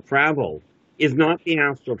astral travel is not the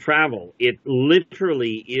astral travel. It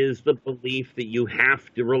literally is the belief that you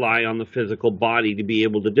have to rely on the physical body to be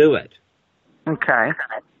able to do it. Okay.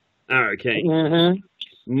 Okay.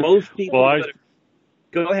 Most people...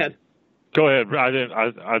 Go ahead. Go ahead.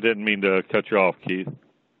 I didn't mean to cut you off, Keith.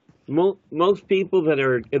 Most people that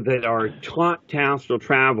are taught to astral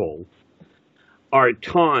travel are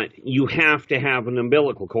taught you have to have an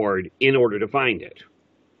umbilical cord in order to find it.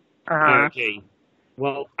 Uh-huh. Okay.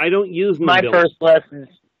 Well, I don't use an my umbilical. first lessons.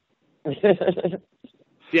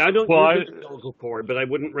 See, I don't use an umbilical cord, but I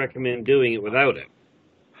wouldn't recommend doing it without it.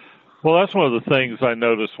 Well, that's one of the things I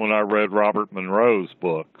noticed when I read Robert Monroe's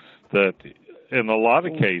books, that in a lot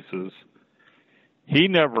of cases, he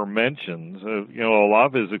never mentions, a lot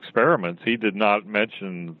of his experiments, he did not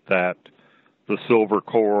mention that the silver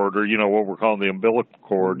cord or, what we're calling the umbilical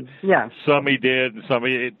cord. Yeah. Some he did, and some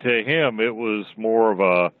to him, it was more of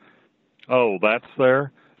a, that's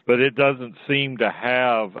there. But it doesn't seem to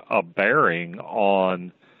have a bearing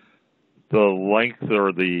on the length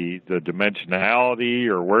or the dimensionality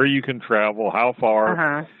or where you can travel, how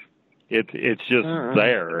far. Uh-huh. It's just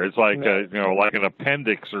there. It's like like an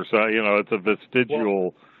appendix or so. It's a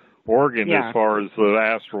vestigial organ as far as the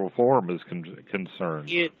astral form is concerned.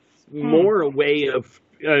 It's more a way of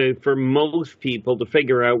for most people to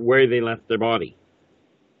figure out where they left their body.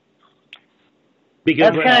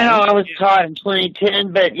 Because that's kind of how I was taught in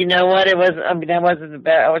 2010. But you know what? That wasn't the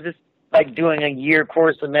best. I was just like doing a year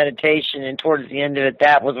course of meditation, and towards the end of it,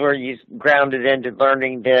 that was where you grounded into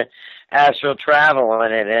learning to astral travel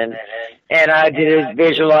in it, and I did it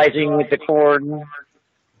visualizing with the cord and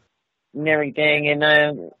everything, and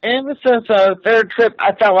it was so third trip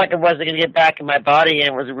I felt like I wasn't going to get back in my body, and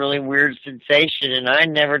it was a really weird sensation, and I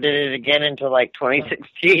never did it again until like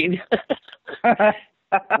 2016.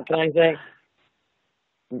 What can I say?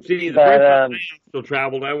 See, the first time I astral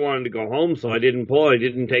traveled, I wanted to go home, so I didn't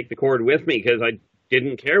take the cord with me because I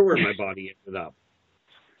didn't care where my body ended up.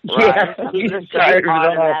 Right. Yeah, It's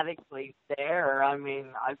automatically there. I mean,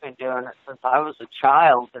 I've been doing it since I was a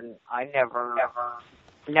child, and I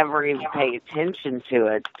never even pay attention to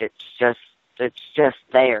it. It's just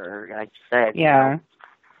there, like I said. Yeah.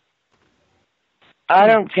 I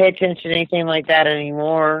don't pay attention to anything like that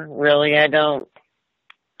anymore, really. I don't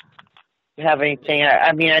have anything.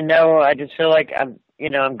 I mean, I know, I just feel like I'm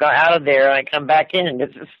gone out of there, and I come back in, and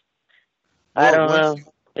I don't know.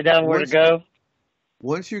 I don't know where to go.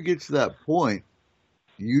 Once you get to that point,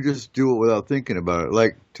 you just do it without thinking about it.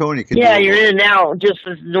 Like Tony can. Yeah, you're in and out just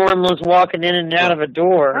as normal as walking in and out of a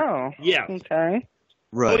door. Oh, yeah. Okay.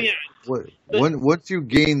 Right. Oh, yeah. Once you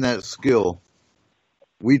gain that skill,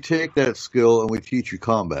 we take that skill and we teach you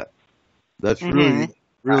combat. That's really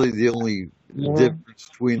the only difference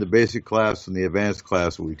between the basic class and the advanced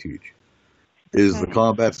class that we teach is the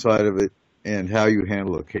combat side of it and how you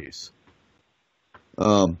handle a case.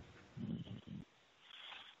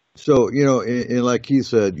 So, and like he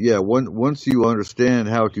said, once you understand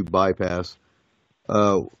how to bypass,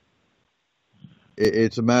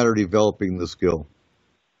 it's a matter of developing the skill.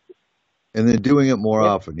 And then doing it more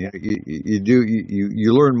often.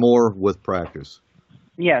 You learn more with practice.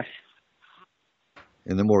 Yes.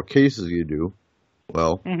 And the more cases you do,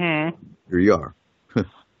 well, here you are.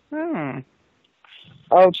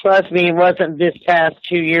 Oh, trust me, it wasn't this past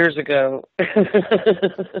 2 years ago.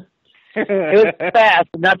 It was fast,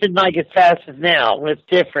 nothing like as fast as now. It's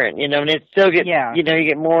different, and it still gets, you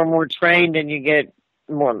get more and more trained, and you get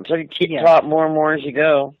more, so you keep taught more and more as you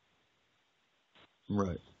go.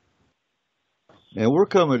 Right. And we're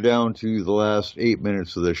coming down to the last 8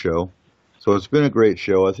 minutes of the show. So it's been a great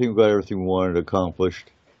show. I think we've got everything we wanted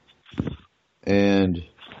accomplished. And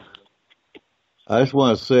I just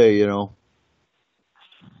want to say,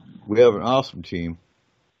 we have an awesome team.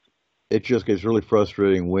 It just gets really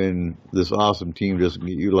frustrating when this awesome team doesn't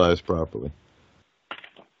get utilized properly.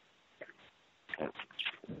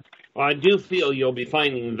 Well, I do feel you'll be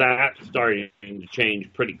finding that starting to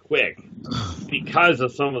change pretty quick because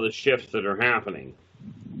of some of the shifts that are happening.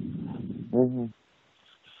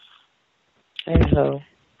 I know.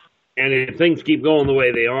 And if things keep going the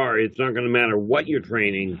way they are, it's not going to matter what you're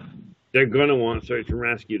training. They're going to want search and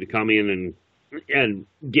rescue to come in and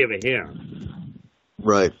give a hand.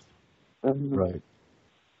 Right. Right.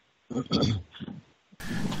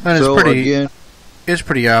 And it's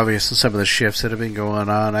pretty obvious in some of the shifts that have been going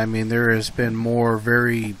on. I mean, there has been more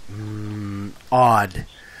very odd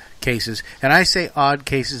cases, and I say odd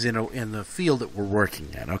cases in the field that we're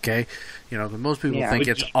working in. Okay, most people think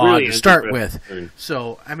it's odd to start with.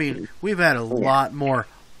 So, I mean, we've had a lot more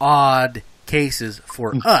odd cases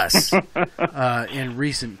for us in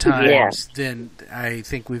recent times than I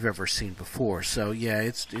think we've ever seen before. So,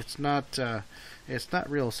 it's not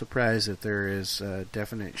real surprise that there is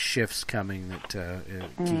definite shifts coming that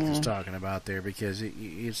Keith is talking about there, because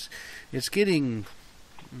it's getting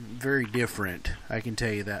very different. I can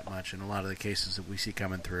tell you that much in a lot of the cases that we see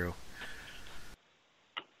coming through.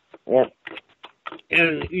 Yep.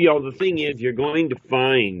 And, the thing is, you're going to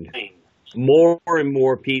find more and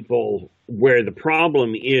more people where the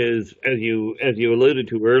problem is, as you alluded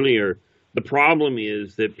to earlier, the problem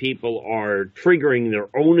is that people are triggering their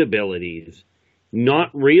own abilities, not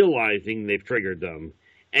realizing they've triggered them,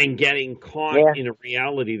 and getting caught in a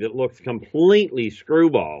reality that looks completely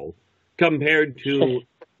screwball compared to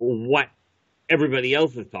what everybody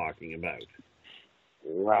else is talking about.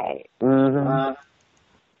 Right. Mm-hmm.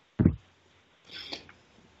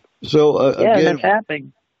 So, again, that's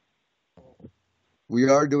happening. We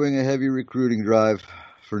are doing a heavy recruiting drive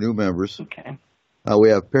for new members. Okay. We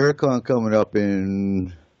have Paracon coming up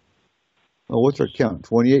in, what's our count,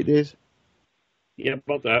 28 days? Yeah,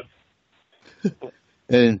 about that.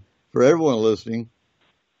 And for everyone listening,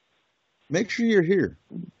 make sure you're here,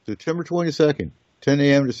 September 22nd, 10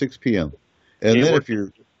 a.m. to 6 p.m. And then if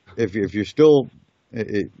you're still,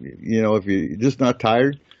 if you're just not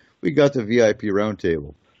tired, we got the VIP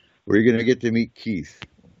roundtable where you're going to get to meet Keith.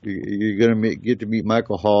 You're going to get to meet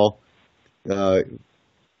Michael Hall,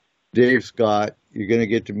 Dave Scott. You're going to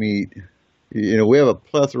get to meet, we have a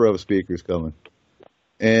plethora of speakers coming,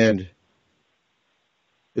 and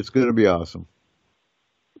it's going to be awesome.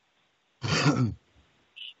 And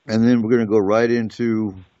then we're going to go right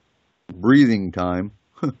into breathing time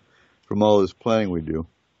from all this planning we do,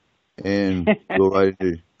 and go right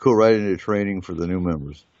into training for the new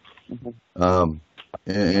members.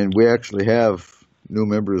 And we actually have new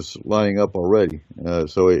members lining up already,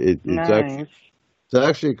 so it's nice.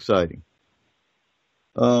 actually exciting.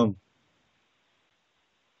 For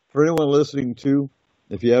anyone listening too,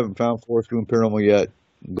 if you haven't found Forest Moon Paranormal yet,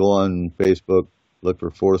 go on Facebook, look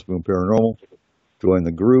for Forest Moon Paranormal, join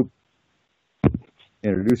the group,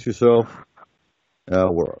 introduce yourself.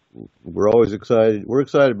 We're always excited. We're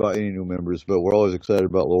excited about any new members, but we're always excited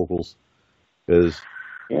about locals because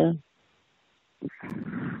it's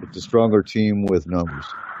a stronger team with numbers,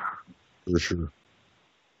 for sure.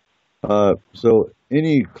 So,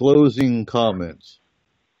 any closing comments?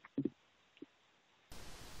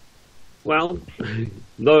 Well,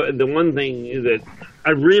 the one thing that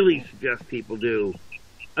I really suggest people do,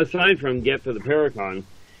 aside from get to the Paracon,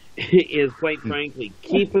 is quite frankly,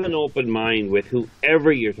 keep an open mind with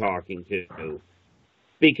whoever you're talking to.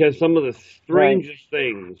 Because some of the strangest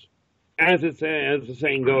things, as the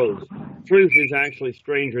saying goes, truth is actually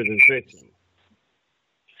stranger than fiction.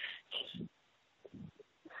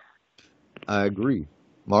 I agree.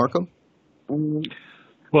 Markham?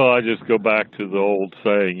 Well, I just go back to the old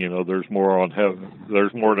saying, there's more in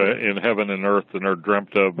heaven and earth than are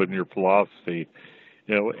dreamt of in your philosophy.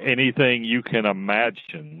 Anything you can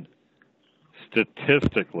imagine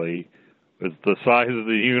statistically with the size of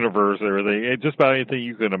the universe, everything, just about anything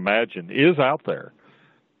you can imagine is out there.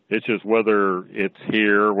 It's just whether it's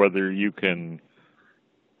here, whether you can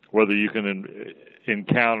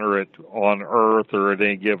encounter it on Earth or at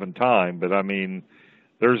any given time. But I mean,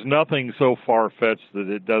 there's nothing so far-fetched that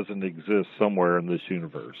it doesn't exist somewhere in this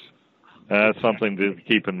universe. And that's something to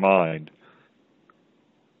keep in mind.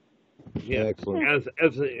 Yeah, excellent.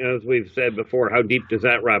 As we've said before, how deep does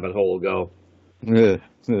that rabbit hole go? Yeah,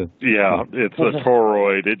 it's a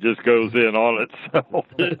toroid. It just goes in on itself.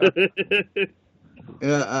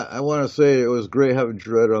 Yeah, I want to say it was great having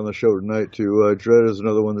Dredd on the show tonight, too. Dredd is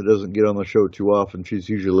another one that doesn't get on the show too often. She's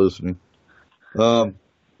usually listening. You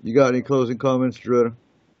got any closing comments, Dredd?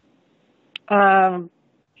 No,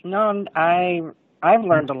 I've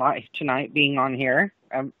learned a lot tonight being on here.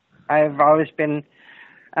 I've always been,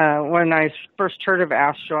 when I first heard of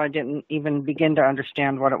Astral, I didn't even begin to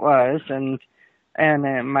understand what it was, and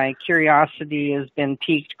my curiosity has been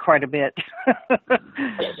piqued quite a bit.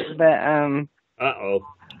 But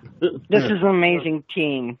this is an amazing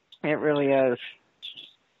team. It really is.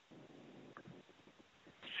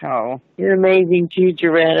 So you're amazing too,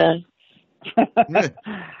 Doretta.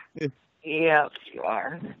 Yes, you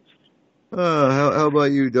are. How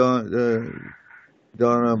about you, Donna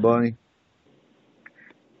and Bonnie?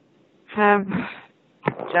 Just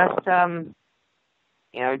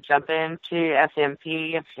jump into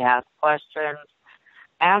SMP if you have questions.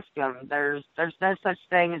 Ask them. There's no such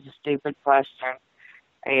thing as a stupid question,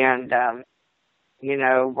 and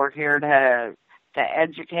we're here to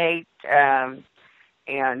educate. And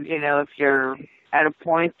if you're at a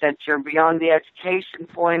point that you're beyond the education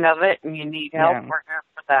point of it and you need help, we're here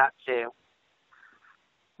for that too.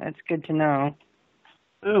 That's good to know.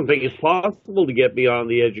 I don't think it's possible to get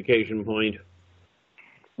beyond the education point.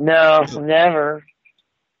 No, never.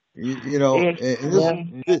 This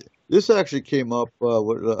This actually came up,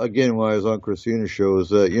 again, when I was on Christina's show, is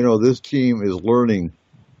that, this team is learning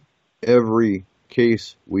every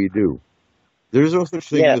case we do. There's no such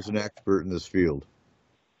thing as an expert in this field.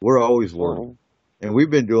 We're always learning. And we've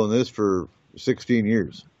been doing this for 16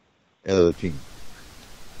 years as a team.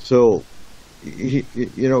 So,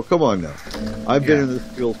 come on now. I've been in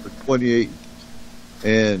this field for 28,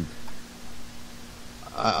 and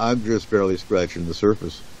I'm just barely scratching the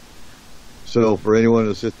surface. So for anyone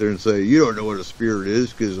to sit there and say, you don't know what a spirit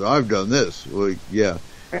is because I've done this. Well, yeah.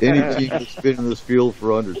 Any team that's been in this field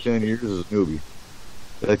for under 10 years is a newbie.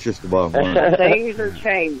 That's just the bottom line. Things are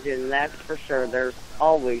changing, that's for sure. There's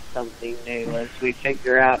always something new as we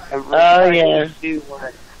figure out. Do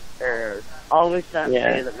one. There's always something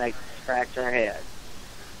new that makes us scratch our head.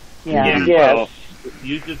 Yeah. Well,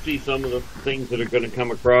 you just see some of the things that are going to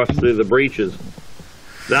come across through the breaches.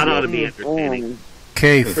 That ought to be entertaining.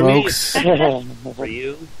 Okay, folks. For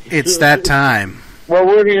you, it's that time. Well,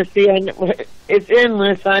 we're going to see. It's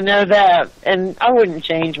endless, I know that. And I wouldn't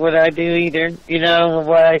change what I do either.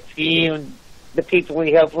 What I see and the people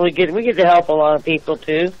we help. We get to help a lot of people,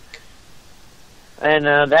 too.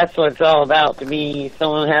 And that's what it's all about to me.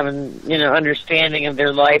 Someone having, understanding of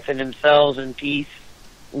their life and themselves and peace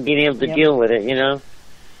and being able to deal with it,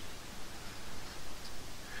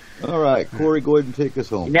 All right, Corey, go ahead and take us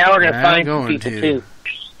home. Now we're going to find some people, too.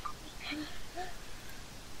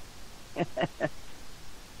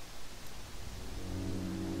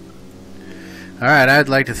 All right, I'd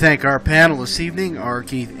like to thank our panel this evening, R.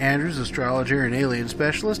 Keith Andrews, astrologer and alien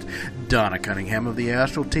specialist, Donna Cunningham of the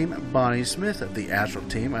Astral Team, Bonnie Smith of the Astral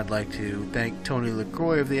Team. I'd like to thank Tony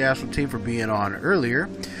LaCroix of the Astral Team for being on earlier,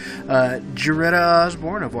 Jaretta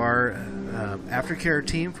Osborne of our Aftercare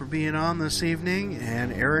team for being on this evening,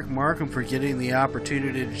 and Eric Markham for getting the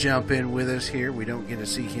opportunity to jump in with us here. We don't get to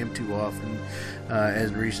see him too often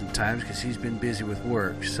in recent times because he's been busy with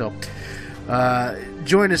work. So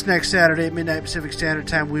join us next Saturday at midnight Pacific Standard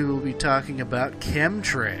Time. We will be talking about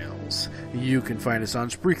chemtrails. You can find us on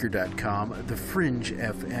Spreaker.com, The Fringe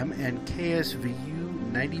FM, and KSVU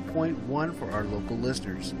 90.1 for our local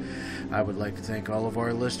listeners. I would like to thank all of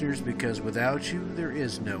our listeners because without you, there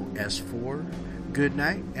is no S4. Good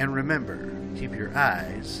night, and remember, keep your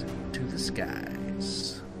eyes to the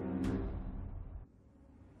skies.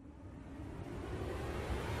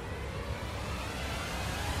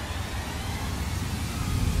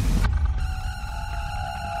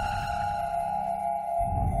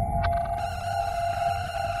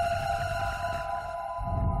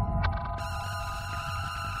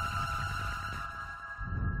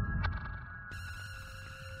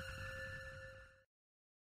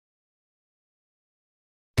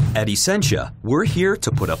 At Essentia, we're here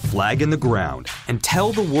to put a flag in the ground and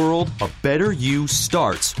tell the world a better you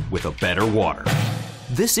starts with a better water.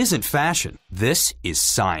 This isn't fashion, this is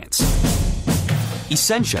science.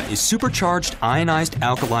 Essentia is supercharged ionized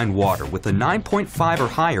alkaline water with a 9.5 or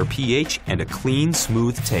higher pH and a clean,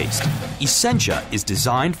 smooth taste. Essentia is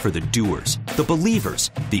designed for the doers, the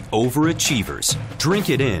believers, the overachievers.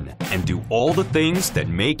 Drink it in and do all the things that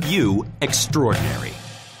make you extraordinary.